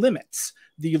mathematical limits.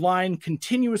 The line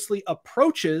continuously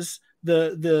approaches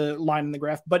the line in the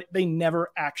graph, but they never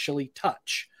actually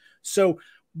touch. So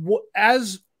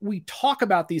as we talk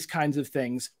about these kinds of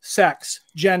things, sex,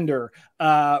 gender,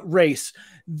 race,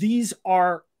 these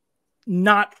are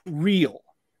not real.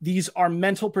 These are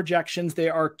mental projections. They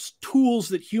are tools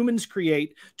that humans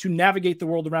create to navigate the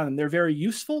world around them. They're very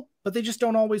useful, but they just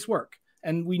don't always work.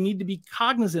 And we need to be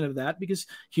cognizant of that because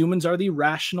humans are the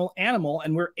rational animal,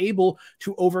 and we're able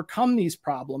to overcome these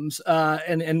problems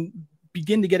and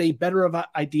begin to get a better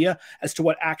idea as to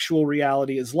what actual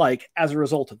reality is like as a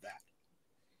result of that.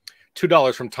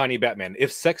 $2 from Tiny Batman.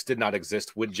 If sex did not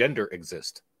exist, would gender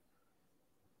exist?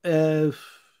 If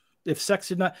sex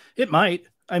did not, it might.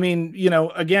 I mean,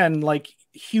 again, like,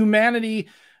 humanity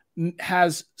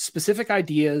has specific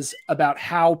ideas about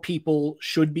how people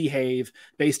should behave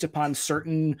based upon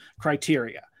certain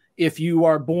criteria. If you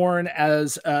are born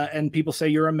as, and people say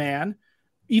you're a man,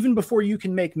 even before you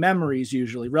can make memories,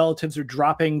 usually relatives are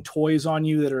dropping toys on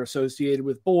you that are associated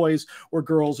with boys or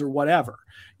girls or whatever.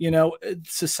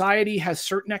 Society has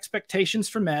certain expectations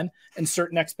for men and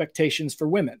certain expectations for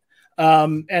women.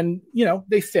 And,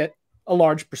 they fit a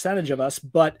large percentage of us,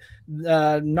 but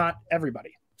not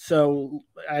everybody. So,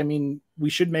 I mean, we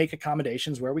should make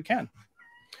accommodations where we can.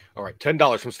 All right,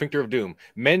 $10 from Sphincter of Doom.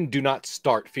 Men do not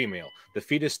start female. The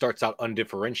fetus starts out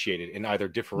undifferentiated and either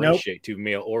differentiate to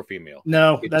male or female.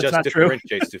 No, that's just not true.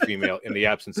 differentiates to female in the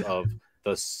absence of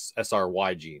the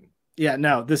SRY gene. Yeah,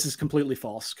 no, this is completely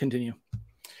false. Continue.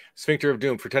 Sphincter of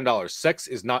Doom for $10. Sex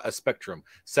is not a spectrum.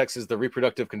 Sex is the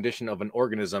reproductive condition of an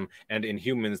organism, and in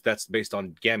humans, that's based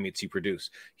on gametes you produce.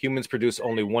 Humans produce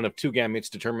only one of two gametes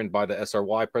determined by the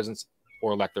SRY presence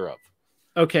or lack thereof.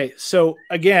 Okay, so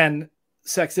again,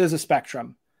 sex is a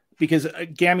spectrum because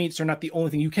gametes are not the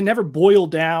only thing. You can never boil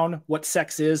down what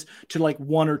sex is to like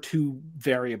one or two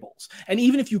variables. And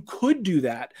even if you could do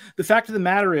that, the fact of the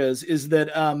matter is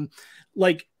that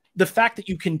like the fact that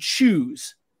you can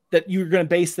choose that you're going to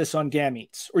base this on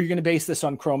gametes or you're going to base this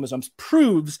on chromosomes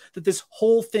proves that this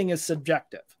whole thing is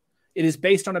subjective. It is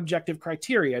based on objective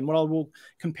criteria. And what I will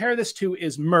compare this to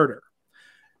is murder.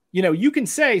 You can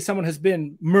say someone has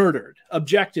been murdered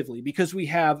objectively because we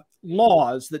have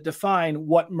laws that define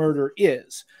what murder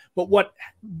is. But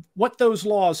what those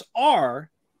laws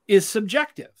are is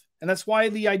subjective. And that's why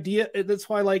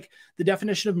like the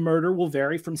definition of murder will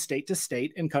vary from state to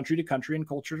state and country to country and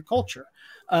culture to culture.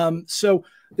 So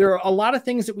there are a lot of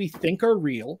things that we think are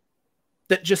real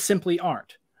that just simply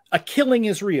aren't. A killing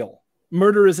is real.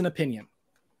 Murder is an opinion.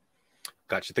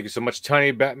 Gotcha. Thank you so much,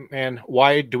 Tiny Batman.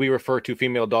 Why do we refer to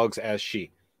female dogs as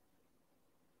she?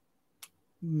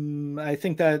 I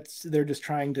think they're just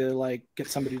trying to like get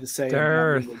somebody to say.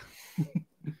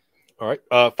 All right.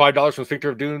 $5 from Sphincter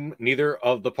of Doom. Neither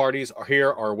of the parties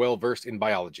are well versed in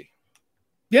biology.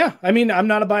 Yeah, I mean, I'm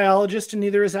not a biologist, and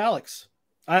neither is Alex.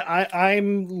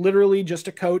 I'm literally just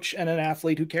a coach and an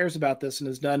athlete who cares about this and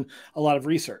has done a lot of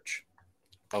research.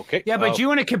 Okay. Yeah, but you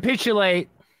want to capitulate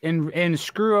and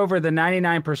screw over the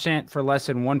 99% for less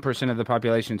than 1% of the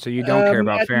population. So you don't care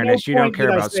about fairness. You don't care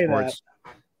about sports.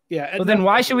 That. Yeah. Well, then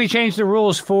why should we change the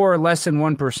rules for less than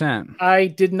 1%? I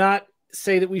did not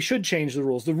say that we should change the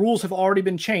rules. The rules have already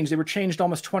been changed. They were changed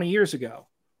almost 20 years ago.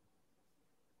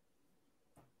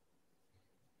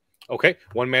 Okay.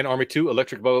 One Man Army 2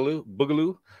 Electric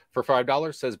Boogaloo for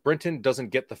 $5 says Brenton doesn't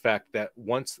get the fact that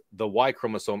once the Y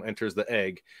chromosome enters the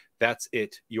egg, that's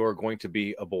it. You're going to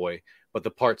be a boy, but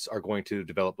the parts are going to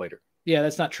develop later. Yeah,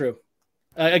 that's not true.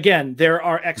 Again, there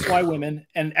are XY women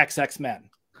and XX men.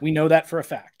 We know that for a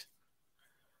fact.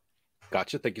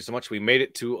 Gotcha. Thank you so much. We made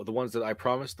it to the ones that I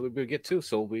promised that we would get to,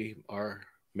 so we are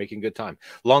making good time.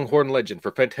 Longhorn Legend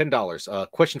for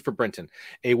 $10. Question for Brenton.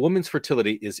 A woman's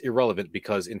fertility is irrelevant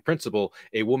because, in principle,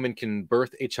 a woman can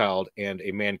birth a child and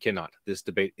a man cannot. This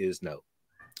debate is no.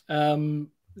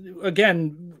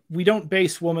 Again, we don't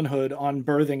base womanhood on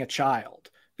birthing a child.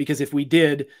 Because if we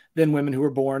did, then women who were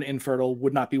born infertile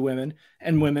would not be women,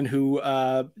 and women who,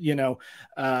 no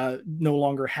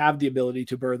longer have the ability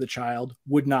to birth a child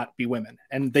would not be women.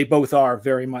 And they both are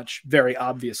very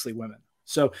obviously women.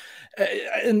 So,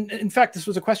 in fact, this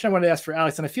was a question I wanted to ask for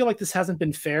Alex, and I feel like this hasn't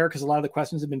been fair because a lot of the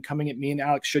questions have been coming at me, and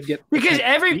Alex should get because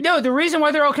the reason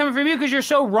why they're all coming from you because you're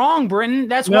so wrong, Brenton.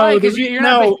 That's why because you're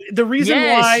not. The reason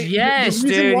why,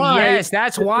 yes,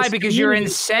 that's why because you're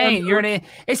insane.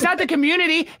 It's not the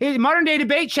community. Modern Day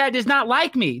Debate chat does not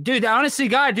like me, dude. Honestly,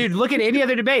 God, dude, look at any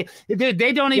other debate.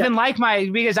 They don't even like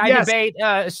because I debate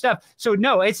stuff. So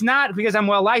no, it's not because I'm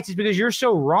well liked. It's because you're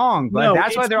so wrong. But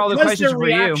that's why they're all the questions for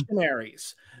you.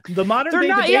 The modern they're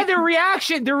not. Yeah, they're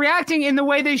reacting in the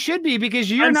way they should be because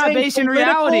you're not based in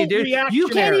reality, dude. You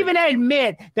can't even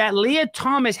admit that Leah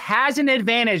Thomas has an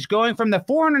advantage going from the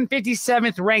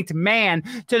 457th ranked man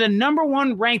to the number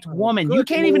 1 ranked woman. You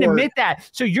can't even admit that.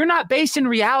 So you're not based in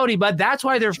reality, but that's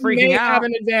why they're freaking out. Have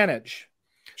an advantage.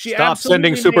 Stop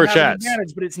sending super chats.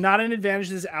 But it's not an advantage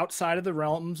that is outside of the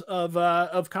realms of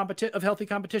healthy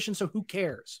competition. So who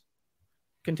cares?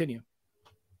 Continue.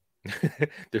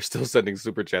 They're still sending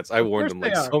super chats. I warned them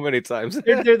like so many times.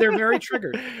 They're very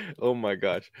triggered. Oh my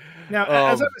gosh. Now,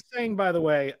 as I was saying, by the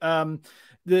way,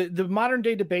 the Modern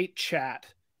Day Debate chat,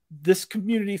 this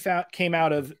community came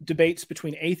out of debates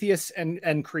between atheists and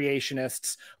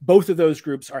creationists. Both of those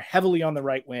groups are heavily on the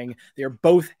right wing. They are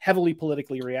both heavily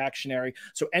politically reactionary.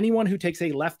 So anyone who takes a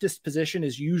leftist position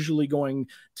is usually going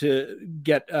to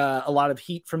get a lot of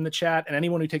heat from the chat. And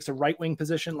anyone who takes a right wing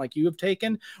position like you have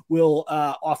taken will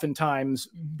oftentimes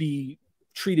be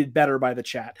treated better by the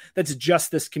chat. That's just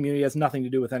this community. It has nothing to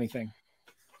do with anything.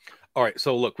 All right.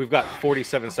 So look, we've got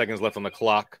 47 seconds left on the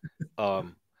clock.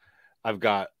 I've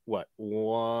got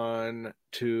 1,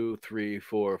 2, 3,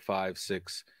 4, 5,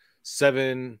 6,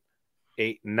 7,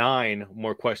 8, 9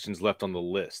 more questions left on the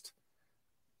list.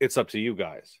 it's up to you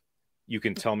guys. You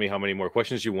can tell me how many more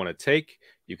questions you want to take.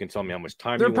 You can tell me how much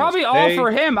time They're you probably want to all stay. for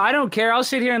him. I don't care. I'll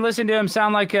sit here and listen to him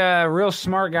sound like a real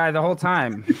smart guy the whole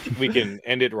time. We can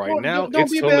end it right now. Don't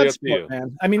It's be a totally bad up to you. sport,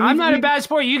 man. I mean, I'm not a bad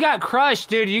sport. You got crushed,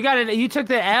 dude. You took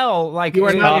the L. Like You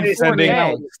are in not Stop sending,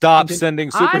 4K. stop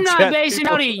sending super I'm not chats, basing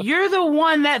people. out. You're the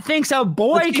one that thinks a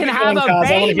boy Let's keep can it have going, a Kaz.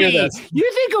 I wanna hear baby. this. You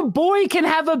think a boy can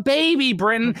have a baby,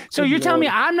 Brenton? So Good you're telling me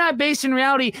Lord. I'm not based in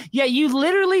reality, yet you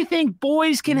literally think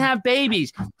boys can have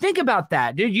babies. Think about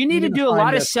that, dude. You need to need to do a find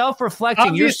lot of this.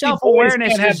 self-reflecting. Your Obviously, boys self-awareness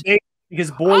can't have is babies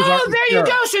because boys Oh, aren't there you mature.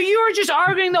 go. So you were just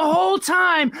arguing the whole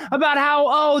time about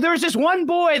how, there's this one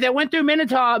boy that went through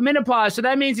menopause, so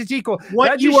that means it's equal. That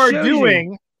What just you are shows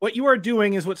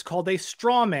doing is what's called a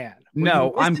straw man. where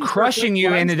No, you I'm listen to crushing you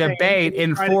what in I'm a saying debate and you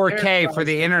in try to 4K for characterize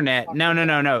the it. internet.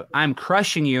 No. I'm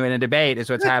crushing you in a debate is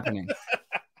what's happening.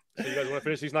 So you guys want to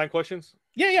finish these 9 questions?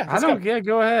 Yeah. I Let's don't. go. Yeah,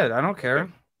 go ahead. I don't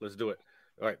care. Let's do it.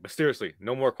 All right, but seriously,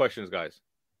 no more questions, guys.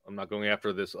 I'm not going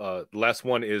after this. The last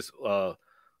one is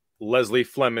Leslie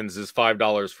Flemings is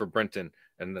 $5 for Brenton,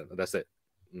 and that's it.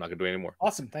 I'm not gonna do any more.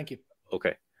 Awesome. Thank you.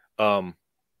 Okay. So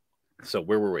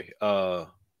where were we?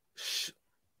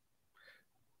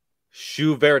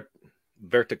 Shoe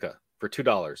Vertica for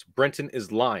 $2. Brenton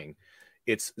is lying.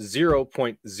 It's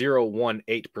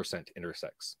 0.018%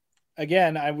 intersex.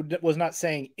 Again, I was not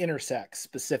saying intersex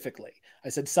specifically. I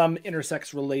said some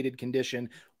intersex related condition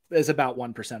is about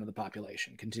 1% of the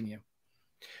population. Continue.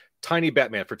 Tiny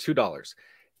Batman for $2.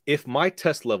 If my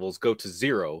test levels go to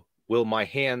 0, will my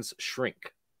hands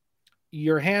shrink?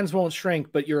 Your hands won't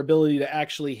shrink, but your ability to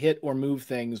actually hit or move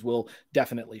things will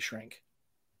definitely shrink.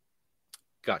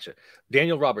 Gotcha.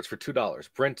 Daniel Roberts for $2.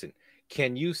 Brenton,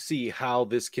 can you see how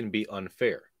this can be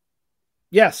unfair?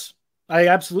 Yes, I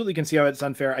absolutely can see how it's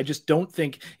unfair. I just don't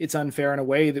think it's unfair in a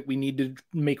way that we need to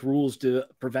make rules to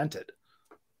prevent it.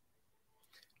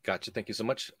 Gotcha. Thank you so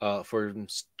much for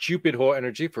Stupid Whore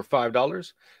Energy for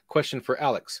 $5. Question for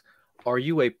Alex. Are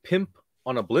you a pimp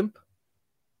on a blimp?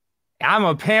 I'm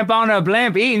a pimp on a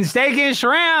blimp eating steak and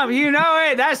shrimp. You know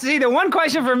it. That's the one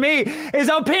question for me is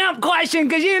a pimp question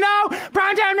because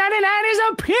Primetime 99 is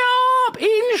a pimp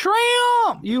eating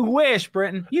shrimp. You wish,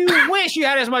 Brenton. You wish you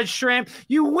had as much shrimp.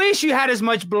 You wish you had as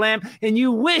much blimp, and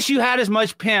you wish you had as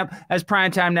much pimp as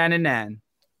Primetime 99.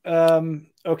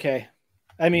 Okay.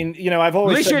 I mean, I've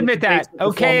always. At least you admit that.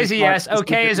 Okay is a yes.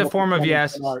 Okay is a form of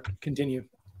yes. Continue.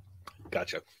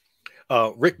 Gotcha.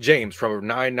 Rick James from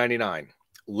 $9.99.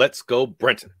 Let's go,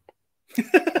 Brenton.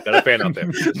 Got a fan out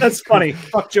there. That's funny.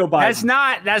 Fuck Joe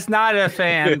Biden. That's not a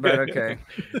fan, but okay.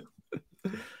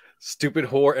 Stupid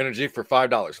Whore Energy for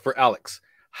 $5. For Alex,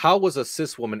 how was a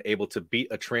cis woman able to beat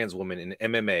a trans woman in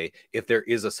MMA if there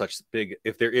is such a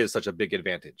big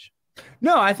advantage?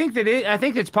 No, I think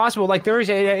it's possible. Like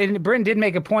and Brenton did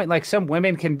make a point. Like some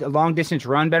women can long distance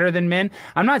run better than men.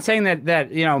 I'm not saying that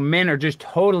men are just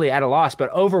totally at a loss, but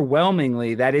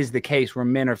overwhelmingly that is the case where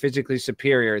men are physically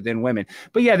superior than women.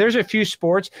 But yeah, there's a few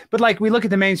sports. But like we look at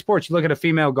the main sports, you look at a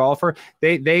female golfer,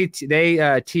 they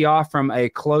tee off from a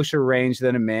closer range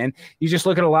than a man. You just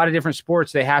look at a lot of different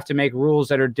sports. They have to make rules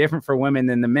that are different for women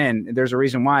than the men. There's a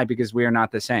reason why, because we are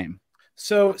not the same.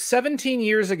 So 17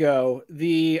 years ago,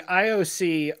 the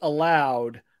IOC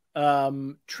allowed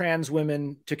trans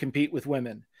women to compete with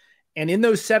women. And in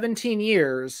those 17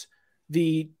 years,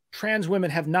 the trans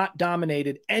women have not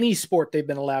dominated any sport they've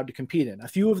been allowed to compete in. A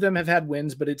few of them have had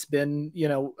wins, but it's been,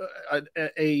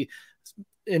 a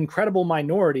incredible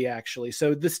minority, actually.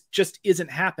 So this just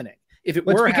isn't happening. If it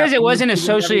were because it wasn't as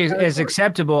socially as category.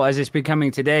 acceptable as it's becoming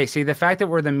today. See, the fact that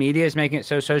the media is making it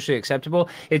so socially acceptable,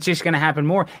 it's just going to happen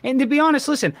more. And to be honest,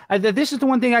 listen, this is the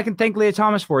one thing I can thank Leah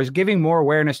Thomas for, is giving more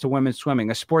awareness to women's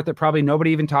swimming, a sport that probably nobody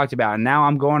even talked about. And now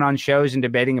I'm going on shows and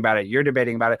debating about it. You're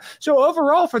debating about it. So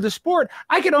overall for the sport,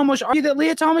 I could almost argue that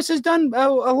Leah Thomas has done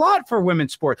a lot for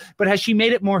women's sport. But has she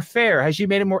made it more fair? Has she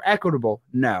made it more equitable?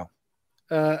 No.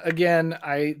 Again,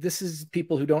 this is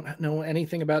people who don't know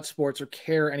anything about sports or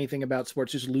care anything about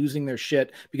sports, just losing their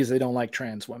shit because they don't like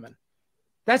trans women.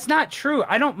 That's not true.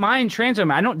 I don't mind trans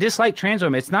women. I don't dislike trans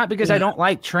women. It's not because I don't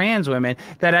like trans women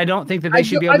that I don't think that they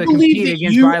should be able to compete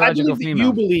against biological females.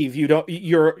 You believe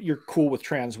you're cool with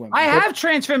trans women. I have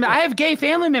trans women. I have gay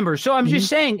family members. So I'm just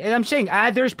saying,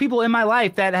 there's people in my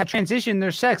life that have transitioned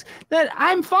their sex that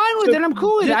I'm fine with and I'm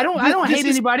cool with. I don't hate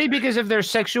anybody because of their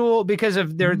sexual, because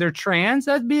of their trans.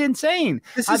 That'd be insane.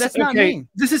 That's not me.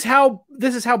 This is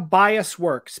how bias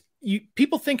works.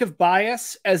 People think of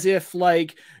bias as if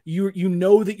like you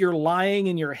know that you're lying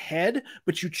in your head,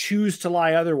 but you choose to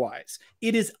lie otherwise.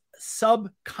 It is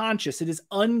subconscious. It is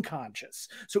unconscious.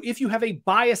 So if you have a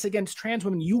bias against trans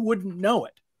women, you wouldn't know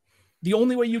it. The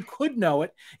only way you could know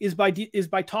it is by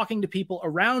talking to people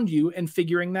around you and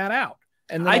figuring that out.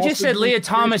 And I just said Leah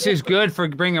Thomas is good for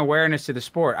bringing awareness to the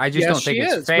sport. I just don't think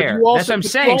it's fair. That's what I'm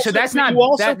saying. So that's not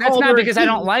because I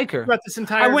don't like her. This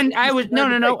entire when I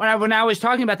was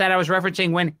talking about that, I was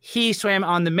referencing when he swam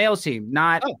on the male team,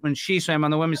 not when she swam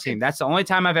on the women's team. That's the only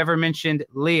time I've ever mentioned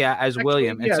Leah as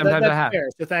William. And sometimes I have. Fair,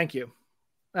 so thank you.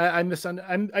 I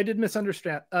did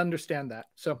misunderstand that.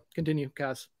 So continue,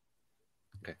 Kaz.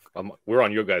 Okay, we're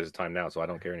on your guys' time now, so I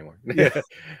don't care anymore.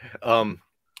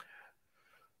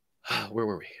 Where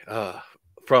were we?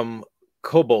 From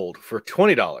Kobold for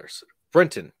 $20.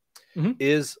 Brenton,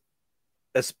 is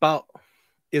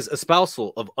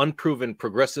espousal of unproven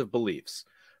progressive beliefs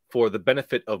for the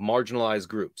benefit of marginalized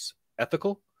groups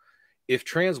ethical? If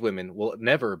trans women will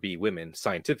never be women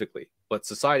scientifically, but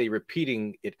society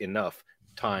repeating it enough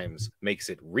times makes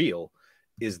it real,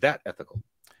 is that ethical?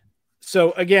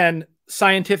 So again,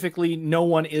 scientifically, no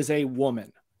one is a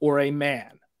woman or a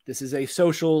man. This is a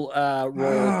social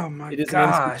role. Oh my gosh,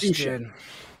 an institution. Dude.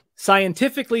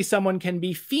 Scientifically, someone can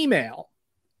be female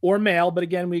or male, but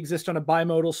again, we exist on a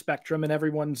bimodal spectrum, and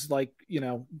everyone's like,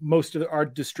 most of it are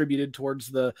distributed towards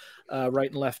the right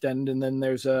and left end, and then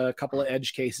there's a couple of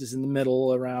edge cases in the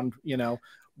middle around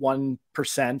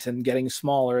 1% and getting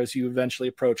smaller as you eventually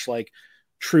approach like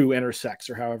true intersex,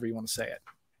 or however you want to say it.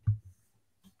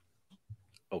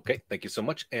 Okay, thank you so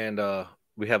much. And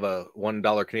we have a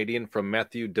 $1 Canadian from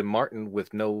Matthew DeMartin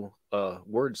with no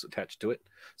words attached to it.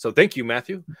 So thank you,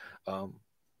 Matthew.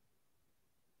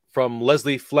 From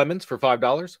Leslie Flemons for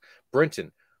 $5.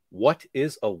 Brenton, what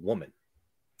is a woman?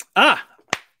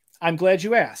 I'm glad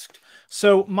you asked.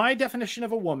 So my definition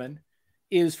of a woman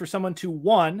is for someone to,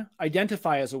 1,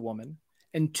 identify as a woman,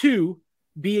 and 2,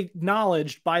 be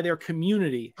acknowledged by their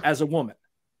community as a woman.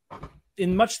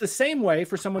 In much the same way,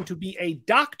 for someone to be a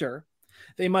doctor,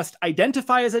 they must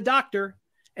identify as a doctor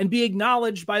and be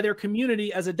acknowledged by their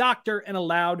community as a doctor and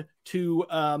allowed to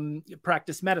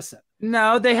practice medicine.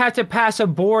 No, they have to pass a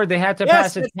board. They have to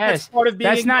pass a test. That's part of being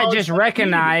That's not just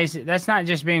recognized. That's not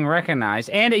just being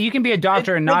recognized. And you can be a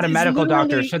doctor and not a medical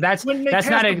doctor. So that's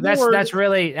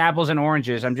really apples and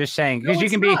oranges. I'm just saying, because you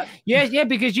can be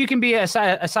because you can be a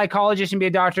psychologist and be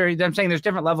a doctor. I'm saying there's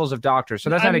different levels of doctors. So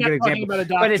that's not a good example.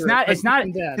 But it's not.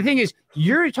 The thing is,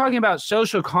 you're talking about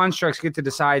social constructs get to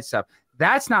decide stuff.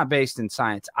 That's not based in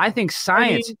science. I think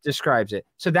science describes it.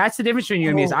 So that's the difference between you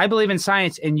and me. Is I believe in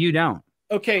science and you don't.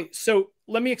 Okay, so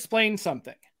let me explain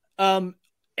something.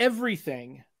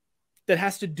 Everything that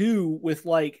has to do with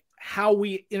like how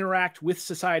we interact with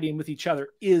society and with each other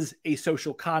is a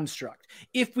social construct.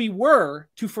 If we were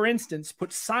to, for instance,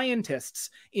 put scientists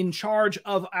in charge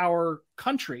of our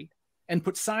country and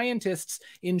put scientists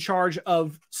in charge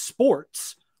of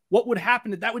sports, what would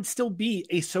happen? That would still be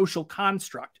a social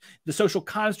construct. The social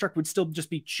construct would still just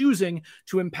be choosing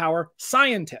to empower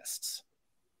scientists.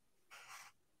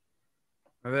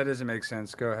 Well, that doesn't make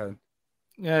sense. Go ahead.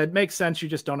 Yeah, it makes sense. You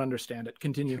just don't understand it.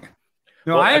 Continue.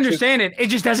 No, I understand it. It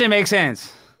just doesn't make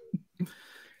sense.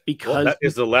 Because that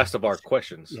is the last of our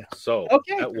questions. Yeah. So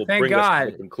that will bring us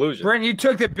to the conclusion. Brent, you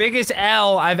took the biggest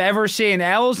L I've ever seen.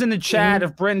 L's in the chat.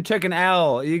 If Brent took an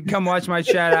L, you can come watch my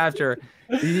chat after.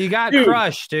 You got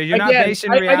crushed, dude. You're not based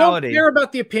in reality. I don't care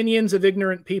about the opinions of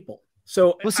ignorant people.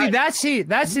 So that's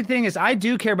the thing is I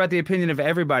do care about the opinion of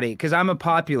everybody because I'm a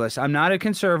populist. I'm not a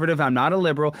conservative. I'm not a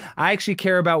liberal. I actually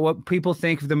care about what people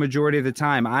think the majority of the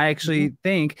time. I actually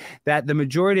think that the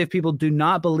majority of people do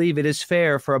not believe it is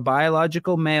fair for a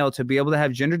biological male to be able to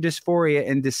have gender dysphoria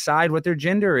and decide what their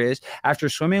gender is after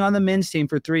swimming on the men's team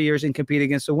for 3 years and compete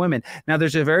against the women. Now,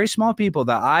 there's a very small people,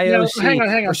 the IOC, hang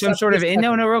on, or some sort of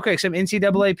real quick, some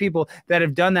NCAA people that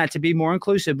have done that to be more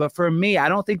inclusive. But for me, I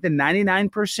don't think the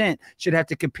 99% should have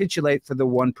to capitulate for the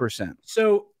 1%.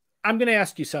 So I'm going to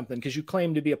ask you something because you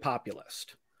claim to be a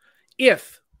populist.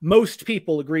 If most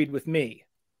people agreed with me,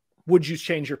 would you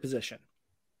change your position?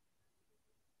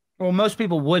 Well, most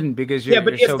people wouldn't because you're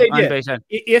so unbased.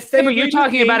 But you're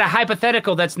talking about a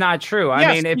hypothetical that's not true.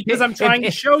 Yes, I mean, because I'm trying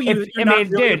to show you.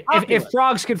 If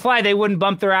frogs could fly, they wouldn't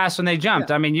bump their ass when they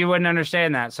jumped. Yeah. I mean, you wouldn't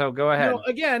understand that. So go ahead.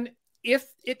 Again, if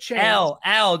it changed.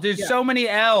 L. There's so many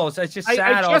L's. It's just sad.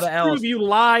 I all the L's. Proved you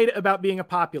lied about being a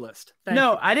populist.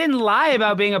 No, I didn't lie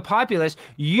about being a populist.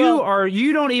 You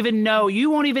don't even know.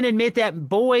 You won't even admit that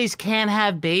boys can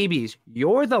have babies.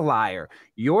 You're the liar.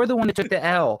 You're the one that took the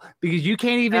L because you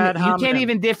can't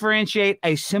even differentiate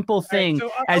a simple thing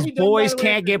as boys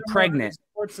can't get pregnant.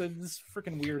 This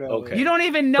freaking weirdo. Okay. You don't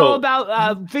even know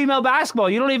about female basketball.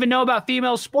 You don't even know about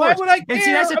female sports. Why would I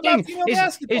care about female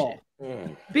basketball?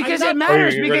 Because it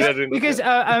matters. Oh, Because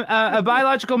a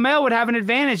biological male would have an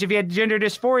advantage if he had gender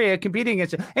dysphoria competing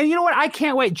against it. And you know what? I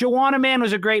can't wait. Joanna Man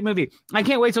was a great movie. I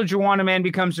can't wait till Joanna Man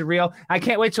becomes real. I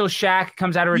can't wait till Shaq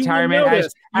comes out of retirement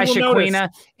as Shaquina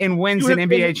and wins an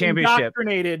NBA championship.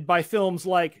 Indoctrinated by films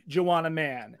like Joanna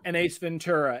Man and Ace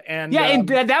Ventura, and and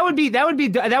that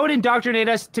would indoctrinate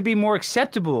us to be more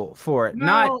acceptable for it,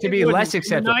 not to be less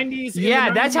acceptable.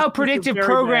 That's how predictive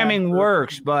programming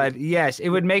works. But yes, it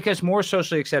would make us more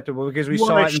socially acceptable because we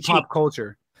saw it in pop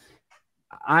culture.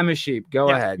 I'm a sheep. Go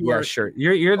ahead. Yeah, sure.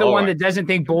 You're the one that doesn't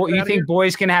think you think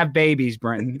boys can have babies,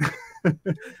 Brenton.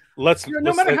 let's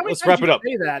wrap it up.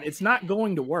 Say that it's not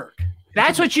going to work.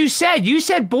 That's what you said. You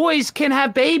said boys can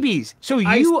have babies. So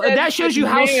that shows you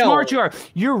how smart you are.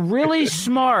 You're really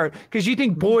smart because you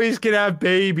think boys can have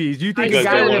babies. You think a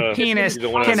guy with a penis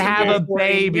can have a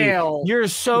baby. You're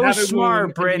so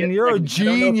smart, Brenton. You're a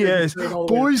genius.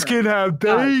 Boys can have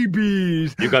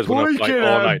babies. You guys want to fight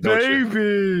all night, don't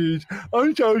you?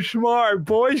 I'm so smart.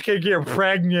 Boys can get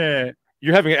pregnant.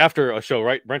 You're having it after a show,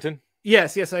 right, Brenton?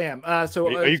 Yes, I am. Are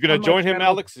you going to join him,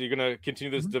 Alex? Are you going to continue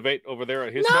this debate over there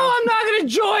at his channel? No, I'm not going to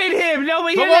join him. No,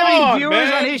 but he doesn't have any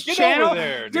viewers on his channel.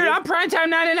 Dude, I'm Primetime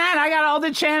 99. I got all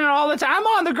the channel all the time. I'm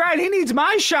on the grind. He needs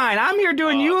my shine. I'm here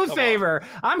doing you a favor.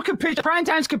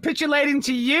 Primetime's capitulating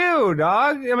to you,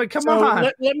 dog. I mean, come on.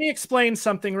 Let me explain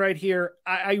something right here.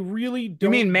 I really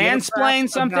don't. You mean mansplain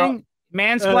something?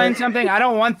 Mansplain something? I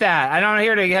don't want that. I'm not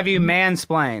here to have you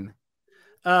mansplain.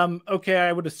 Okay,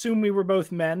 I would assume we were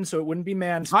both men, so it wouldn't be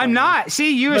mansplaining. I'm not.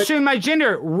 See, you assume my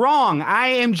gender. Wrong. I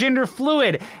am gender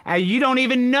fluid. You don't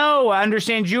even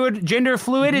understand gender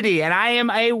fluidity, and I am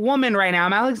a woman right now.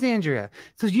 I'm Alexandria.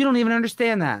 So you don't even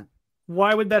understand that.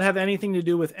 Why would that have anything to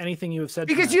do with anything you have said?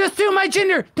 Because you assume my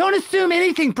gender. Don't assume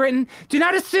anything, Britton. Do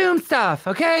not assume stuff,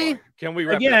 okay? Can we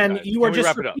wrap Again, it up, you are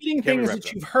just repeating things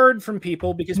that you've heard from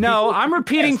people because I'm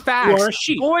repeating facts.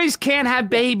 Boys can't have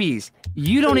babies.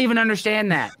 You don't even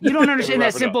understand that. You don't understand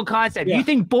that simple concept. Yeah. You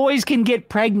think boys can get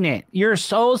pregnant. You're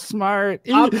so smart.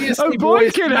 Obviously,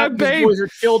 boys can have babies. Boys are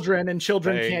children, and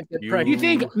children can't get pregnant. You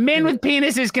think men with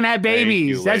penises can have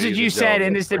babies. That's what you said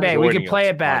in this debate. We can play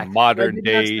it back. Modern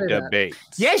day debate.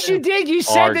 Yes, you did. You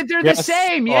said that they're the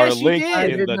same. Yes, you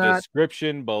did. In the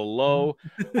description below.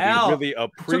 We really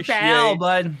appreciate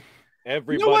bud.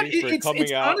 Everybody for coming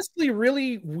it's out. It's honestly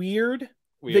really weird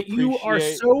that you are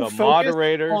so focused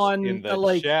on in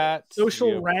the chat,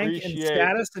 social rank and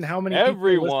status and how many people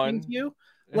are listening to you.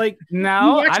 Like,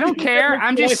 no, I don't care.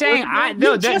 I'm just saying.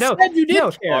 No, they're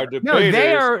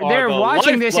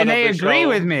watching this and they agree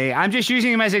with me. I'm just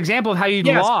using them as an example of how you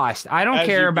lost. I don't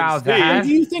care about that. Do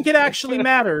you think it actually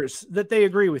matters that they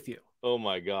agree with you? Oh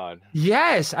my God.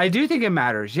 Yes, I do think it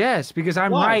matters. Yes, because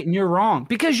I'm right and you're wrong.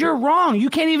 Because you're wrong. You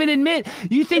can't even admit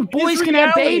you think boys can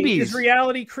have babies. Is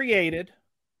reality created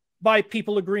by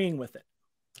people agreeing with it?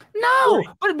 No,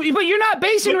 but you're not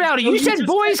basing reality. You said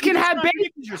boys can have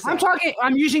babies.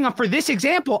 I'm using for this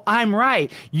example. I'm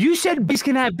right. You said boys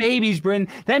can have babies, Bryn.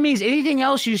 That means anything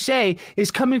else you say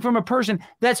is coming from a person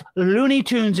that's Looney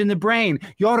Tunes in the brain.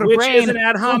 Which is an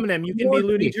ad hominem. You can be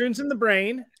Looney Tunes in the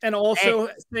brain and also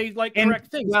say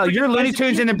correct things. Well, you're Looney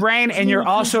Tunes in the brain and you're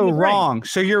also wrong.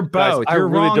 So you're both. You're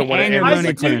wrong and you're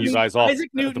Looney Tunes. You guys off at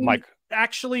the mic.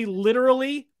 Actually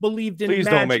literally believed in Please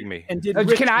magic don't make me. And did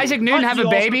Can Isaac Newton have a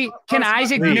baby? Can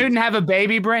Isaac Newton have a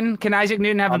baby, Brenton? Can Isaac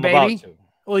Newton have a baby?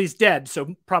 Well, he's dead,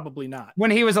 so probably not. When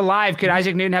he was alive, could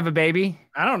Isaac Newton have a baby?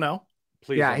 I don't know.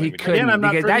 Please he couldn't.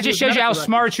 Because that just shows you how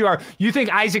smart you are. You think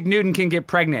Isaac Newton can get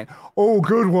pregnant. Oh,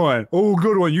 good one. Oh,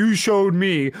 good one. You showed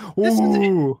me.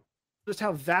 Ooh. Just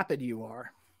how vapid you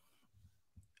are.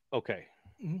 Okay.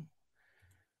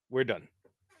 We're done.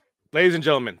 Ladies and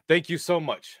gentlemen, thank you so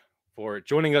much for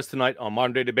joining us tonight on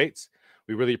Modern Day Debates.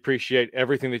 We really appreciate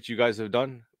everything that you guys have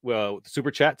done, with the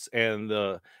super chats and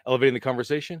elevating the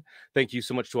conversation. Thank you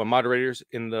so much to our moderators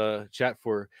in the chat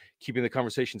for keeping the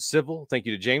conversation civil. Thank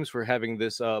you to James for having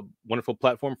this wonderful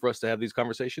platform for us to have these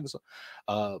conversations.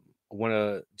 I want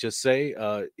to just say,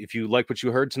 if you like what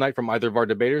you heard tonight from either of our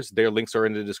debaters, their links are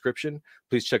in the description.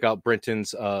 Please check out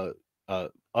Brenton's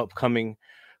upcoming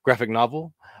graphic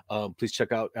novel. Please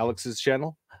check out Alex's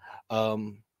channel.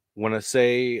 Want to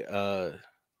say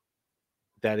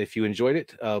that if you enjoyed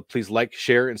it, please like,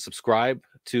 share, and subscribe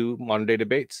to Modern Day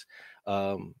Debates.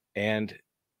 And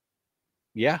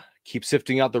yeah, keep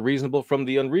sifting out the reasonable from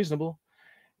the unreasonable.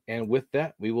 And with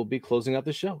that, we will be closing out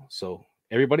the show. So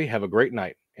everybody have a great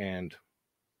night and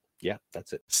Yeah,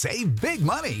 that's it. Save big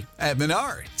money at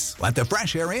Menards. Let the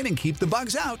fresh air in and keep the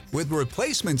bugs out with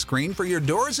replacement screen for your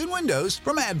doors and windows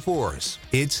from Adforce.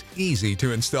 It's easy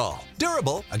to install,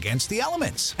 durable against the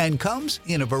elements, and comes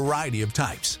in a variety of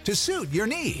types to suit your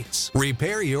needs.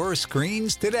 Repair your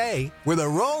screens today with a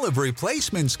roll of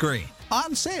replacement screen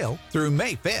on sale through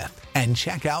May 5th. And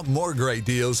check out more great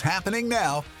deals happening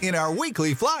now in our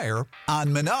weekly flyer on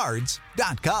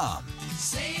Menards.com.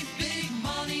 Save